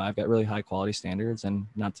 I don't know, I've got really high quality standards, and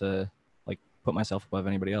not to like put myself above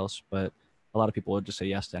anybody else, but a lot of people would just say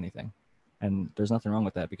yes to anything. And there's nothing wrong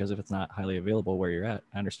with that, because if it's not highly available where you're at,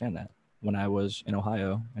 I understand that. When I was in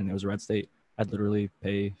Ohio and it was a red state, I'd literally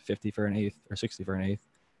pay 50 for an eighth or 60 for an eighth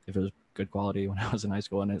if it was good quality when I was in high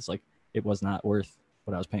school. And it's like, it was not worth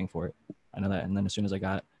what I was paying for it. I know that. And then as soon as I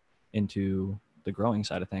got into the growing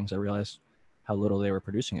side of things, I realized how little they were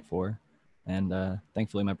producing it for. And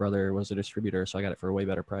thankfully my brother was a distributor, so I got it for a way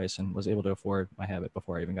better price and was able to afford my habit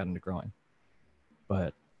before I even got into growing.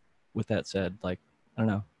 But with that said, like, I don't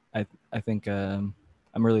know, I think I'm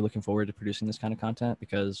really looking forward to producing this kind of content,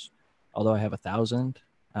 because although I have 1,000,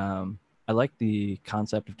 I like the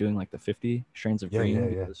concept of doing like the 50 strains of green,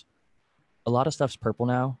 because a lot of stuff's purple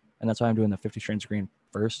now, and that's why I'm doing the 50 strains of green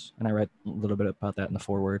first. And I read a little bit about that in the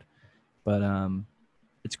foreword, but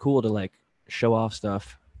it's cool to like show off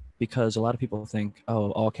stuff, because a lot of people think,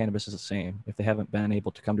 oh, all cannabis is the same, if they haven't been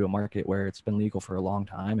able to come to a market where it's been legal for a long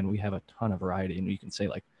time and we have a ton of variety, and you can say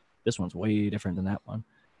like, this one's way different than that one.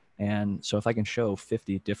 And so if I can show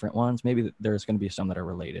 50 different ones, maybe there's going to be some that are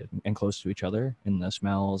related and close to each other in the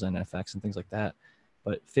smells and effects and things like that.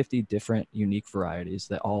 But 50 different unique varieties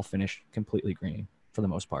that all finish completely green. for the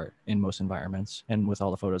most part in most environments and with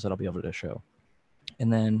all the photos that I'll be able to show.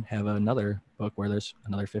 And then have another book where there's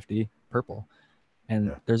another 50 purple.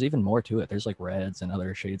 And there's even more to it. There's like reds and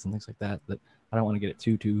other shades and things like that I don't want to get it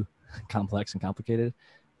too complex and complicated.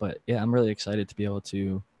 But yeah, I'm really excited to be able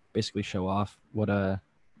to basically show off what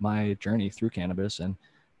my journey through cannabis and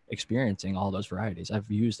experiencing all those varieties. I've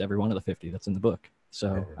used every one of the 50 that's in the book.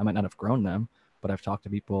 So I might not have grown them, but I've talked to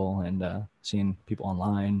people and seen people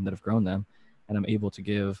online that have grown them, and I'm able to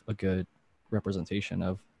give a good representation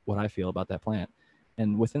of what I feel about that plant.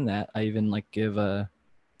 And within that, I even like give a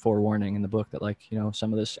forewarning in the book that, like, you know,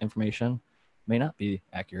 some of this information may not be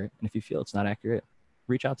accurate. And if you feel it's not accurate,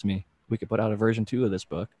 reach out to me. We could put out a version 2 of this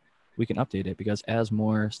book. We can update it, because as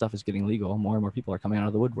more stuff is getting legal, more and more people are coming out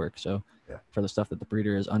of the woodwork. So for the stuff that the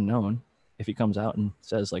breeder is unknown, if he comes out and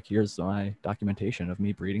says, like, here's my documentation of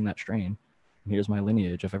me breeding that strain, and here's my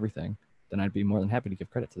lineage of everything, then I'd be more than happy to give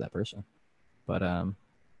credit to that person. But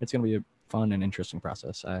it's going to be a fun and interesting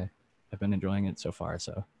process. I've been enjoying it so far,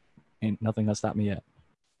 so nothing has stopped me yet.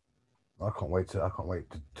 I can't wait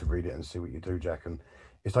to read it and see what you do, Jack. And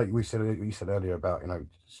it's like you said earlier about, you know,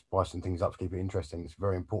 spicing things up to keep it interesting. It's a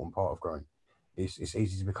very important part of growing. It's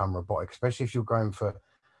easy to become robotic, especially if you're going for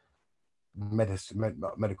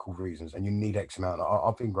medical reasons and you need X amount.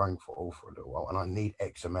 I've been growing for a little while, and I need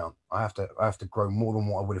X amount. I have to grow more than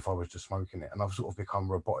what I would if I was just smoking it, and I've sort of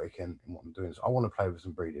become robotic in what I'm doing. So I want to play with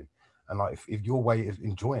some breeding, and like if your way of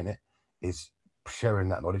enjoying it is sharing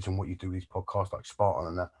that knowledge and what you do, these podcasts like Spartan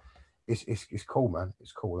and that, it's cool, man.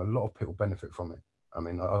 It's cool. A lot of people benefit from it. I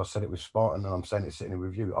mean, I said it with Spartan, and I'm saying it sitting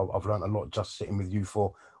with you. I've learned a lot just sitting with you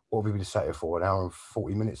for, what have we been sat here for, an hour and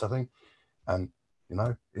 40 minutes, I think. And you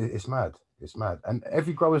know, it's mad. It's mad. And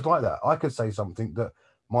every grower's like that. I could say something that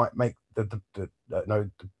might make the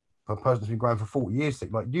person who's been growing for 40 years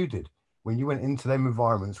think, like you did when you went into them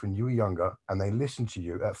environments when you were younger, and they listened to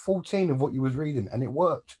you at 14 of what you was reading, and it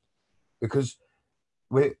worked. Because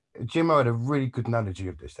Jimmo had a really good analogy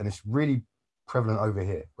of this, and it's really prevalent over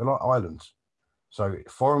here. We're like islands. So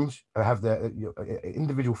forums have their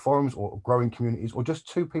individual forums or growing communities, or just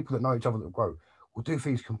two people that know each other that grow, will do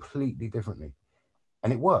things completely differently.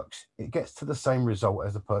 And it works. It gets to the same result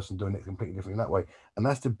as the person doing it completely differently that way. And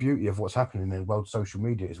that's the beauty of what's happening in the world of social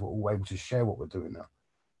media, is we're all able to share what we're doing now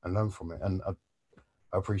and learn from it. And I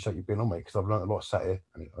appreciate you being on, mate, because I've learned a lot sat here,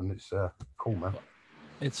 and it's cool, man.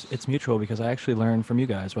 It's mutual, because I actually learn from you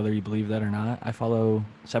guys, whether you believe that or not. I follow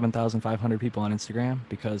 7,500 people on Instagram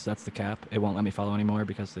because that's the cap. It won't let me follow anymore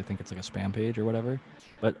because they think it's like a spam page or whatever.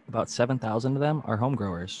 But about 7,000 of them are home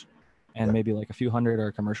growers, and maybe like a few hundred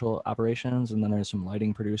are commercial operations, and then there's some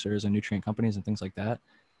lighting producers and nutrient companies and things like that.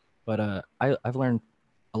 But I've learned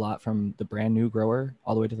a lot from the brand new grower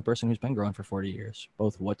all the way to the person who's been growing for 40 years,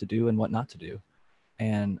 both what to do and what not to do.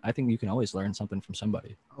 And I think you can always learn something from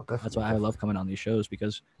somebody. That's why I love coming on these shows,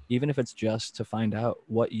 because even if it's just to find out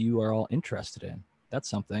what you are all interested in, that's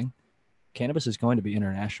something. Cannabis is going to be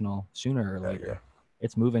international sooner or later.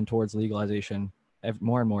 It's moving towards legalization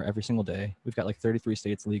more and more every single day. We've got like 33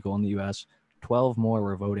 states legal in the US. 12 more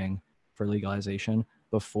were voting for legalization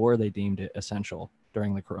before they deemed it essential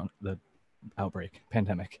during the outbreak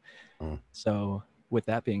pandemic. So with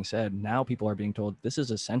that being said, now people are being told this is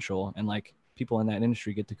essential, and like people in that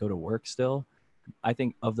industry get to go to work still. I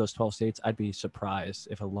think of those 12 states, I'd be surprised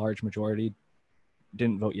if a large majority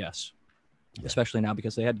didn't vote yes, especially now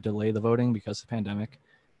because they had to delay the voting because of the pandemic.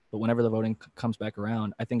 But whenever the voting comes back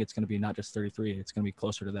around, I think it's going to be not just 33, it's going to be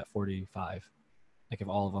closer to that 45, like if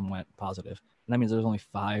all of them went positive. And that means there's only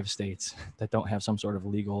 5 states that don't have some sort of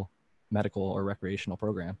legal, medical, or recreational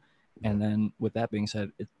program. And then with that being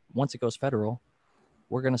said, once it goes federal,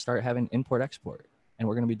 we're going to start having import-export. And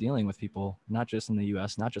we're going to be dealing with people, not just in the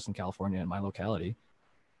US, not just in California and my locality.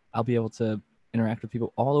 I'll be able to interact with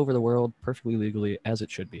people all over the world perfectly legally, as it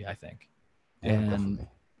should be, I think. And definitely.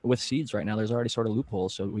 With seeds right now, there's already sort of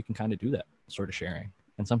loopholes, so we can kind of do that sort of sharing.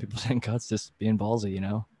 And some people saying cuts just being ballsy, you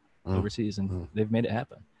know, overseas, and they've made it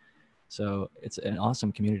happen. So it's an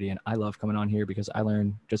awesome community, and I love coming on here because I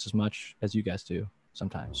learn just as much as you guys do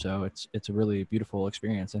sometimes. So it's a really beautiful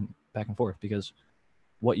experience, and back and forth, because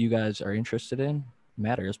what you guys are interested in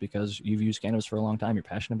matters, because you've used cannabis for a long time, you're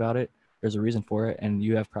passionate about it, there's a reason for it, and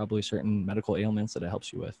you have probably certain medical ailments that it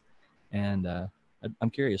helps you with. And I'm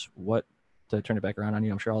curious, what, to turn it back around on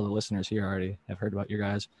you, I'm sure all the listeners here already have heard about your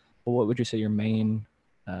guys, but what would you say your main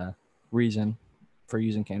reason for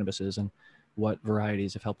using cannabis is, and what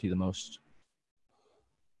varieties have helped you the most?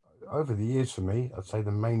 Over the years, for me, I'd say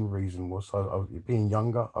the main reason was being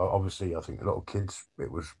younger. Obviously, I think a lot of kids,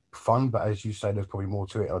 it was fun, but as you say, there's probably more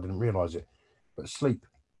to it. I didn't realize it. But sleep.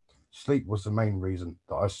 sleep was the main reason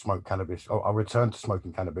that I smoked cannabis. I returned to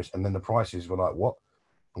smoking cannabis, and then the prices were like, what?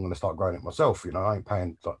 I'm going to start growing it myself. You know, I ain't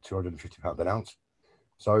paying like £250 an ounce.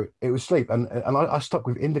 So it was sleep, and I stuck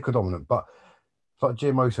with indica dominant. But like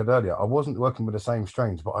GMO said earlier, I wasn't working with the same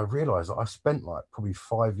strains, but I realized that I spent like probably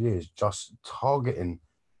 5 years just targeting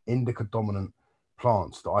indica dominant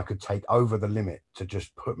plants that I could take over the limit to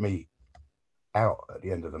just put me out at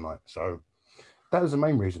the end of the night. So that was the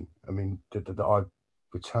main reason. I mean, that I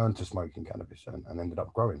returned to smoking cannabis and ended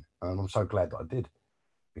up growing. And I'm so glad that I did,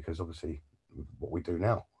 because obviously what we do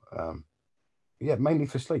now. Yeah, mainly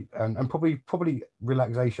for sleep and probably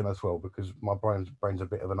relaxation as well, because my brain's a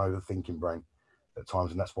bit of an overthinking brain at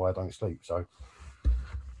times, and that's why I don't sleep. So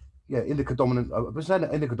yeah, indica dominant. But saying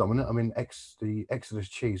indica dominant, I mean, the Exodus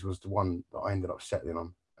cheese was the one that I ended up settling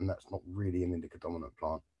on, and that's not really an indica dominant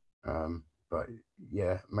plant. But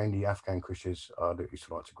yeah, mainly Afghan Kushes that used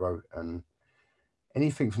to like to grow, and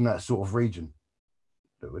anything from that sort of region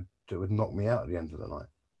that would knock me out at the end of the night.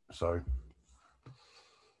 So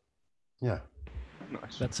yeah.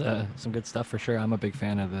 Nice. That's some good stuff for sure. I'm a big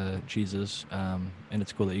fan of the cheeses, and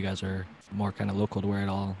it's cool that you guys are more kind of local to where it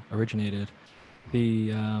all originated.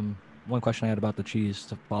 The one question I had about the cheese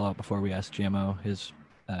to follow up before we ask GMO, his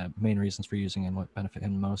main reasons for using and what benefit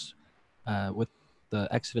him most. With the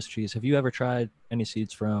Exodus cheese, have you ever tried any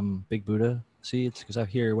seeds from Big Buddha seeds? Because I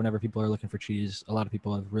hear whenever people are looking for cheese, a lot of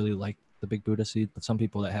people have really liked the Big Buddha seed, but some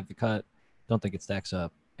people that have the cut don't think it stacks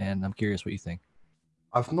up. And I'm curious what you think.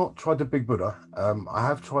 I've not tried the Big Buddha. I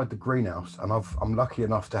have tried the Greenhouse, and I'm lucky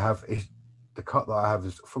enough to have the cut that I have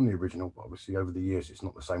is from the original. Obviously, over the years, it's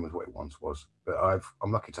not the same as what it once was. But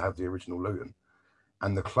I'm lucky to have the original Luton,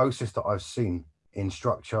 and the closest that I've seen in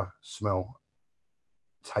structure, smell,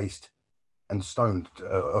 taste, and stone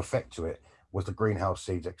effect to it was the Greenhouse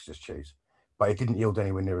Seeds Exodus cheese, but it didn't yield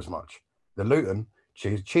anywhere near as much. The Luton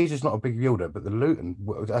cheese is not a big yielder, but the Luton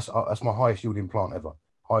that's my highest yielding plant ever,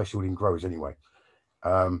 highest yielding grows anyway.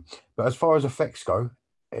 But as far as effects go,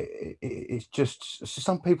 it's just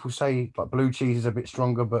some people say like blue cheese is a bit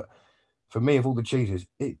stronger, but for me, of all the cheeses,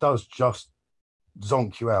 it does just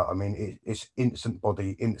zonk you out. I mean, it's instant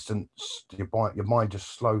body, instant. Your mind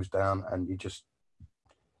just slows down, and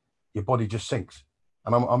your body just sinks.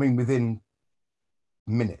 And I mean, within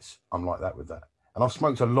minutes, I'm like that with that. And I've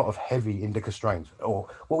smoked a lot of heavy indica strains, or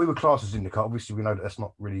what we would class as indica. Obviously, we know that that's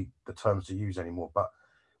not really the terms to use anymore, but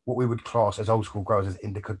what we would class as old school growers as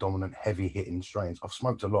indica dominant, heavy hitting strains. I've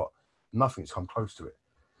smoked a lot. Nothing's come close to it.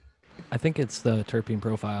 I think it's the terpene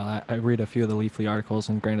profile. I read a few of the Leafly articles,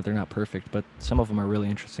 and granted they're not perfect, but some of them are really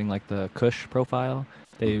interesting. Like the Kush profile,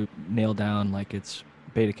 they nail down like it's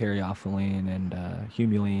beta caryophyllene and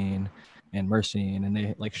humulene and myrcene, and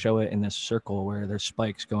they like show it in this circle where there's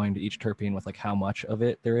spikes going to each terpene with like how much of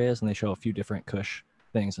it there is, and they show a few different Kush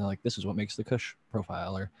things. And like, this is what makes the Kush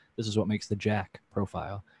profile, or this is what makes the Jack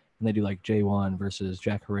profile. And they do like J1 versus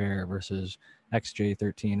Jack Herrera versus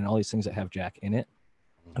XJ13 and all these things that have Jack in it.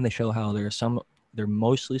 And they show how they're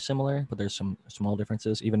mostly similar, but there's some small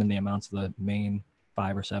differences, even in the amounts of the main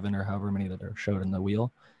 5 or 7 or however many that are showed in the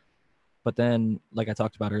wheel. But then, like I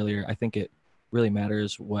talked about earlier, I think it really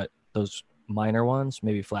matters what those minor ones,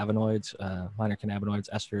 maybe flavonoids, minor cannabinoids,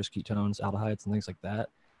 esters, ketones, aldehydes, and things like that.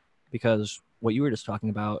 Because what you were just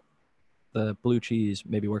talking about, the blue cheese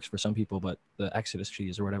maybe works for some people, but the Exodus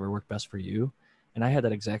cheese or whatever worked best for you. And I had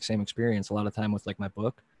that exact same experience a lot of time with like my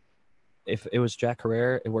book. If it was Jack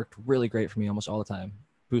Herrera, it worked really great for me almost all the time.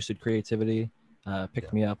 Boosted creativity,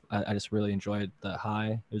 picked me up. I just really enjoyed the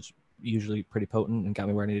high. It was usually pretty potent and got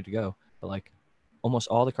me where I needed to go. But like almost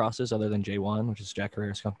all the crosses other than J1, which is Jack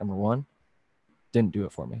Herrera skunk number 1, didn't do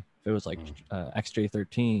it for me. If it was like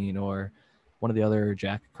XJ13 or one of the other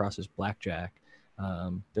Jack crosses, Blackjack,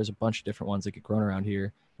 there's a bunch of different ones that get grown around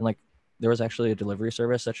here. And like there was actually a delivery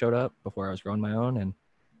service that showed up before I was growing my own, and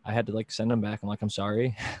I had to like send them back. I'm like, I'm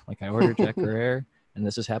sorry. Like I ordered Jack Herrera and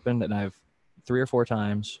this has happened. And I've 3 or 4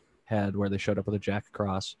 times had where they showed up with a Jack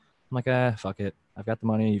cross. I'm like, fuck it. I've got the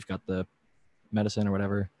money. You've got the medicine or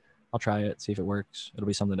whatever. I'll try it, see if it works. It'll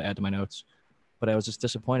be something to add to my notes. But I was just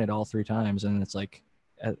disappointed all 3 times. And it's like,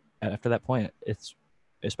 after that point, it's,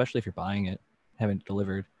 especially if you're buying it, having it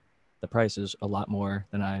delivered, the price is a lot more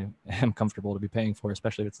than I am comfortable to be paying for,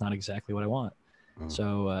 especially if it's not exactly what I want.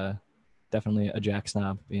 So, definitely a Jack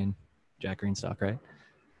snob being Jack Greenstock, right?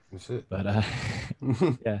 That's it. But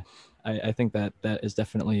yeah, I think that is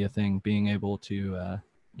definitely a thing, being able to,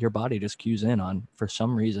 your body just cues in on, for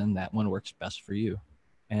some reason, that one works best for you.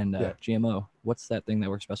 And GMO, what's that thing that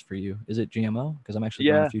works best for you? Is it GMO? Because I'm actually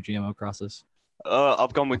growing a few GMO crosses.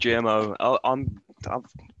 I've gone with GMO. I've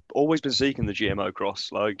always been seeking the GMO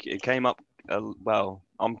cross. Like it came up well,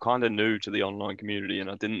 I'm kind of new to the online community, and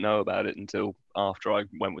I didn't know about it until after I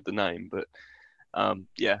went with the name. But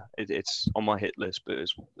yeah, it's on my hit list. But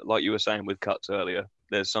it's like you were saying with cuts earlier.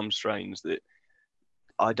 There's some strains that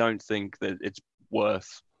I don't think that it's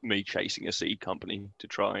worth me chasing a seed company to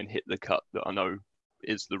try and hit the cut that I know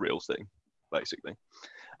is the real thing, basically.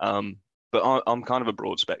 But I'm kind of a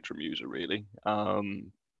broad spectrum user, really. I've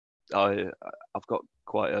got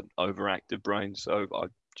quite an overactive brain, so I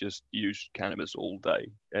just use cannabis all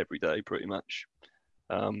day, every day, pretty much.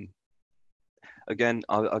 Again,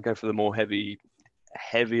 I go for the more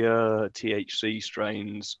heavier THC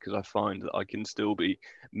strains because I find that I can still be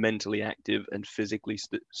mentally active and physically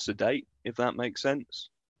sedate, if that makes sense,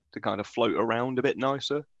 to kind of float around a bit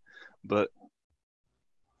nicer. But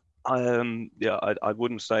I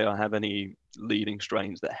wouldn't say I have any leading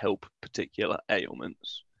strains that help particular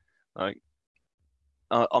ailments. Like,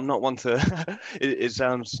 I'm not one to. It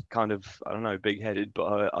sounds kind of, I don't know, big-headed,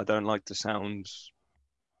 but I don't like to sound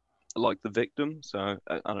like the victim. So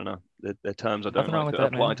I don't know. They're terms I don't Nothing wrong like with to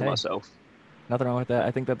that, apply man. to Hey. myself. Nothing wrong with that.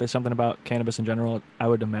 I think that there's something about cannabis in general. I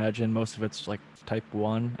would imagine most of it's like type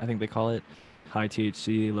 1, I think they call it. High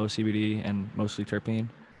THC, low CBD, and mostly terpene.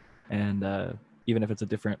 And even if it's a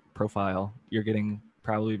different profile, you're getting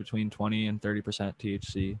probably between 20 and 30%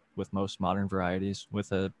 THC with most modern varieties,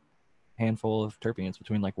 with a handful of terpenes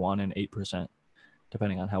between like 1 and 8%,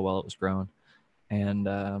 depending on how well it was grown.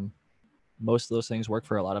 And most of those things work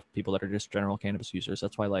for a lot of people that are just general cannabis users.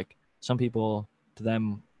 That's why, like, some people, to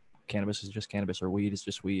them, cannabis is just cannabis or weed is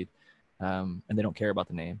just weed. And they don't care about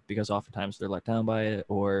the name because oftentimes they're let down by it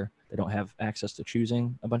or they don't have access to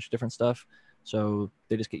choosing a bunch of different stuff. So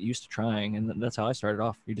they just get used to trying. And that's how I started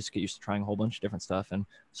off. You just get used to trying a whole bunch of different stuff. And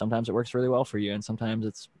sometimes it works really well for you and sometimes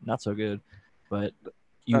it's not so good. But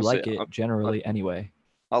you That's like it. it generally anyway.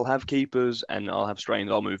 I'll have keepers and I'll have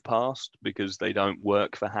strains I'll move past because they don't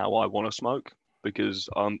work for how I want to smoke. Because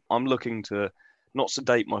I'm looking to not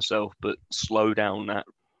sedate myself, but slow down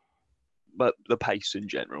but the pace in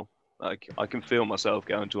general. Like, I can feel myself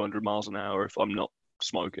going 200 miles an hour if I'm not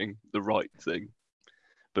smoking the right thing.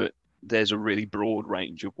 But there's a really broad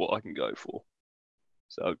range of what I can go for.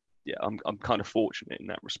 So yeah, I'm kind of fortunate in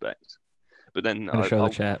that respect. But then I'm going to show I'll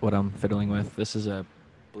the chat what I'm fiddling with. This is a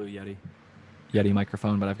Blue Yeti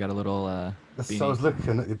microphone, but I've got a little So I was beanie.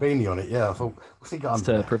 looking at the beanie on it. Yeah, I thought, what's he got It's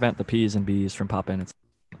under to there? prevent the P's and B's from popping. It's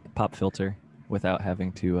a pop filter without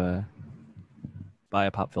having to buy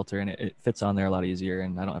a pop filter, and it fits on there a lot easier,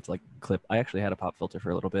 and I don't have to like clip. I actually had a pop filter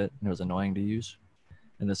for a little bit, and it was annoying to use,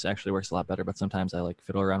 and this actually works a lot better. But sometimes I like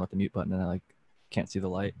fiddle around with the mute button, and I like can't see the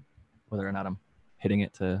light, whether or not I'm hitting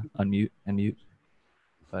it to unmute and mute.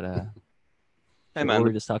 But hey what man, were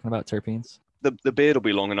we just talking about? Terpenes. the beard will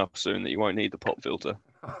be long enough soon that you won't need the pop filter.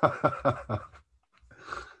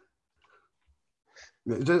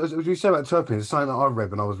 As you say about terpenes, something that I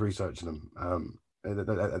read when I was researching them,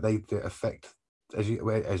 they affect, as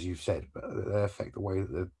you said, but they affect the way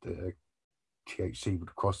that the THC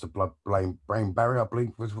would cross the blood-brain barrier, I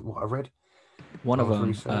believe was what I read. One of was them,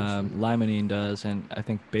 researching. limonene does, and I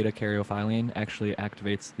think beta caryophyllene actually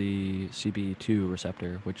activates the CB2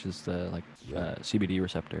 receptor, which is the CBD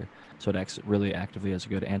receptor. So it acts really actively as a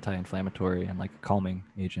good anti-inflammatory and like calming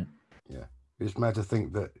agent. Yeah, it's mad to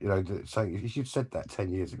think that saying if you'd said that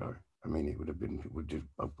 10 years ago, I mean, it would have been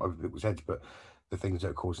over people's heads. But the things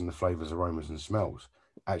that are causing the flavors, aromas, and smells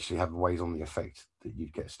actually have ways on the effect that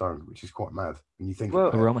you'd get stoned, which is quite mad when you think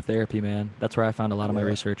about it. Aromatherapy, man. That's where I found a lot of my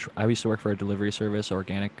research. I used to work for a delivery service,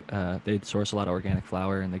 organic. They'd source a lot of organic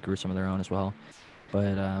flower, and they grew some of their own as well.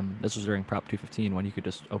 But this was during Prop 215 when you could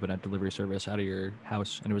just open a delivery service out of your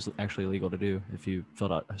house, and it was actually illegal to do if you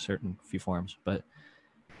filled out a certain few forms. But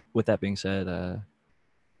with that being said,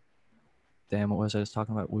 damn, what was I just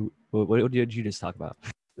talking about? What did you just talk about?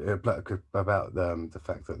 About the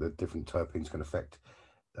fact that the different terpenes can affect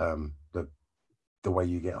the way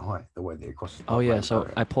you get high, the way that it crosses. Oh yeah, so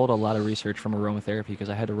I pulled a lot of research from aromatherapy because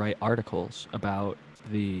I had to write articles about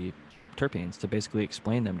the terpenes to basically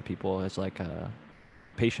explain them to people as like a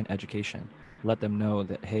patient education. Let them know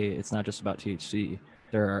that, hey, it's not just about THC.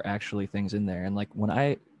 There are actually things in there. And like when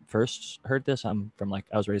I first heard this, I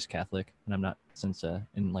was raised Catholic, and I'm not since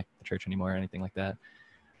in like the church anymore or anything like that.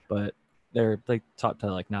 But they're like taught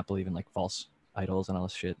to like not believe in like false idols and all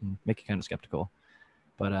this shit and make you kind of skeptical.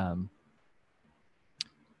 But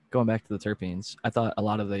going back to the terpenes, I thought a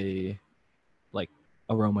lot of the like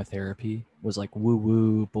aromatherapy was like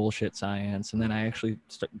woo-woo bullshit science. And then I actually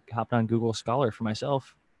hopped on Google Scholar for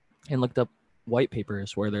myself and looked up white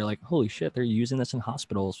papers where they're like, holy shit, they're using this in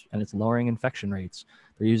hospitals and it's lowering infection rates.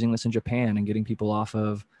 They're using this in Japan and getting people off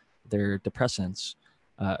of their depressants.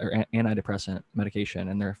 or antidepressant medication,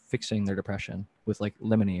 and they're fixing their depression with like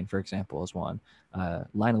limonene, for example, is one.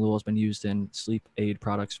 Linalool has been used in sleep aid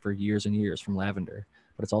products for years and years from lavender,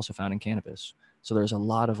 but it's also found in cannabis. So there's a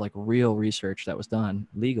lot of like real research that was done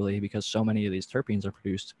legally because so many of these terpenes are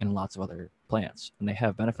produced in lots of other plants and they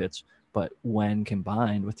have benefits. But when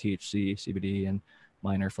combined with THC, CBD, and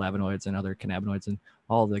minor flavonoids and other cannabinoids and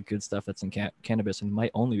all the good stuff that's in cannabis and might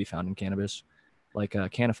only be found in cannabis, like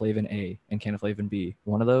canaflavin A and canaflavin B,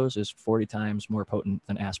 one of those is 40 times more potent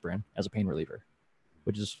than aspirin as a pain reliever,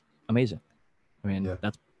 which is amazing. I mean,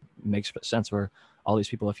 that makes sense where all these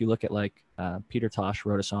people, if you look at like Peter Tosh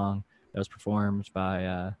wrote a song that was performed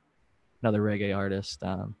by another reggae artist,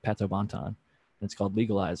 Pato Banton, and it's called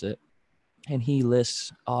Legalize It. And he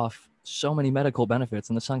lists off so many medical benefits,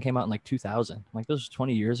 and the song came out in like 2000. Like, this was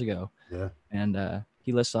 20 years ago. Yeah. And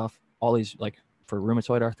he lists off all these, like, for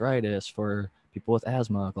rheumatoid arthritis, for people with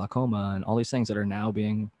asthma, glaucoma, and all these things that are now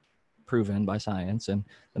being proven by science and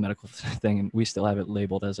the medical thing. And we still have it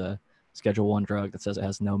labeled as a Schedule 1 drug that says it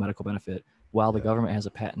has no medical benefit, while the government has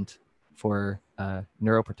a patent for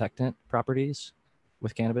neuroprotectant properties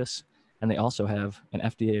with cannabis. And they also have an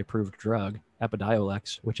FDA-approved drug,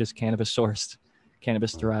 Epidiolex, which is cannabis-sourced,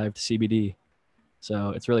 cannabis-derived CBD.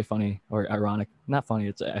 So it's really funny, or ironic, not funny,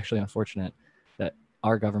 it's actually unfortunate that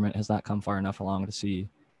our government has not come far enough along to see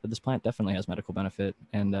that this plant definitely has medical benefit,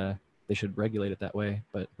 and they should regulate it that way.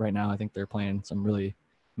 But right now, I think they're playing some really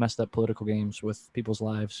messed up political games with people's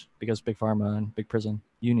lives because big pharma and big prison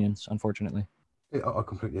unions, unfortunately. Yeah, I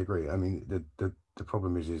completely agree. I mean, the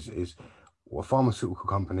problem is well, pharmaceutical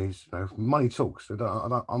companies, you know, money talks.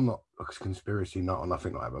 I'm not a conspiracy nut or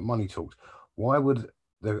nothing like that, but money talks. Why would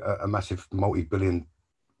a massive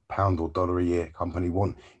multi-billion-pound or dollar a year company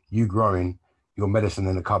want you growing your medicine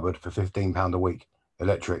in a cupboard for £15 a week,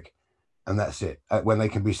 electric, and that's it? When they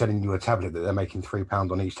can be selling you a tablet that they're making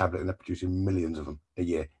 £3 on each tablet and they're producing millions of them a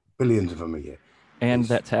year, billions of them a year. And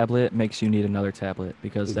that tablet makes you need another tablet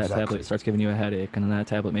because that tablet starts giving you a headache, and then that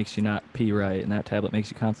tablet makes you not pee right, and that tablet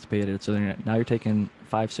makes you constipated. So then now you're taking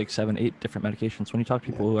 5, 6, 7, 8 different medications. When you talk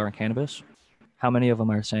to people who are on cannabis, how many of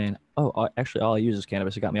them are saying, "Oh, actually, all I use is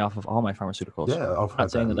cannabis. It got me off of all my pharmaceuticals." Yeah, I'm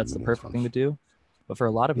not saying that that's the perfect thing to do, but for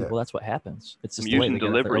a lot of people, that's what happens. It's just I'm the way using they get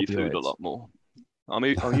off their delivery food a opioids. lot more. I'm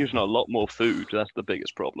using a lot more food. That's the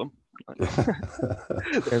biggest problem.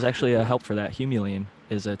 There's actually a help for that. Humulene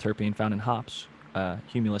is a terpene found in hops.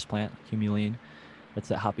 Humulus plant, humulene. That's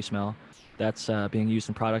that hoppy smell. That's being used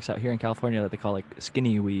in products out here in California that they call like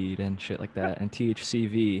skinny weed and shit like that, and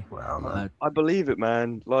THCV. Wow, man. I believe it,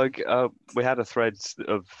 man. Like we had a thread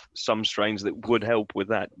of some strains that would help with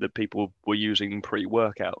that people were using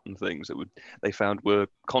pre-workout and things that they found were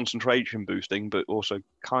concentration boosting, but also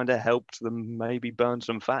kind of helped them maybe burn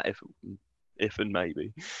some fat if and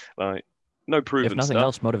maybe. Like, no proven If nothing stuff.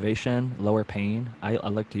 else, motivation, lower pain. I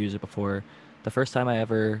like to use it before. The first time I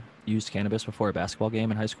ever used cannabis before a basketball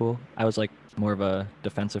game in high school, I was like more of a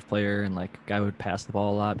defensive player and like guy would pass the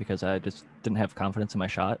ball a lot because I just didn't have confidence in my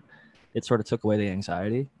shot. It sort of took away the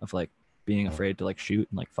anxiety of like being afraid to like shoot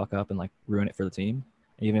and like fuck up and like ruin it for the team.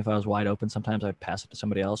 Even if I was wide open, sometimes I'd pass it to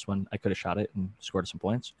somebody else when I could have shot it and scored some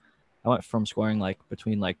points. I went from scoring like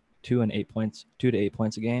between like 2 to 8 points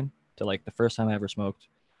a game to like the first time I ever smoked.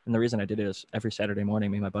 And the reason I did it is every Saturday morning,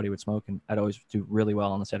 me and my buddy would smoke, and I'd always do really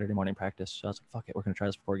well on the Saturday morning practice. So I was like, fuck it, we're going to try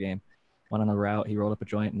this before game. Went on the route. He rolled up a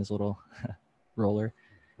joint in his little roller,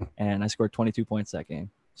 and I scored 22 points that game.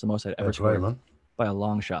 It's the most I'd ever scored by a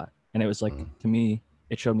long shot. And it was like, to me,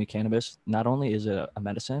 it showed me cannabis. Not only is it a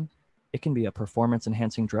medicine, it can be a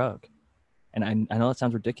performance-enhancing drug. And I know that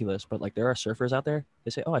sounds ridiculous, but like there are surfers out there, they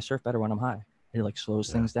say, oh, I surf better when I'm high. It like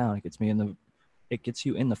slows things down. It gets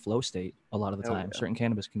you in the flow state a lot of the time. Certain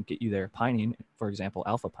cannabis can get you there. Pinene, for example,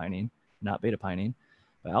 alpha pinene, not beta pinene,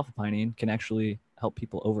 but alpha pinene can actually help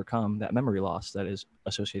people overcome that memory loss that is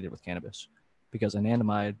associated with cannabis. Because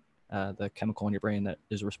anandamide, the chemical in your brain that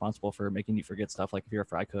is responsible for making you forget stuff, like if you're a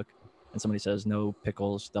fry cook and somebody says no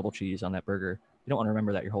pickles, double cheese on that burger, you don't want to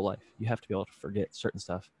remember that your whole life. You have to be able to forget certain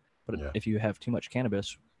stuff. But if you have too much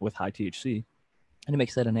cannabis with high THC, and it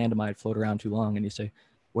makes that anandamide float around too long, and you say,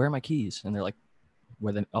 where are my keys? And they're like,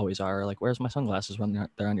 where they always are, like, where's my sunglasses when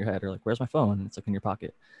they're on your head, or like, where's my phone? And it's like in your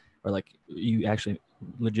pocket, or like you actually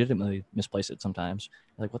legitimately misplace it sometimes.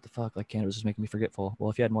 You're like, what the fuck? Like, cannabis is making me forgetful. Well,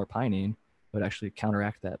 if you had more pinene, it would actually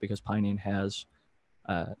counteract that, because pinene has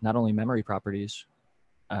not only memory properties,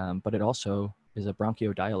 but it also is a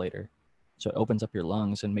bronchodilator. So it opens up your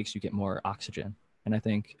lungs and makes you get more oxygen. And I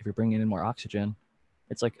think if you're bringing in more oxygen,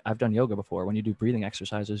 it's like, I've done yoga before. When you do breathing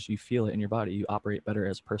exercises, you feel it in your body. You operate better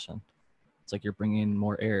as a person. It's like you're bringing in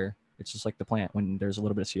more air. It's just like the plant. When there's a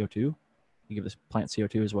little bit of CO2, you give this plant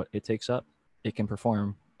CO2 is what it takes up, it can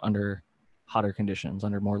perform under hotter conditions,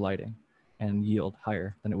 under more lighting, and yield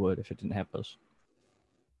higher than it would if it didn't have those.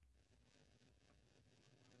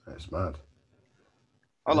 That's mad.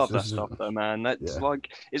 I love that This is- stuff though, man. That's yeah.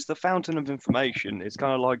 like, it's the fountain of information. It's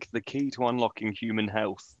kind of like the key to unlocking human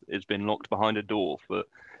health. It's been locked behind a door. But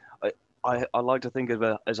I like to think of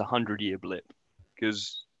it as a 100-year blip,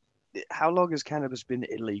 because how long has cannabis been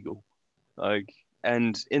illegal? Like,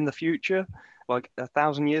 and in the future, like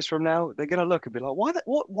 1,000 years from now, they're gonna look and be like,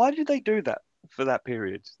 why did they do that for that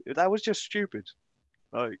period? That was just stupid.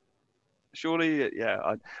 Like, surely,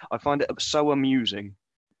 yeah, I find it so amusing.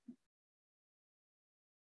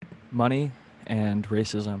 Money and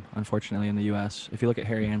racism, unfortunately, in the U.S. If you look at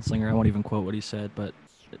Harry Anslinger, I won't even quote what he said, but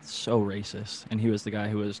it's so racist. And he was the guy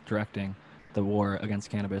who was directing the war against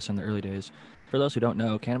cannabis in the early days. For those who don't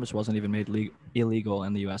know, cannabis wasn't even made illegal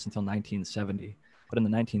in the U.S. until 1970. But in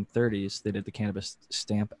the 1930s, they did the Cannabis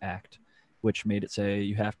Stamp Act, which made it say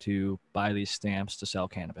you have to buy these stamps to sell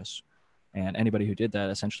cannabis. And anybody who did that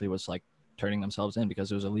essentially was like turning themselves in, because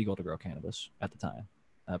it was illegal to grow cannabis at the time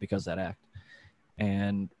because of that act.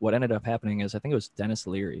 And what ended up happening is, I think it was Dennis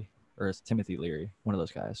Leary, or it's Timothy Leary, one of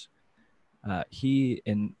those guys. He,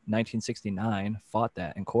 in 1969, fought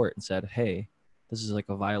that in court and said, hey, this is like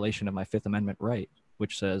a violation of my Fifth Amendment right,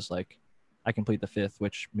 which says, like, I can plead the Fifth,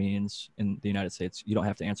 which means in the United States, you don't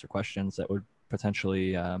have to answer questions that would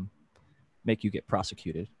potentially make you get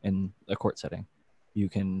prosecuted in a court setting. You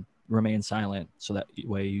can remain silent so that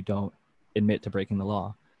way you don't admit to breaking the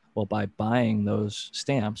law. Well, by buying those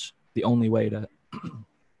stamps, the only way to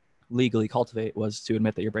legally cultivate was to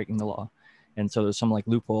admit that you're breaking the law. And so there's some like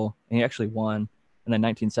loophole, and he actually won. And then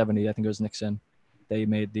 1970, I think it was Nixon, they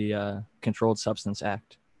made the Controlled Substance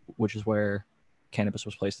Act, which is where cannabis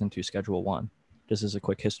was placed into Schedule 1. Just as a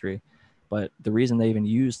quick history. But the reason they even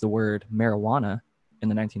used the word marijuana in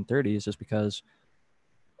the 1930s is because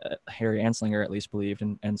Harry Anslinger at least believed,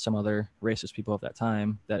 and some other racist people of that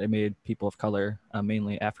time, that it made people of color,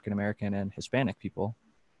 mainly African American and Hispanic people,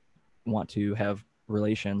 want to have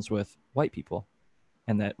relations with white people,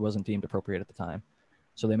 and that wasn't deemed appropriate at the time.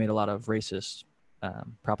 So they made a lot of racist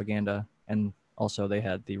propaganda, and also they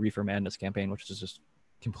had the Reefer Madness campaign, which is just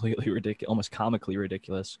completely ridiculous, almost comically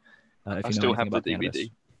ridiculous. If I you know still anything have the about cannabis.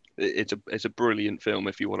 DVD. It's a brilliant film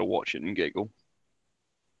if you want to watch it and giggle.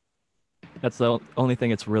 That's the only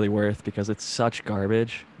thing it's really worth, because it's such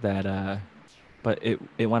garbage that but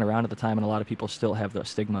it went around at the time, and a lot of people still have the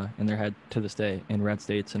stigma in their head to this day in red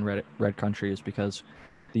states and red countries, because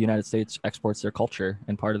the United States exports their culture,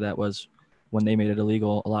 and part of that was when they made it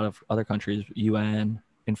illegal, a lot of other countries, UN,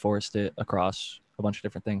 enforced it across a bunch of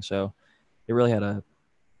different things. So it really had a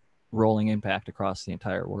rolling impact across the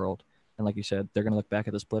entire world. And like you said, they're going to look back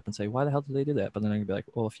at this blip and say, why the hell did they do that? But then they're going to be like,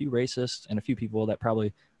 well, a few racists and a few people that probably,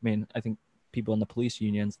 I mean, I think people in the police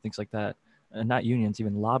unions, things like that, and not unions,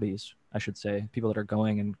 even lobbies, I should say, people that are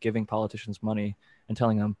going and giving politicians money and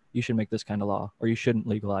telling them, you should make this kind of law, or you shouldn't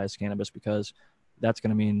legalize cannabis, because that's going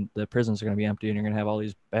to mean the prisons are going to be empty and you're going to have all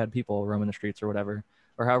these bad people roaming the streets or whatever,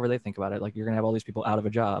 or however they think about it. Like, you're going to have all these people out of a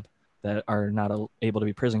job that are not able to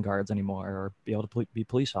be prison guards anymore, or be able to be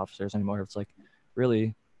police officers anymore. It's like,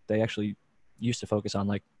 really, they actually used to focus on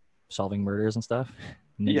like solving murders and stuff,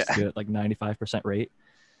 and they used to do it like 95% rate.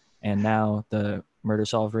 And now the murder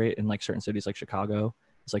solve rate in like certain cities like Chicago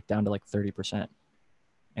is like down to like 30%.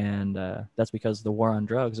 And that's because the war on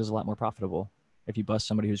drugs is a lot more profitable. If you bust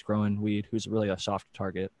somebody who's growing weed, who's really a soft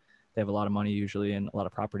target, they have a lot of money usually and a lot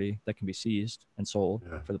of property that can be seized and sold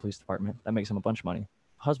for the police department. That makes them a bunch of money.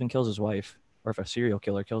 If a husband kills his wife, or if a serial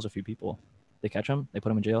killer kills a few people, they catch him, they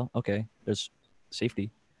put him in jail. Okay, there's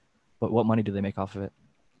safety. But what money do they make off of it?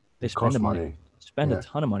 They spend money. Spend a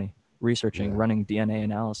ton of money researching, running DNA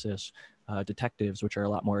analysis, detectives, which are a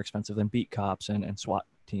lot more expensive than beat cops and SWAT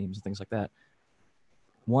teams and things like that.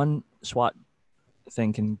 One SWAT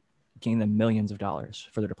thing can gain them millions of dollars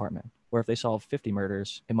for their department, where if they solve 50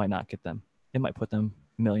 murders, it might not get them. It might put them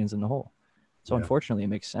millions in the hole. So unfortunately, it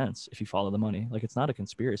makes sense if you follow the money. Like, it's not a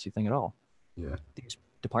conspiracy thing at all. Yeah. These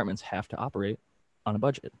departments have to operate on a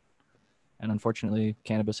budget. And unfortunately,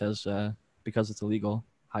 cannabis has, because it's illegal,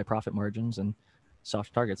 high profit margins and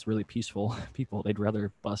soft targets, really peaceful people. They'd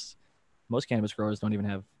rather bust. Most cannabis growers don't even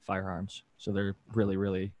have firearms, so they're really,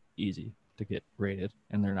 really easy to get raided,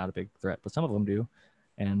 and they're not a big threat. But some of them do,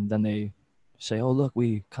 and then they say, "Oh, look,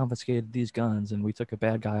 we confiscated these guns, and we took a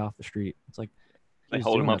bad guy off the street." It's like they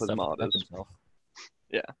hold him up as martyrs. Himself.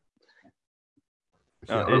 Yeah.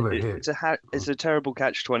 See, over here, it's a terrible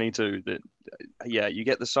catch-22 that yeah, you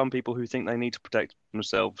get the some people who think they need to protect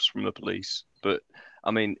themselves from the police, but I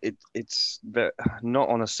mean it's not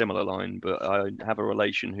on a similar line, but I have a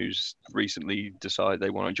relation who's recently decided they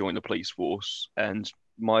want to join the police force, and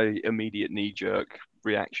my immediate knee-jerk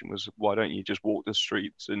reaction was, why don't you just walk the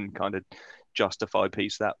streets and kind of justify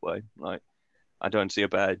peace that way? Like, I don't see a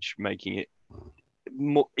badge making it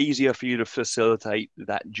easier for you to facilitate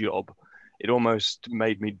that job. It almost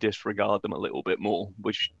made me disregard them a little bit more,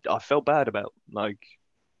 which I felt bad about. Like,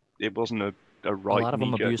 it wasn't a A right lot of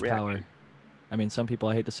them knee-jerk abuse power. reaction. I mean, some people,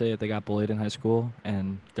 I hate to say it, they got bullied in high school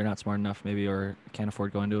and they're not smart enough maybe, or can't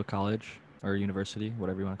afford going to a college or university,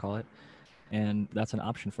 whatever you want to call it. And that's an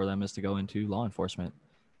option for them, is to go into law enforcement.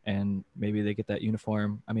 And maybe they get that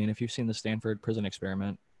uniform. I mean, if you've seen the Stanford prison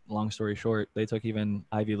experiment, long story short, they took even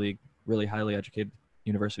Ivy League, really highly educated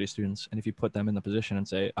university students. And if you put them in the position and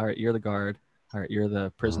say, all right, you're the guard, all right, you're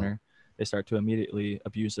the prisoner, they start to immediately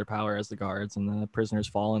abuse their power as the guards, and the prisoners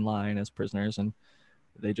fall in line as prisoners. And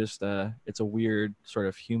they just it's a weird sort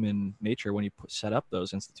of human nature when you set up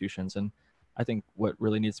those institutions. And I think what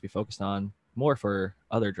really needs to be focused on more for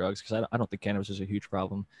other drugs, because I don't think cannabis is a huge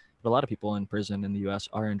problem, but a lot of people in prison in the US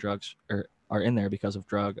are in drugs, or are in there because of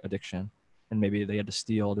drug addiction, and maybe they had to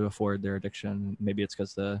steal to afford their addiction. Maybe it's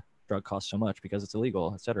because the drug costs so much because it's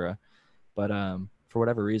illegal, etc. But for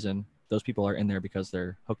whatever reason, those people are in there because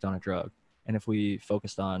they're hooked on a drug. And if we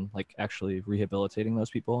focused on like actually rehabilitating those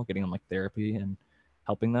people, getting them like therapy and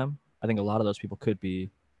helping them, I think a lot of those people could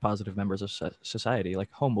be positive members of society.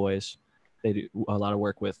 Like Homeboys, they do a lot of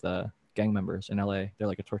work with gang members in LA. They're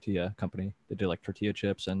like a tortilla company. They do like tortilla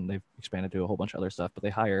chips, and they've expanded to a whole bunch of other stuff. But they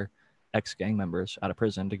hire ex-gang members out of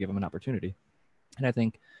prison to give them an opportunity. And I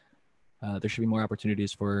think there should be more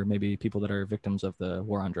opportunities for maybe people that are victims of the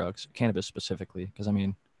war on drugs, cannabis specifically, because I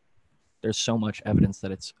mean, there's so much evidence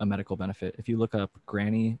that it's a medical benefit. If you look up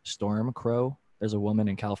Granny Storm Crow, there's a woman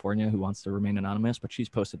in California who wants to remain anonymous, but she's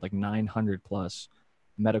posted like 900 plus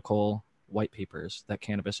medical white papers that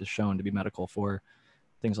cannabis is shown to be medical for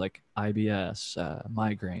things like IBS,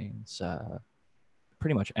 migraines,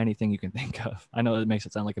 pretty much anything you can think of. I know it makes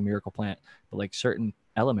it sound like a miracle plant, but like certain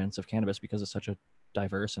elements of cannabis, because it's such a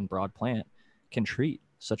diverse and broad plant, can treat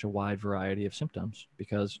such a wide variety of symptoms,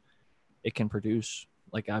 because it can produce,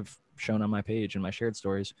 like I've shown on my page and my shared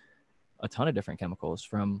stories, a ton of different chemicals,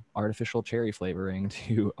 from artificial cherry flavoring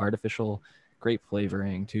to artificial grape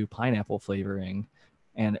flavoring to pineapple flavoring.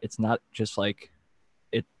 And it's not just like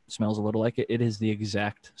it smells a little like it. It is the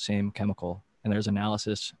exact same chemical. And there's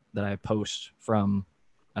analysis that I post from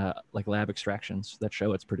like lab extractions that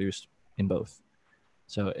show it's produced in both.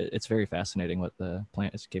 So it's very fascinating what the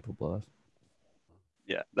plant is capable of.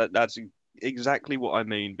 Yeah, that's exactly what I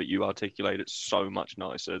mean, but you articulate it so much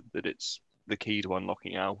nicer that it's the key to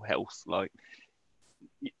unlocking our health. Like,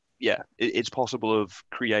 yeah, it's possible of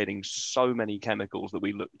creating so many chemicals that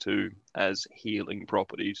we look to as healing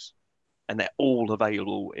properties, and they're all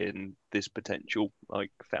available in this potential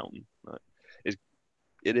like fountain. Like,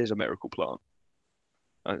 it is a miracle plant.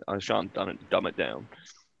 I shan't dumb it down.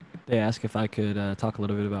 They ask if I could talk a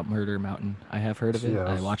little bit about Murder Mountain. I have heard of it. Yeah,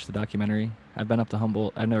 I watched the documentary. I've been up to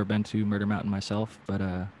Humboldt. I've never been to Murder Mountain myself, but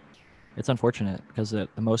it's unfortunate because the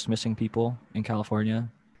most missing people in California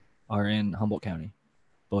are in Humboldt County,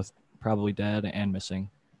 both probably dead and missing.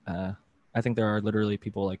 I think there are literally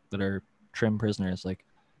people like that are trim prisoners. Like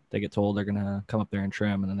they get told they're gonna come up there and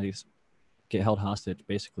trim, and then they just get held hostage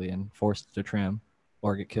basically and forced to trim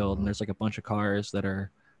or get killed. And there's like a bunch of cars that are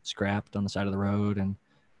scrapped on the side of the road, and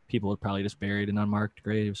people are probably just buried in unmarked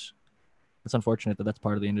graves. It's unfortunate that that's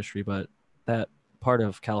part of the industry, but that part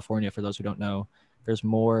of California, for those who don't know, there's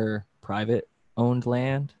more private owned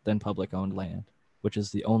land than public owned land, which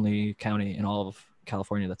is the only county in all of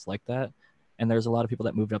California that's like that. And there's a lot of people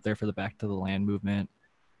that moved up there for the back to the land movement.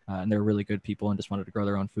 And they're really good people and just wanted to grow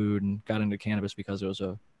their own food and got into cannabis because it was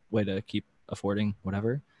a way to keep affording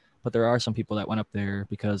whatever. But there are some people that went up there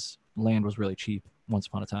because land was really cheap once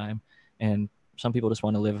upon a time. And some people just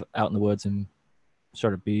want to live out in the woods and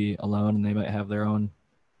sort of be alone, and they might have their own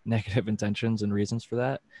negative intentions and reasons for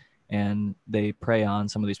that. And they prey on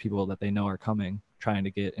some of these people that they know are coming, trying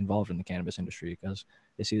to get involved in the cannabis industry, because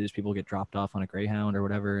they see these people get dropped off on a Greyhound or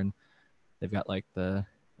whatever, and they've got like the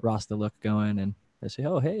Rasta look going, and they say,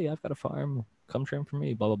 oh, hey, I've got a farm, come trim for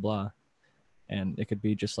me, blah, blah, blah. And it could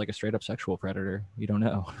be just like a straight up sexual predator. You don't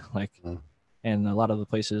know. Like, and a lot of the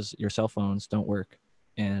places, your cell phones don't work.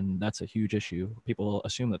 And that's a huge issue. People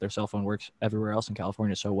assume that their cell phone works everywhere else in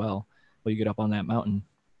California so well, but you get up on that mountain,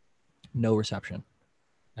 no reception.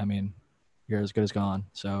 I mean, you're as good as gone.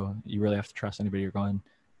 So you really have to trust anybody you're going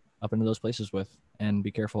up into those places with. and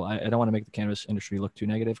be careful. I don't want to make the cannabis industry look too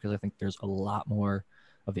negative, because I think there's a lot more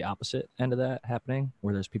of the opposite end of that happening,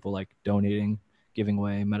 where there's people like donating, giving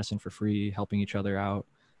away medicine for free, helping each other out,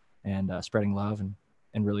 and spreading love,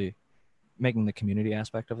 and really making the community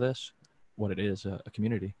aspect of this what it is, a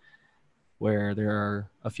community, where there are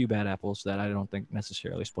a few bad apples that I don't think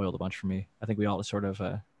necessarily spoiled a bunch for me. I think we ought to sort of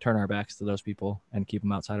turn our backs to those people and keep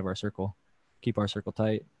them outside of our circle, keep our circle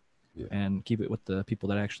tight, and keep it with the people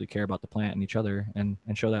that actually care about the plant and each other, and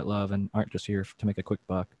show that love, and aren't just here to make a quick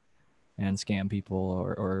buck and scam people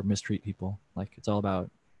or mistreat people. Like, it's all about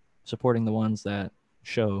supporting the ones that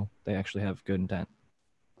show they actually have good intent.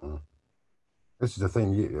 This is the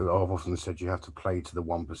thing. I've often said you have to play to the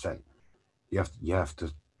 1%. You have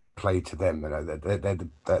to play to them.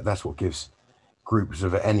 That's what gives groups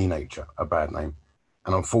of any nature a bad name.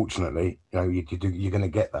 And unfortunately, you're going to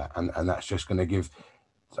get that, and that's just going to give.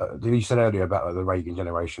 You said earlier about the Reagan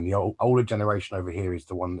generation. The older generation over here is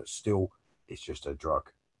the one that's still, it's just a drug.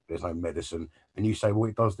 There's no medicine. And you say, well,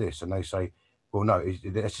 it does this. And they say, well, no,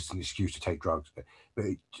 that's just an excuse to take drugs. But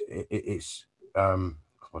it's, I'm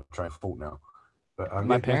trying to fault now. But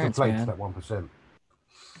my parents, play man. To that 1%.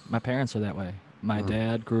 My parents are that way. My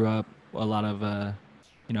dad grew up a lot of,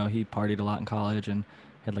 he partied a lot in college and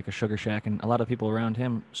had like a sugar shack. And a lot of people around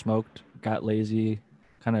him smoked, got lazy,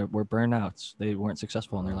 kind of were burnouts. They weren't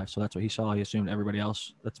successful in their life. So that's what he saw. He assumed everybody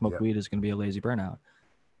else that smoked weed is going to be a lazy burnout.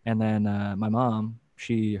 And then my mom,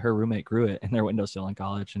 her roommate grew it in their windowsill in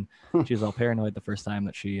college. And she was all paranoid the first time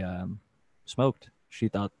that she smoked. She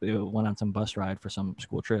thought they went on some bus ride for some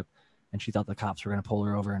school trip, and she thought the cops were going to pull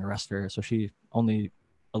her over and arrest her. So she only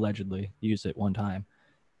allegedly used it one time,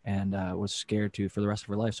 and was scared to for the rest of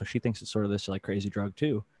her life. So she thinks it's sort of this like crazy drug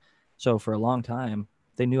too. So for a long time,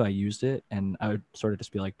 they knew I used it, and I would sort of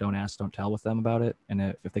just be like, don't ask, don't tell with them about it. And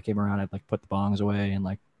if they came around, I'd like put the bongs away and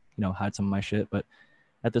like, hide some of my shit. But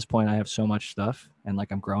at this point I have so much stuff, and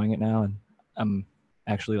like I'm growing it now, and I'm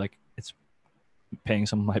actually like, it's paying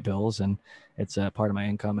some of my bills, and it's a part of my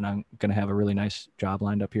income. And I'm going to have a really nice job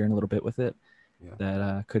lined up here in a little bit with it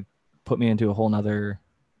that could put me into a whole nother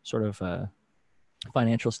sort of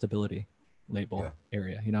financial stability label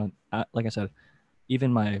area. Like I said,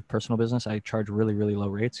 even my personal business, I charge really, really low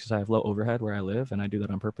rates because I have low overhead where I live, and I do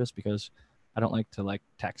that on purpose because I don't like to like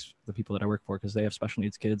tax the people that I work for, because they have special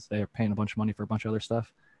needs kids. They are paying a bunch of money for a bunch of other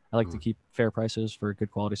stuff. I like to keep fair prices for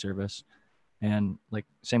good quality service. And like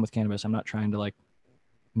same with cannabis, I'm not trying to like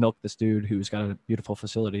milk this dude who's got a beautiful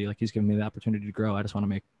facility. Like, he's giving me the opportunity to grow. I just want to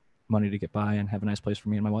make money to get by and have a nice place for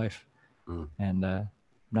me and my wife. And I'm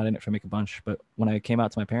not in it for make a bunch. But when I came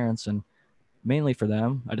out to my parents, and mainly for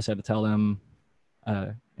them, I just had to tell them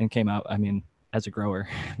and came out, I mean, as a grower,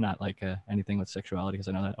 not like anything with sexuality, because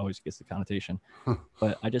I know that always gets the connotation.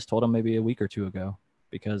 But I just told them maybe a week or two ago,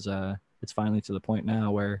 because it's finally to the point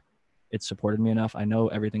now where it's supported me enough. I know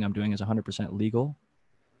everything I'm doing is 100% legal.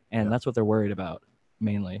 And that's what they're worried about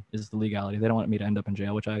mainly, is the legality. They don't want me to end up in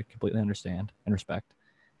jail, which I completely understand and respect.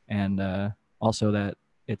 And also that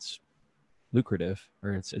it's lucrative,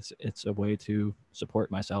 or it's a way to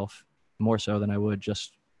support myself more so than I would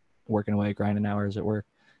just working away, grinding hours at work.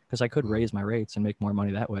 Because I could raise my rates and make more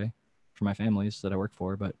money that way for my families that I work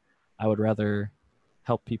for, but I would rather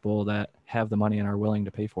help people that have the money and are willing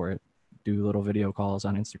to pay for it, do little video calls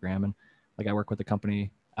on Instagram. And like, I work with a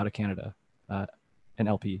company out of Canada, an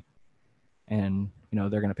LP, and they're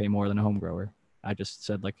going to pay more than a home grower. I just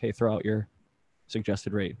said like, hey, throw out your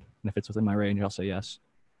suggested rate, and if it's within my range, I'll say yes.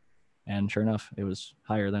 And sure enough, it was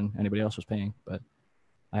higher than anybody else was paying. But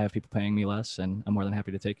I have people paying me less, and I'm more than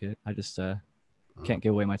happy to take it. I just can't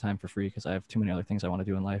give away my time for free because I have too many other things I want to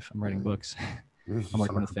do in life. I'm writing books. I'm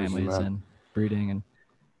working with families and breeding and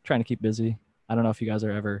trying to keep busy. I don't know if you guys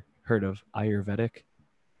are ever heard of Ayurvedic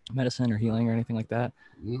medicine or healing or anything like that.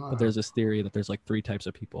 No. But there's this theory that there's like 3 types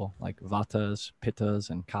of people, like Vatas, Pittas,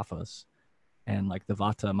 and Kaphas. And like the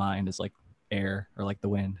Vata mind is like air, or like the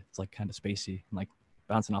wind. It's like kind of spacey and like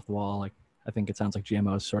bouncing off the wall. Like, I think it sounds like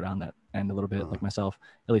GMOs sort of on that end a little bit, like myself,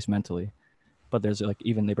 at least mentally. But there's like,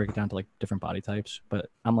 even they break it down to like different body types. But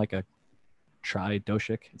I'm like a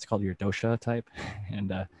tri-doshic. It's called your dosha type. And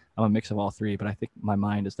I'm a mix of all 3. But I think my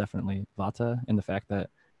mind is definitely Vata, in the fact that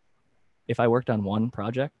if I worked on one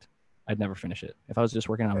project, I'd never finish it. If I was just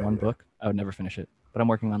working on one book, I would never finish it. But I'm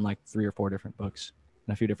working on like 3 or 4 different books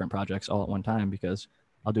and a few different projects all at one time, because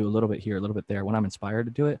I'll do a little bit here, a little bit there. When I'm inspired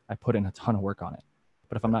to do it, I put in a ton of work on it.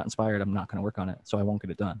 But if I'm not inspired, I'm not going to work on it. So I won't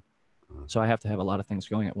get it done. So I have to have a lot of things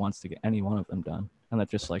going at once to get any one of them done. And that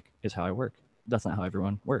just like is how I work. That's not how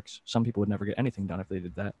everyone works. Some people would never get anything done if they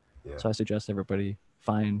did that. Yeah. So I suggest everybody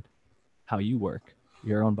find how you work,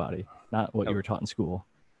 your own body, not what you were taught in school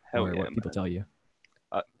or what people tell you.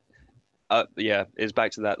 Yeah, it's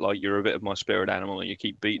back to that. Like, you're a bit of my spirit animal, and you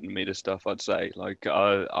keep beating me to stuff. I'd say, like,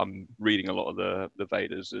 I'm reading a lot of the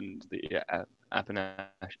Vedas and the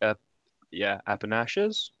Apanash,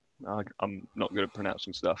 Apanashas. I'm not good at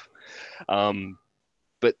pronouncing stuff. Um,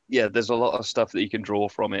 but yeah, there's a lot of stuff that you can draw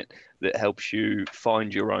from it that helps you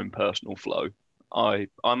find your own personal flow. I'm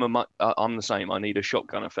the same. I need a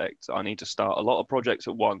shotgun effect. I need to start a lot of projects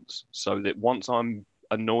at once, so that once I'm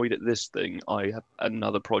annoyed at this thing, I have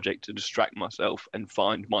another project to distract myself and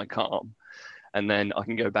find my calm, and then I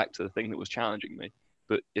can go back to the thing that was challenging me.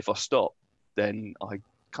 But if I stop, then I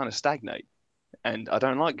kind of stagnate, and I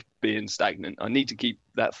don't like being stagnant. I need to keep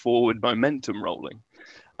that forward momentum rolling.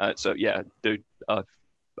 So yeah, dude,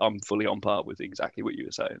 I'm fully on par with exactly what you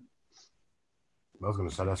were saying. I was going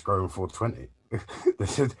to say that's growing 420. They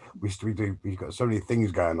said we've got so many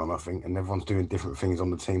things going on, I think, and everyone's doing different things on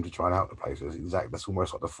the team to try and help the players. That's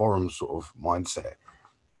almost like the forum sort of mindset.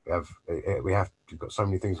 We've got so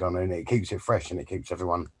many things going on, and it keeps it fresh and it keeps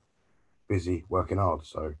everyone busy working hard.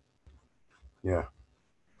 So yeah.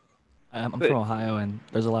 I'm from Ohio, and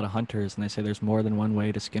there's a lot of hunters, and they say there's more than one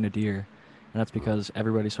way to skin a deer. And that's because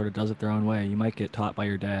everybody sort of does it their own way. You might get taught by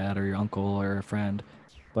your dad or your uncle or a friend,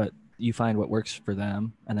 but you find what works for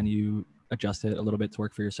them, and then you adjust it a little bit to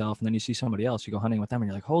work for yourself. And then you see somebody else, you go hunting with them, and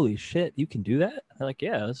you're like, holy shit, you can do that? They're like,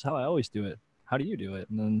 yeah, that's how I always do it. How do you do it?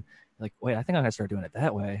 And then you're like, wait, I think I'm going to start doing it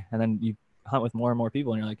that way. And then you hunt with more and more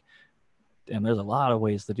people, and you're like, damn, there's a lot of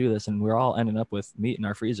ways to do this. And we're all ending up with meat in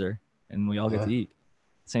our freezer, and we all get to eat.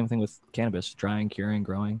 Same thing with cannabis, drying, curing,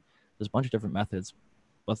 growing. There's a bunch of different methods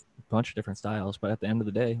with a bunch of different styles, but at the end of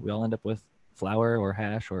the day, we all end up with flour or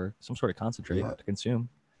hash or some sort of concentrate to consume,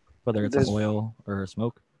 whether it's an oil or a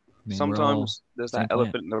smoke. I mean, sometimes there's that plant.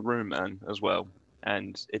 elephant in the room, man, as well.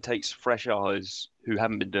 And it takes fresh eyes who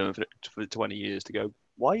haven't been doing it for 20 years to go,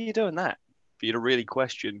 why are you doing that? For you to really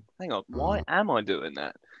question, hang on, why am I doing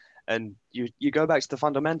that? And you go back to the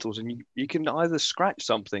fundamentals, and you can either scratch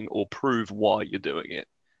something or prove why you're doing it.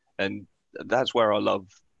 And that's where I love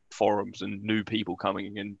forums and new people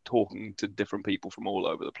coming and talking to different people from all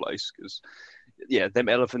over the place. Because yeah, them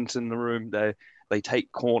elephants in the room, they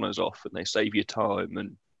take corners off and they save you time,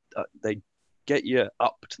 and they get you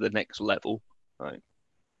up to the next level, right?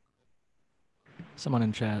 Someone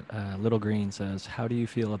in chat, Little Green says, how do you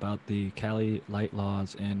feel about the Cali light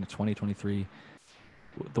laws in 2023?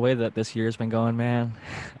 The way that this year's been going, man,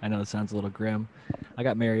 I know it sounds a little grim. I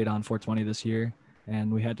got married on 420 this year,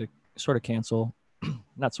 and we had to sort of cancel.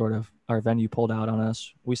 Not sort of. Our venue pulled out on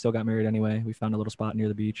us. We still got married anyway. We found a little spot near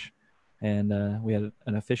the beach, and we had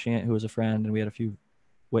an officiant who was a friend, and we had a few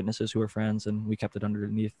witnesses who were friends, and we kept it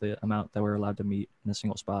underneath the amount that we're allowed to meet in a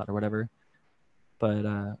single spot or whatever.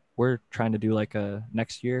 But we're trying to do like a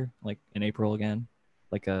next year, like in April again,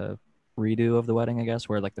 like a redo of the wedding, I guess,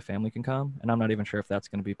 where like the family can come. And I'm not even sure if that's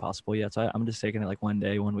going to be possible yet. So I'm just taking it like one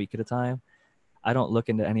day, 1 week at a time. I don't look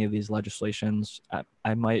into any of these legislations.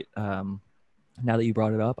 I might, now that you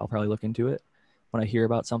brought it up, I'll probably look into it. When I hear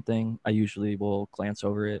about something, I usually will glance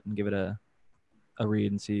over it and give it a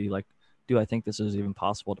read and see, like, do I think this is even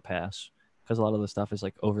possible to pass? Because a lot of the stuff is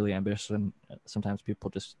like overly ambitious, and sometimes people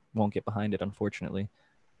just won't get behind it, unfortunately.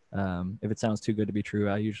 If it sounds too good to be true,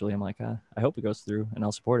 I usually am like, I hope it goes through, and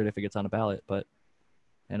I'll support it if it gets on a ballot,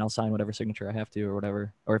 and I'll sign whatever signature I have to or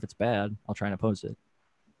whatever. Or if it's bad, I'll try and oppose it.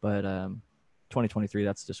 But 2023,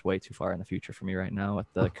 that's just way too far in the future for me right now with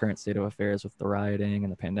the current state of affairs with the rioting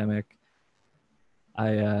and the pandemic.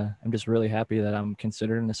 I'm just really happy that I'm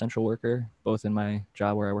considered an essential worker, both in my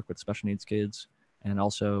job where I work with special needs kids and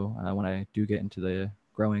also when I do get into the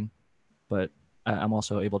growing. But I'm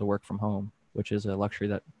also able to work from home, which is a luxury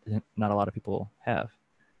that not a lot of people have.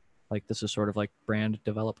 Like, this is sort of like brand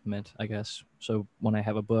development, I guess. So when I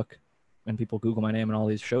have a book and people Google my name and all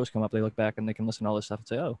these shows come up, they look back and they can listen to all this stuff and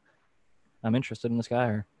say, oh, I'm interested in this guy,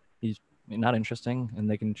 or he's not interesting, and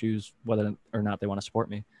they can choose whether or not they want to support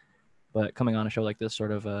me. But coming on a show like this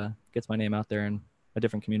sort of gets my name out there in a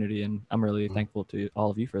different community, and I'm really thankful to all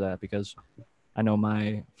of you for that, because I know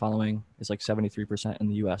my following is like 73% in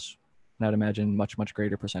the US, and I'd imagine much, much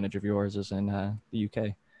greater percentage of yours is in the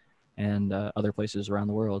UK and other places around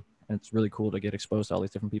the world. And it's really cool to get exposed to all these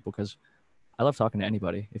different people, because I love talking to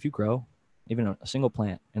anybody. If you grow, even a single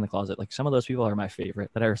plant in the closet, like some of those people are my favorite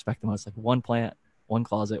that I respect the most. Like one plant, one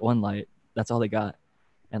closet, one light, that's all they got.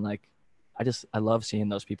 And like, I love seeing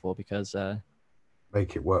those people, because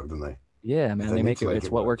make it work, don't they? Yeah, man, they make it, it's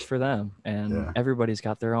what works for them. And everybody's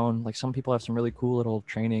got their own, like, some people have some really cool little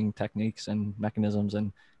training techniques and mechanisms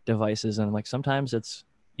and devices, and like sometimes it's,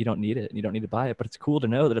 you don't need it and you don't need to buy it, but it's cool to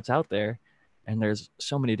know that it's out there. And there's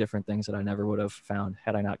so many different things that I never would have found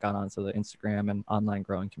had I not gone onto the Instagram and online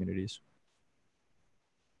growing communities.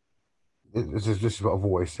 This is what I've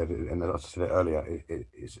always said, and I said it earlier.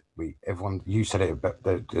 Everyone. You said it, but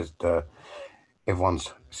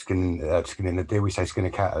everyone's skinning the deer. We say skin a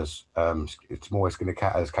cat as it's more skin a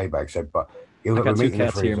cat as K-Bag said, but he'll I look got with two meat in the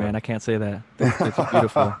cats here, freezer. man. I can't say that. They're too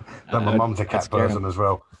beautiful. Like my mum's a I'd cat scare person them. as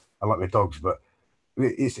well. I like my dogs, but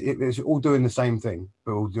it's all doing the same thing,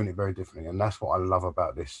 but all doing it very differently, and that's what I love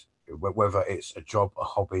about this. Whether it's a job, a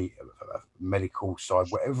hobby, a medical side,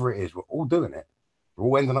 whatever it is, we're all doing it. We're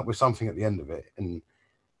all ending up with something at the end of it, and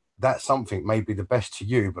that something may be the best to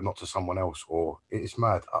you, but not to someone else. Or it's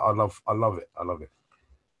mad. I love it. I love it.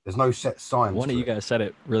 There's no set science One of to you it. guys said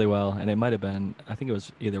it really well, and it might have been, I think it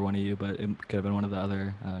was either one of you, but it could have been one of the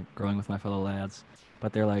other growing with my fellow lads.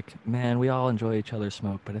 But they're like, man, we all enjoy each other's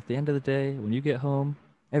smoke. But at the end of the day, when you get home,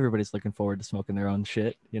 everybody's looking forward to smoking their own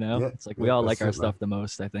shit. You know, Yeah, it's like we yeah, all like that's our it, man. stuff the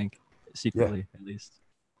most, I think, Yeah, secretly at least.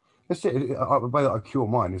 that's it. The way that I cure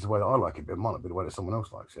mine is the way that I like it, but it might not be the way that someone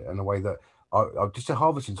else likes it. And the way that I just at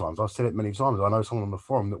harvesting times, I've said it many times. I know someone on the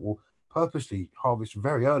forum that will purposely harvest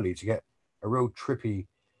very early to get a real trippy,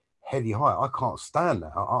 heady high. I can't stand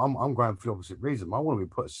that. I'm going for the opposite reason. I want to be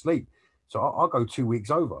put to sleep, so I'll go 2 weeks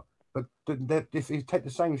over. But if you take the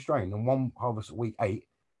same strain and one harvest at week 8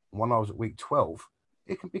 and one harvest at week 12,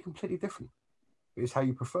 it can be completely different. It's how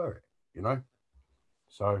you prefer it, you know.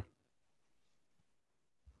 So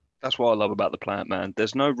That's what I love about the plant, man.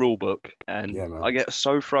 There's no rule book, and yeah, man. I get so That's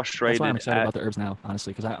why I'm frustrated excited at. about the herbs now,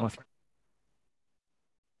 honestly, because I'm a.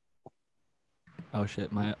 Oh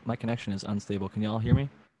shit, my connection is unstable. Can y'all hear me?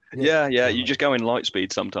 Yeah, Yeah, yeah. yeah, You mate. just go in light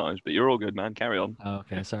speed sometimes, but you're all good, man. Carry on. Oh,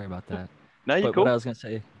 okay, sorry about that. No, you're But what I cool. was gonna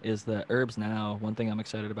say is the herbs now. One thing I'm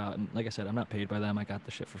excited about, and like I said, I'm not paid by them. I got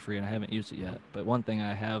the shit for free, and I haven't used it yet. But one thing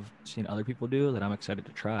I have seen other people do that I'm excited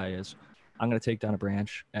to try is I'm gonna take down a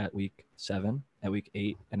branch at week 7, at week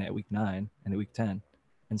 8, and at week 9, and at week 10,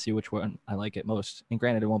 and see which one I like it most. And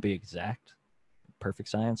granted, it won't be exact, perfect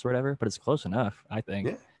science or whatever, but it's close enough, I think.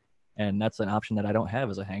 Yeah, And that's an option that I don't have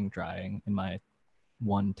as a hang drying in my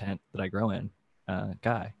one tent that I grow in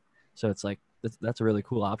guy. So it's like that's a really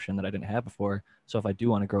cool option that I didn't have before. So if I do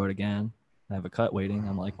want to grow it again, I have a cut waiting.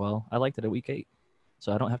 I'm like, well, I liked it at week 8,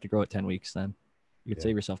 so I don't have to grow it 10 weeks. Then you could yeah.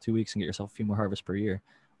 save yourself 2 weeks and get yourself a few more harvests per year.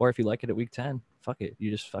 Or if you like it at week 10, fuck it, you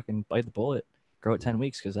just fucking bite the bullet, grow it 10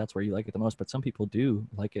 weeks because that's where you like it the most. But some people do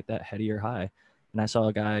like it that heady or high. And I saw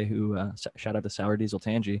a guy who shout out to Sour Diesel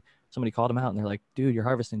Tangy. Somebody called him out and they're like, dude, you're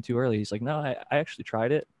harvesting too early. He's like, no, I actually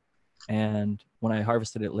tried it, and when I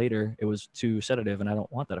harvested it later, it was too sedative, and I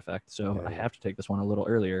don't want that effect. So Yeah, I yeah. have to take this one a little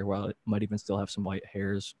earlier, while it might even still have some white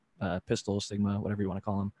hairs, pistils, stigma, whatever you want to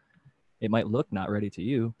call them. It might look not ready to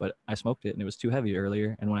you, but I smoked it and it was too heavy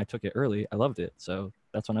earlier. And when I took it early, I loved it. So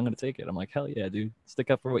that's when I'm going to take it. I'm like, hell yeah, dude.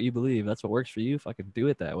 Stick up for what you believe. That's what works for you. Fucking do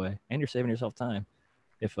it that way. And you're saving yourself time.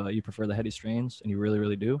 If you prefer the heady strains and you really,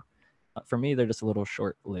 really do. For me, they're just a little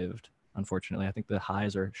short lived, unfortunately. I think the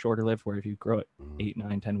highs are shorter lived, where if you grow it Mm, 8,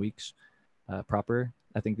 9, 10 weeks, proper,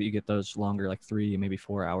 I think that you get those longer, like 3, maybe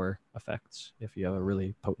 4 hour effects if you have a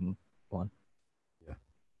really potent one. yeah.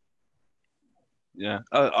 Yeah,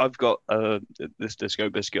 I've got this disco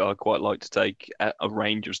biscuit I quite like to take at a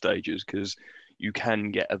range of stages because you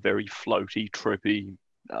can get a very floaty, trippy,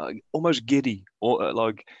 almost giddy, or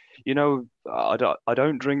like, I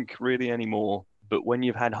don't drink really anymore, but when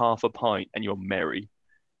you've had half a pint and you're merry,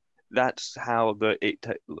 that's how the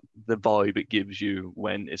vibe it gives you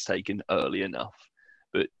when it's taken early enough.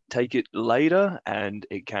 But take it later, and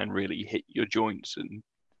it can really hit your joints and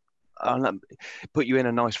put you in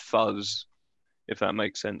a nice fuzz, if that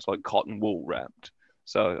makes sense, like cotton wool wrapped.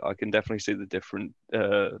 So I can definitely see the different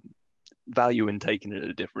value in taking it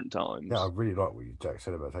at different Yeah, I times. really like what you Jack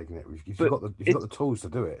said about taking it. If you've But got the it's tools to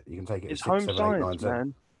do it, you can take it at it's six, home seven, eight, science, nine, 10.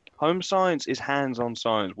 man. Home science is hands-on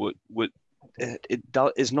science. What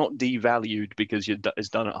is not devalued because it's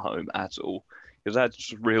done at home at all, because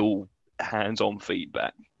that's real hands-on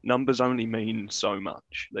feedback. Numbers only mean so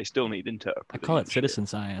much. They still need I call interpreting it and shit. citizen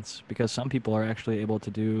science because some people are actually able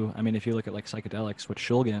to do. I mean, if you look at like psychedelics, what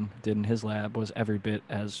Shulgin did in his lab was every bit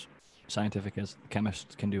as scientific as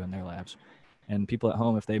chemists can do in their labs. And people at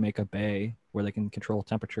home, if they make a bay where they can control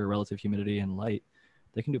temperature, relative humidity, and light,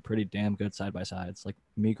 they can do pretty damn good side by sides. Like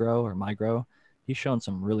Migro or Migro, he's shown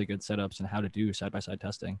some really good setups and how to do side by side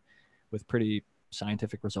testing with pretty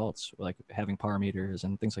scientific results, like having power meters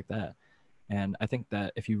and things like that. And I think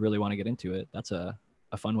that if you really want to get into it, that's a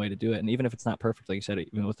fun way to do it. And even if it's not perfect, like you said,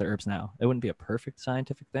 even with the herbs now, it wouldn't be a perfect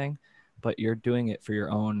scientific thing, but you're doing it for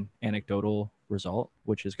your own anecdotal result,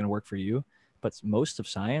 which is going to work for you. But most of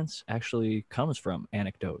science actually comes from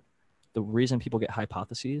anecdote. The reason people get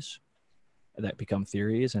hypotheses that become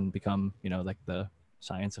theories and become, like the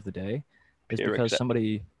science of the day is Peer because accepted.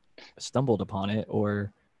 somebody stumbled upon it,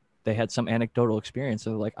 or they had some anecdotal experience.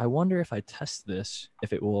 So they're like, I wonder if I test this,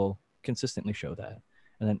 if it will consistently show that.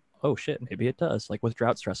 And then, oh shit, maybe it does. Like with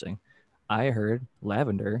drought stressing, I heard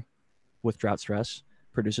lavender with drought stress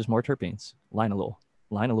produces more terpenes, linalool.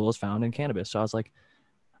 Linalool is found in cannabis. So I was like,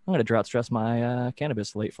 I'm going to drought stress my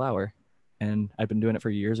cannabis late flower. And I've been doing it for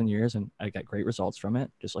years and years, and I got great results from it.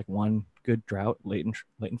 Just like one good drought, late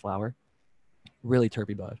in flower, really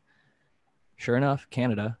terpy bud. Sure enough,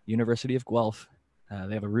 Canada, University of Guelph,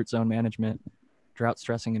 they have a root zone management, drought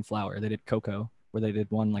stressing in flower. They did cocoa, where they did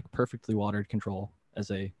one like perfectly watered control as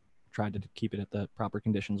they tried to keep it at the proper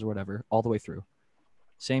conditions or whatever, all the way through.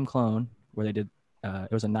 Same clone where they did,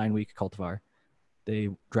 it was a 9-week cultivar. They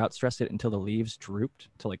drought stressed it until the leaves drooped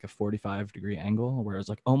to like a 45-degree angle, where it was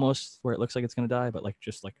like almost where it looks like it's going to die, but like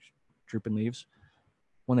just like drooping leaves.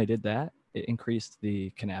 When they did that, it increased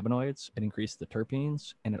the cannabinoids, it increased the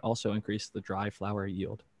terpenes, and it also increased the dry flower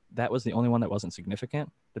yield. That was the only one that wasn't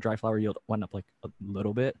significant. The dry flower yield went up like a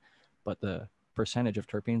little bit, but the percentage of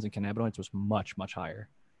terpenes and cannabinoids was much, much higher.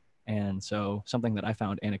 And so something that I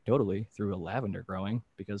found anecdotally through a lavender growing,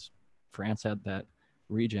 because France had that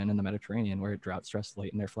region in the Mediterranean where it drought stressed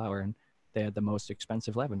late in their flower, and they had the most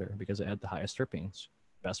expensive lavender because it had the highest terpenes,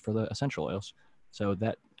 best for the essential oils. So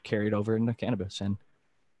that carried over into cannabis. And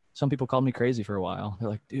some people called me crazy for a while. They're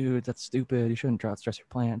like, dude, that's stupid. You shouldn't drought stress your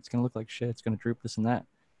plant. It's going to look like shit. It's going to droop, this and that.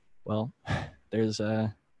 Well, there's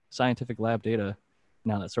scientific lab data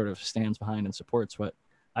now that sort of stands behind and supports what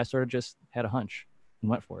I sort of just had a hunch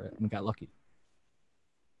and went for it and got lucky.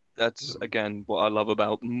 That's again what I love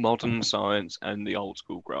about modern science and the old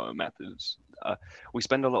school growing methods. We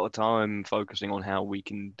spend a lot of time focusing on how we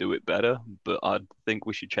can do it better, but I think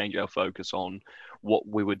we should change our focus on what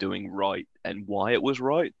we were doing right and why it was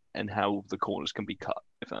right and how the corners can be cut,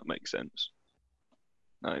 if that makes sense.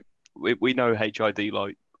 Right. We know HID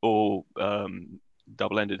light or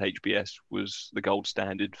double-ended HBS was the gold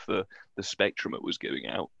standard for the spectrum it was giving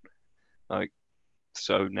out. Like,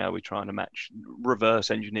 so now we're trying to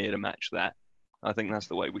reverse engineer to match that. I think that's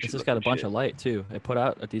the way we should. It's just got a bunch of light too. It put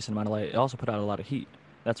out a decent amount of light. It also put out a lot of heat.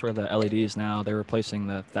 That's where the LEDs now, they're replacing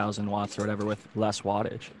the 1,000 watts or whatever with less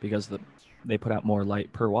wattage because they put out more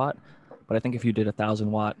light per watt. But I think if you did a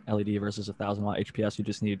 1,000-watt LED versus a 1,000-watt HPS, you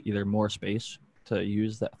just need either more space to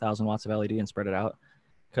use that 1,000 watts of LED and spread it out,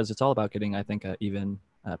 because it's all about getting, I think, an even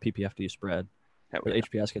PPFD spread. Where the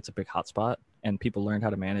HPS gets a big hotspot, and people learned how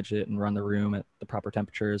to manage it and run the room at the proper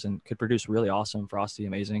temperatures and could produce really awesome, frosty,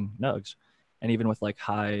 amazing nugs. And even with like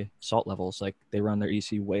high salt levels, like they run their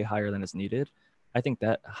EC way higher than is needed. I think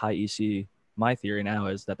that high EC, my theory now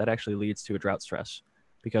is that actually leads to a drought stress,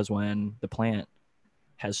 because when the plant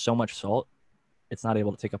has so much salt, it's not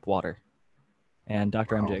able to take up water. And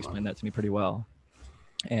Dr. MJ explained that to me pretty well.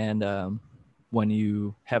 And when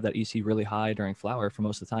you have that EC really high during flower for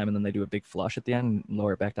most of the time, and then they do a big flush at the end and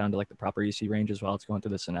lower it back down to like the proper EC ranges while it's going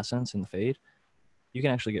through the senescence and the fade, you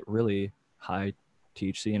can actually get really high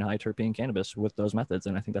THC and high terpene cannabis with those methods.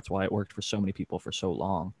 And I think that's why it worked for so many people for so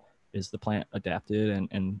long, is the plant adapted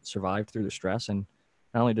and survived through the stress. And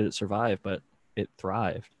not only did it survive, but it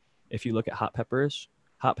thrived. If you look at hot peppers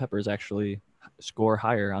actually score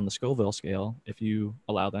higher on the Scoville scale if you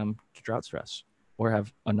allow them to drought stress or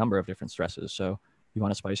have a number of different stresses. So you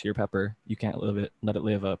want to spice your pepper, you can't let it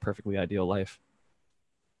live a perfectly ideal life.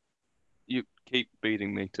 You keep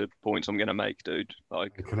beating me to points I'm gonna make, dude.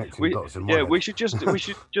 Like, we should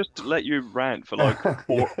just let you rant for like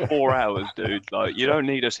 4 hours, dude. Like, you don't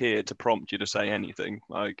need us here to prompt you to say anything.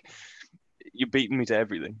 Like, you're beating me to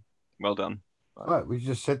everything. Well done. Right, we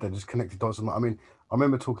just said that, just connected dots. I mean, I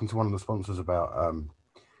remember talking to one of the sponsors about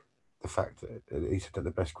the fact that he said that the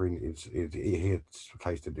best green he had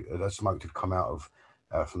tasted that smoke had come out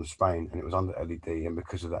of from Spain, and it was under LED, and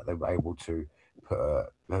because of that they were able to put a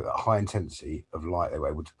high intensity of light. They were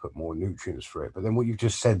able to put more nutrients for it. But then what you've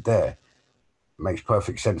just said there makes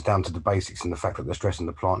perfect sense down to the basics and the fact that they're stressing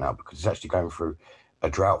the plant out because it's actually going through a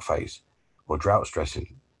drought phase or drought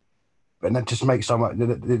stressing. And that just makes so much.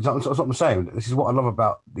 That's what I'm saying. This is what I love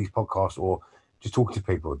about these podcasts or just talking to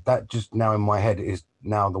people. That just now in my head is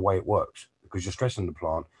now the way it works because you're stressing the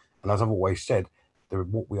plant. And as I've always said,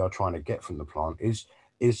 what we are trying to get from the plant is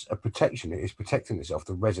a protection. It is protecting itself.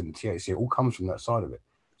 The resin, the THC, it all comes from that side of it.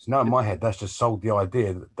 So now in my head, that's just sold the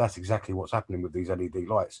idea that that's exactly what's happening with these LED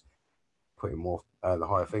lights, putting more the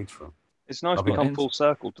higher feeds from. It's nice we come full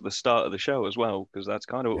circle to the start of the show as well, because that's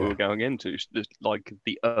kind of what we were going into, just like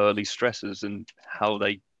the early stresses and how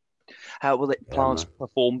will plants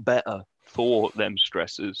perform better for them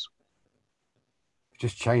stresses.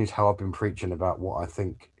 Just changed how I've been preaching about what I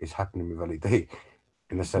think is happening with LED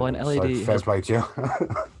in the sense. Well, LED so fair play to you.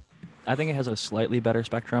 I think it has a slightly better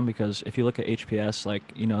spectrum because if you look at HPS, like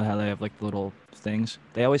you know how they have like the little things,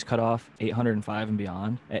 they always cut off 805 and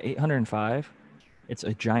beyond. At 805, it's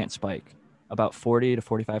a giant spike. About 40 to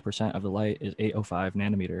 45% of the light is 805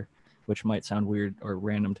 nanometer, which might sound weird or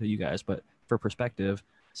random to you guys, but for perspective,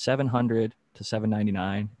 700 to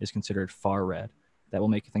 799 is considered far red. That will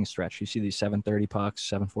make things stretch. You see these 730 pucks,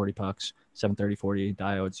 740 pucks, 730/40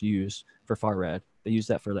 diodes used for far red. They use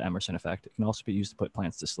that for the Emerson effect. It can also be used to put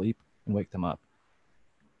plants to sleep and wake them up.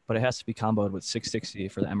 But it has to be comboed with 660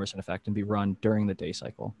 for the Emerson effect and be run during the day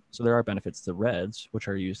cycle. So there are benefits to reds, which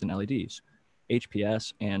are used in LEDs.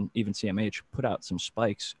 HPS and even CMH put out some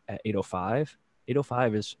spikes at 805.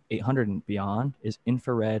 805 is 800 and beyond is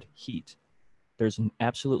infrared heat. There's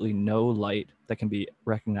absolutely no light that can be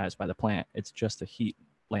recognized by the plant. It's just a heat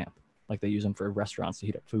lamp, like they use them for restaurants to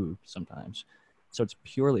heat up food sometimes. So it's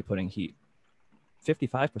purely putting heat.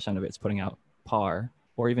 55% of it's putting out PAR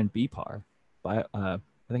or even BPAR. I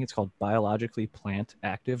think it's called biologically plant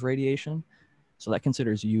active radiation. So that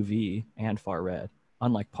considers UV and far red,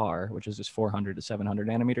 unlike PAR, which is just 400 to 700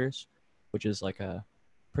 nanometers, which is like a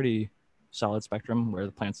pretty solid spectrum where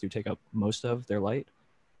the plants do take up most of their light.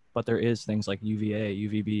 But there is things like UVA,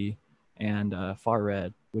 UVB, and far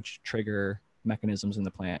red, which trigger mechanisms in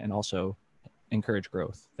the plant and also encourage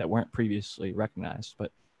growth that weren't previously recognized.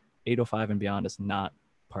 But 805 and beyond is not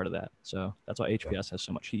part of that. So that's why HPS has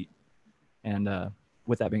so much heat. And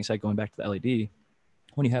with that being said, going back to the LED,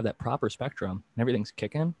 when you have that proper spectrum and everything's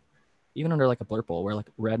kicking, even under like a blurple where like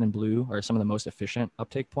red and blue are some of the most efficient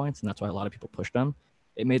uptake points, and that's why a lot of people pushed them,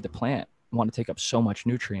 it made the plant want to take up so much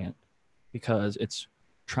nutrient because it's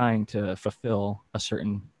trying to fulfill a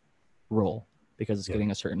certain role because it's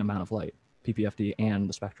getting a certain amount of light, PPFD and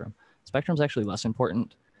the spectrum. Spectrum's actually less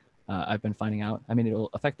important. I've been finding out. I mean, it'll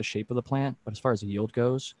affect the shape of the plant, but as far as yield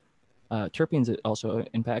goes, terpenes it also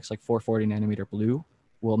impacts. Like 440 nanometer blue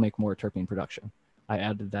will make more terpene production. I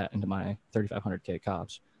added that into my 3500K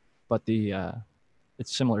cobs, but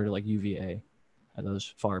it's similar to like UVA,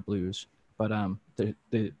 those far blues. But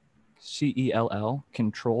the CELL,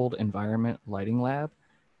 Controlled Environment Lighting Lab,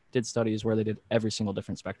 did studies where they did every single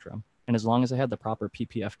different spectrum. And as long as they had the proper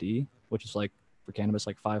PPFD, which is like for cannabis,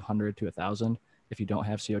 like 500 to 1,000 if you don't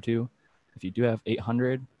have CO2. If you do have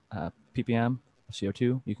 800 ppm of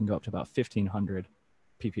CO2, you can go up to about 1,500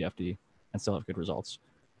 ppfd and still have good results.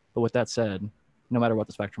 But with that said, no matter what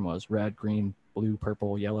the spectrum was, red, green, blue,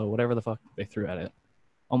 purple, yellow, whatever the fuck they threw at it,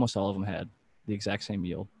 almost all of them had the exact same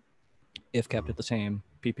yield. If kept at the same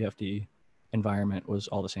PPFD, environment was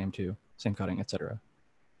all the same too, same cutting, etc.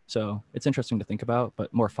 So it's interesting to think about,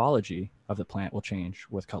 but morphology of the plant will change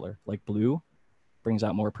with color. Like blue brings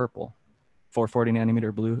out more purple. 440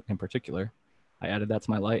 nanometer blue in particular, I added that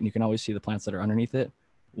to my light, and you can always see the plants that are underneath it.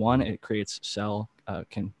 One, it creates cell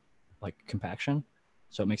compaction,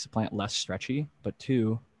 so it makes the plant less stretchy. But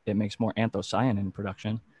two, it makes more anthocyanin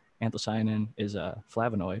production. Anthocyanin is a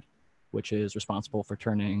flavonoid, which is responsible for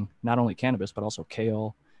turning not only cannabis, but also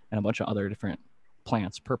kale and a bunch of other different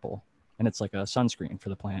plants purple. And it's like a sunscreen for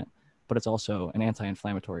the plant, but it's also an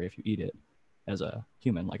anti-inflammatory if you eat it as a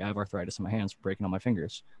human. Like I have arthritis in my hands from breaking all my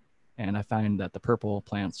fingers. And I find that the purple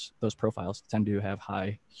plants, those profiles tend to have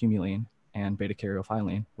high humulene and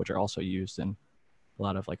beta-caryophyllene, which are also used in a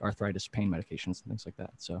lot of like arthritis pain medications and things like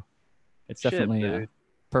that. So it's definitely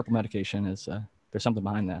purple medication is there's something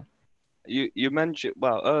behind that. You mentioned,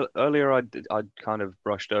 well, earlier I kind of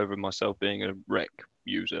brushed over myself being a rec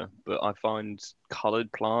user, but I find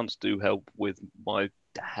colored plants do help with my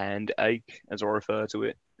hand ache, as I refer to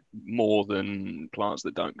it, more than plants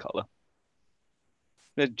that don't color.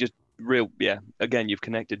 They're just real, yeah. Again, you've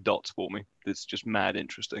connected dots for me. It's just mad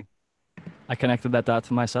interesting. I connected that dot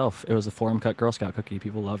to myself. It was a forum cut Girl Scout cookie.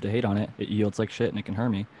 People love to hate on it. It yields like shit and it can hurt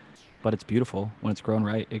me, but it's beautiful. When it's grown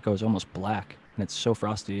right, it goes almost black and it's so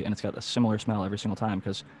frosty and it's got a similar smell every single time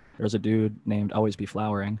because there was a dude named Always Be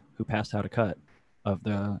Flowering who passed out a cut of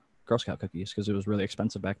the Girl Scout cookies because it was really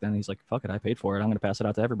expensive back then. He's like, fuck it, I paid for it. I'm going to pass it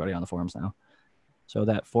out to everybody on the forums now. So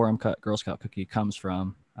that forum cut Girl Scout cookie comes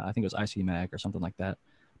from, I think it was IC Mag or something like that,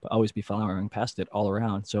 but Always Be Flowering passed it all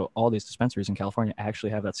around. So all these dispensaries in California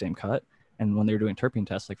actually have that same cut. And when they were doing terpene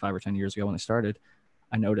tests like 5 or 10 years ago when they started,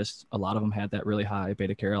 I noticed a lot of them had that really high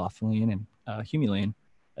beta-caryophyllene and humulene,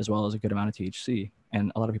 as well as a good amount of THC.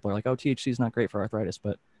 And a lot of people are like, oh, THC is not great for arthritis.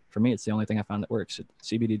 But for me, it's the only thing I found that works.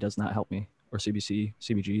 CBD does not help me, or CBC,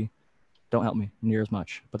 CBG don't help me near as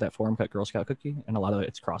much. But that forum cut Girl Scout cookie and a lot of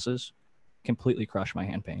its crosses completely crush my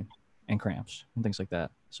hand pain and cramps and things like that.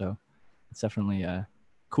 So it's definitely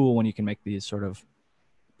cool when you can make these sort of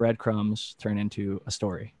breadcrumbs turn into a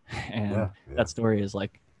story. And that story is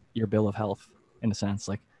like your bill of health in a sense.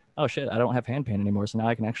 Like oh shit, I don't have hand pain anymore, so now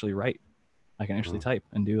I can actually write. I can actually type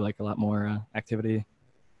and do like a lot more activity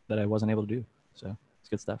that I wasn't able to do. So it's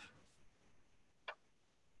good stuff.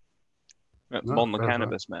 That's No, on the fair play.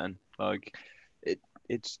 cannabis, man. Like,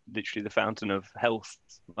 it's literally the fountain of health.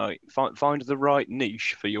 Like, find the right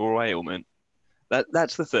niche for your ailment.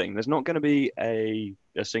 That's the thing. There's not going to be a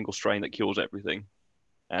single strain that cures everything.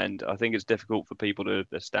 And I think it's difficult for people to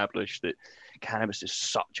establish that cannabis is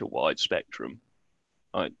such a wide spectrum.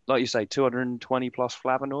 Like you say, 220 plus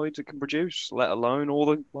flavonoids it can produce, let alone all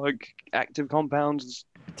the like active compounds.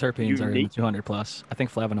 Terpenes are in the Unique. 200 plus. I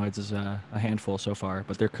think flavonoids is a handful so far,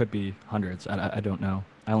 but there could be hundreds. I don't know.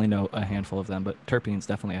 I only know a handful of them, but terpenes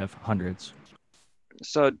definitely have hundreds.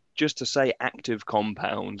 So just to say active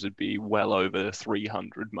compounds would be well over the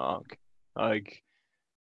 300 mark. Like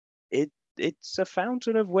it's a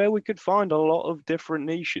fountain of where we could find a lot of different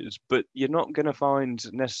niches, but you're not going to find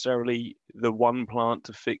necessarily the one plant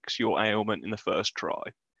to fix your ailment in the first try.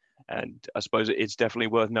 And I suppose it's definitely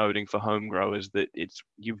worth noting for home growers that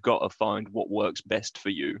you've got to find what works best for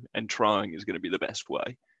you, and trying is going to be the best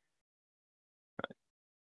way.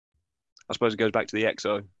 I suppose it goes back to the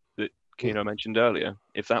EXO that Yeah. Kino mentioned earlier.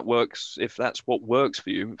 If that works, if that's what works for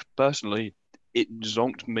you, personally, it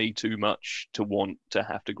zonked me too much to want to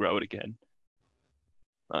have to grow it again.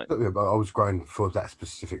 Like, But I was growing for that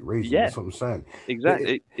specific reason. yeah, That's what I'm saying. But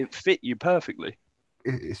exactly. It fit you perfectly.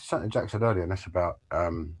 it's something Jack said earlier, and that's about I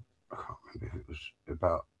can't remember if it was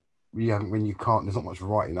about when you can't. There's not much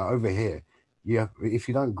writing over here. If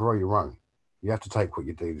you don't grow your own, you have to take what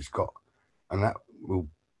your dealer's got, and that will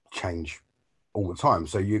change all the time.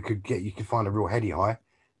 So you could find a real heady high,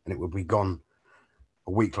 and it will be gone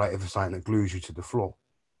a week later for something that glues you to the floor.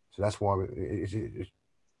 So that's why it's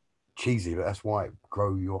cheesy, but that's why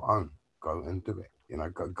grow your own. Go and do it.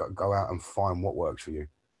 Go out and find what works for you.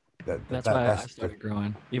 That's why I That's started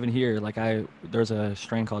growing. Even here, like there's a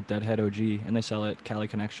strain called Deadhead OG, and they sell it. Cali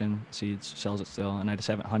Connection Seeds sells it still, and I just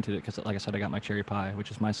haven't hunted it because, like I said, I got my cherry pie,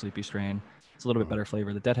 which is my sleepy strain. It's a little bit better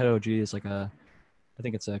flavor. The Deadhead OG is like I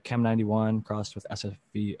think it's a Chem 91 crossed with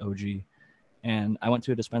SFV OG. And I went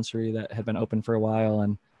to a dispensary that had been open for a while,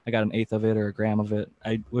 and I got an eighth of it or a gram of it.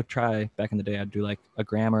 I would try back in the day. I'd do like a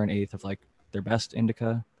gram or an eighth of like their best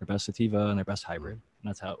indica, their best sativa, and their best hybrid, and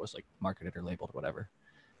that's how it was like marketed or labeled, whatever.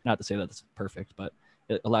 Not to say that it's perfect, but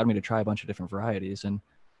it allowed me to try a bunch of different varieties. And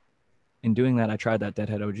in doing that, I tried that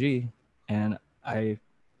Deadhead OG, and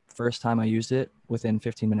first time I used it, within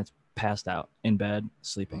 15 minutes, passed out in bed,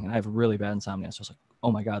 sleeping. And I have really bad insomnia. So I was like,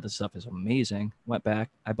 oh my God, this stuff is amazing. Went back,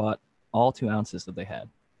 I bought all 2 ounces that they had,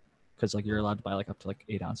 because like you're allowed to buy like up to like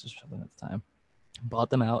 8 ounces or something at the time. Bought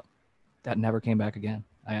them out. That never came back again.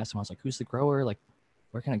 I asked them, I was like, who's the grower? Like,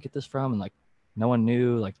 where can I get this from? And like, no one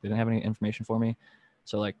knew, like they didn't have any information for me.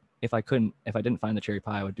 So like, if I didn't find the cherry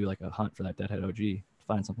pie, I would do like a hunt for that Deadhead OG to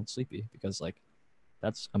find something sleepy, because like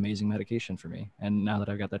that's amazing medication for me. And now that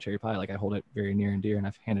I've got that cherry pie, like I hold it very near and dear, and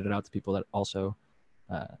I've handed it out to people that also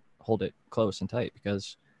hold it close and tight,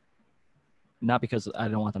 because not because I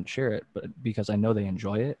don't want them to share it, but because I know they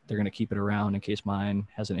enjoy it. They're going to keep it around in case mine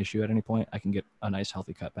has an issue at any point. I can get a nice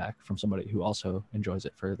healthy cut back from somebody who also enjoys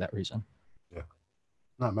it for that reason. Yeah,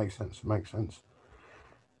 that makes sense. It makes sense.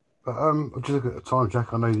 But just look at the time,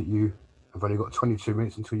 Jack. I know that you have only got 22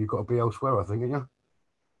 minutes until you've got to be elsewhere, I think, ain't you?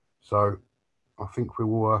 So I think we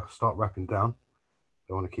will start wrapping down.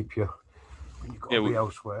 Don't want to keep you when you've got to be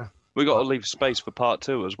elsewhere. We got to leave space for part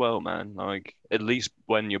 2 as well, man. Like, at least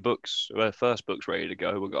when your first book's ready to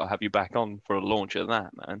go, we've got to have you back on for a launch of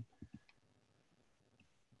that, man.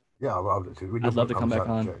 Yeah, I'd love to come back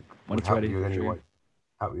on when it's ready. Anyway,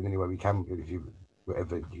 help you any way we can. If you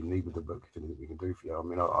whatever you need with the book, if anything we can do for you. I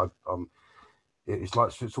mean, it's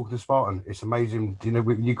like talking to Spartan. It's amazing. You know,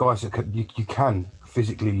 with you guys, you can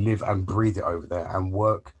physically live and breathe it over there and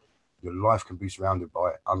work. Your life can be surrounded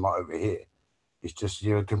by it, unlike over here. It's just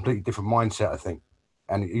a completely different mindset, I think,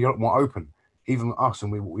 and you're a lot more open. Even us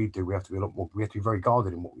and what we do, we have to be a lot more. We have to be very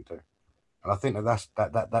guarded in what we do, and I think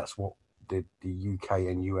that's what the UK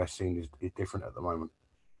and US scene is different at the moment.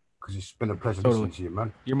 Because it's been a pleasure listening to you,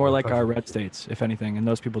 man. You're more like our red states, if anything, and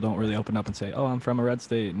those people don't really open up and say, "Oh, I'm from a red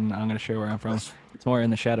state, and I'm going to share where I'm from." It's more in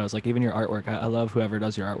the shadows. Like even your artwork, I love whoever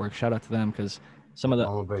does your artwork. Shout out to them, because some of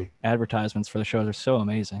the advertisements for the shows are so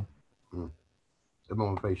amazing. The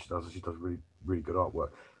Mama B, she does really, really good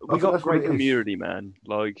artwork. We got a great community, man.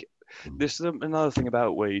 Like this is another thing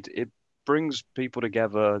about weed. It brings people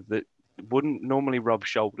together that wouldn't normally rub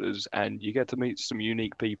shoulders, and you get to meet some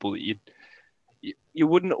unique people that you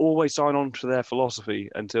wouldn't always sign on to their philosophy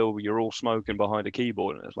until you're all smoking behind a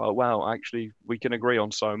keyboard, and it's like, wow, actually we can agree on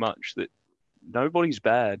so much that nobody's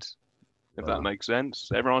bad. if that makes sense.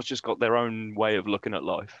 Everyone's just got their own way of looking at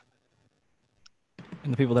life.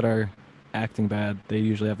 And the people that are acting bad, they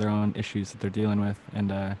usually have their own issues that they're dealing with,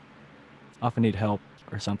 and often need help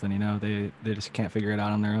or something. You know, they just can't figure it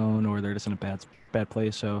out on their own, or they're just in a bad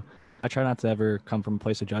place. So I try not to ever come from a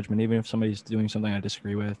place of judgment, even if somebody's doing something I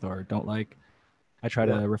disagree with or don't like. I try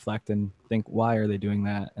to reflect and think, why are they doing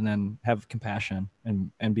that? And then have compassion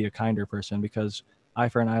and be a kinder person, because eye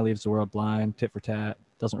for an eye leaves the world blind, tit for tat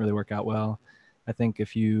doesn't really work out well. I think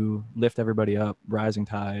if you lift everybody up, rising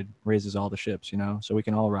tide raises all the ships, you know, so we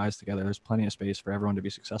can all rise together. There's plenty of space for everyone to be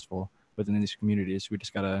successful within these communities. We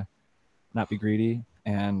just got to not be greedy.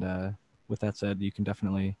 And with that said, you can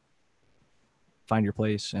definitely find your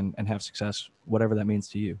place and have success, whatever that means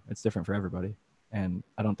to you. It's different for everybody. And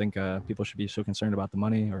I don't think people should be so concerned about the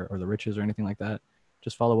money or the riches or anything like that.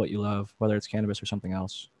 Just follow what you love, whether it's cannabis or something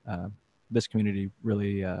else. This community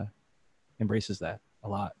really embraces that a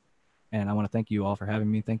lot. And I want to thank you all for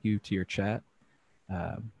having me. Thank you to your chat,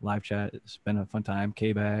 live chat. It's been a fun time.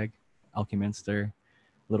 K-Bag, Alchemynster,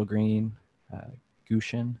 Little Green,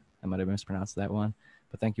 Gushin. I might have mispronounced that one.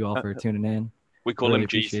 But thank you all for tuning in. We call Really him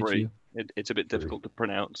G3. It's a bit difficult to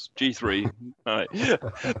pronounce. G3. All right.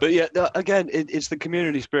 But yeah, again, it's the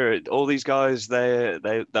community spirit. All these guys,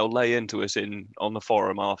 they'll lay into us on the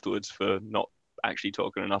forum afterwards for not actually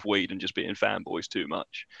talking enough weed and just being fanboys too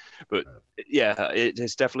much. But yeah, it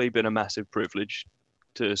has definitely been a massive privilege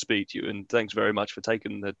to speak to you. And thanks very much for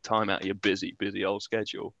taking the time out of your busy old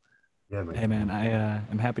schedule. Yeah, man. Hey man, I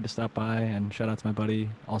am happy to stop by, and shout out to my buddy,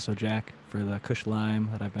 also Jack, for the Kush Lime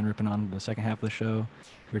that I've been ripping on the second half of the show.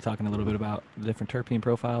 We were talking a little bit about the different terpene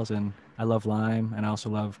profiles, and I love lime, and I also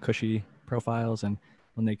love cushy profiles. And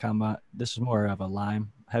when they come out, this is more of a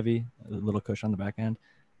lime heavy, a little kush on the back end,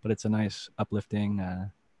 but it's a nice uplifting,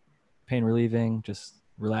 pain relieving, just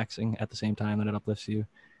relaxing at the same time that it uplifts you.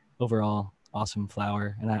 Overall, awesome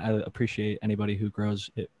flower, and I appreciate anybody who grows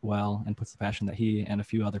it well and puts the passion that he and a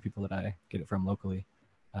few other people that I get it from locally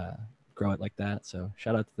grow it like that. So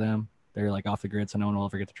shout out to them. They're like off the grid, so no one will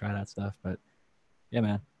ever get to try that stuff. But yeah,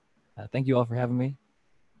 man, thank you all for having me.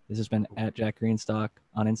 This has been at Jack Greenstock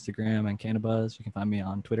on Instagram and Cannabuzz. You can find me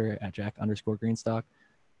on Twitter at Jack_Greenstock.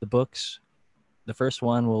 The books, the first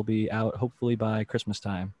one will be out hopefully by Christmas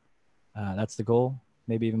time. That's the goal.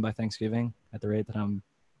 Maybe even by Thanksgiving at the rate that I'm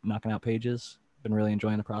knocking out pages. Been really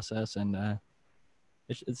enjoying the process, and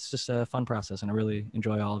it's just a fun process, and I really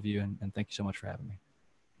enjoy all of you, and thank you so much for having me.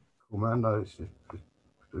 Cool, man. No,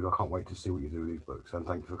 I can't wait to see what you do with these books, and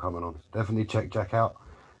thank you for coming on. Definitely check Jack out,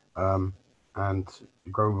 and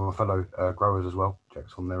grow with my fellow growers as well.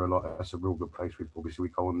 Jack's on there a lot. That's a real good place. We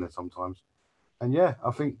go on there sometimes, and yeah, I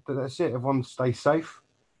think that's it. Everyone stay safe.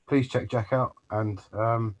 Please check Jack out, and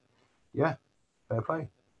yeah, fair play.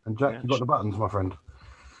 And Jack, you got the buttons, my friend.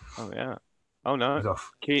 Oh yeah. Oh no.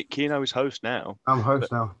 Keno is host now. I'm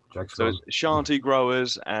host now. Jack's so it's Shanty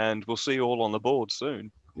Growers, and we'll see you all on the board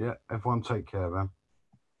soon. Yeah, everyone take care, man.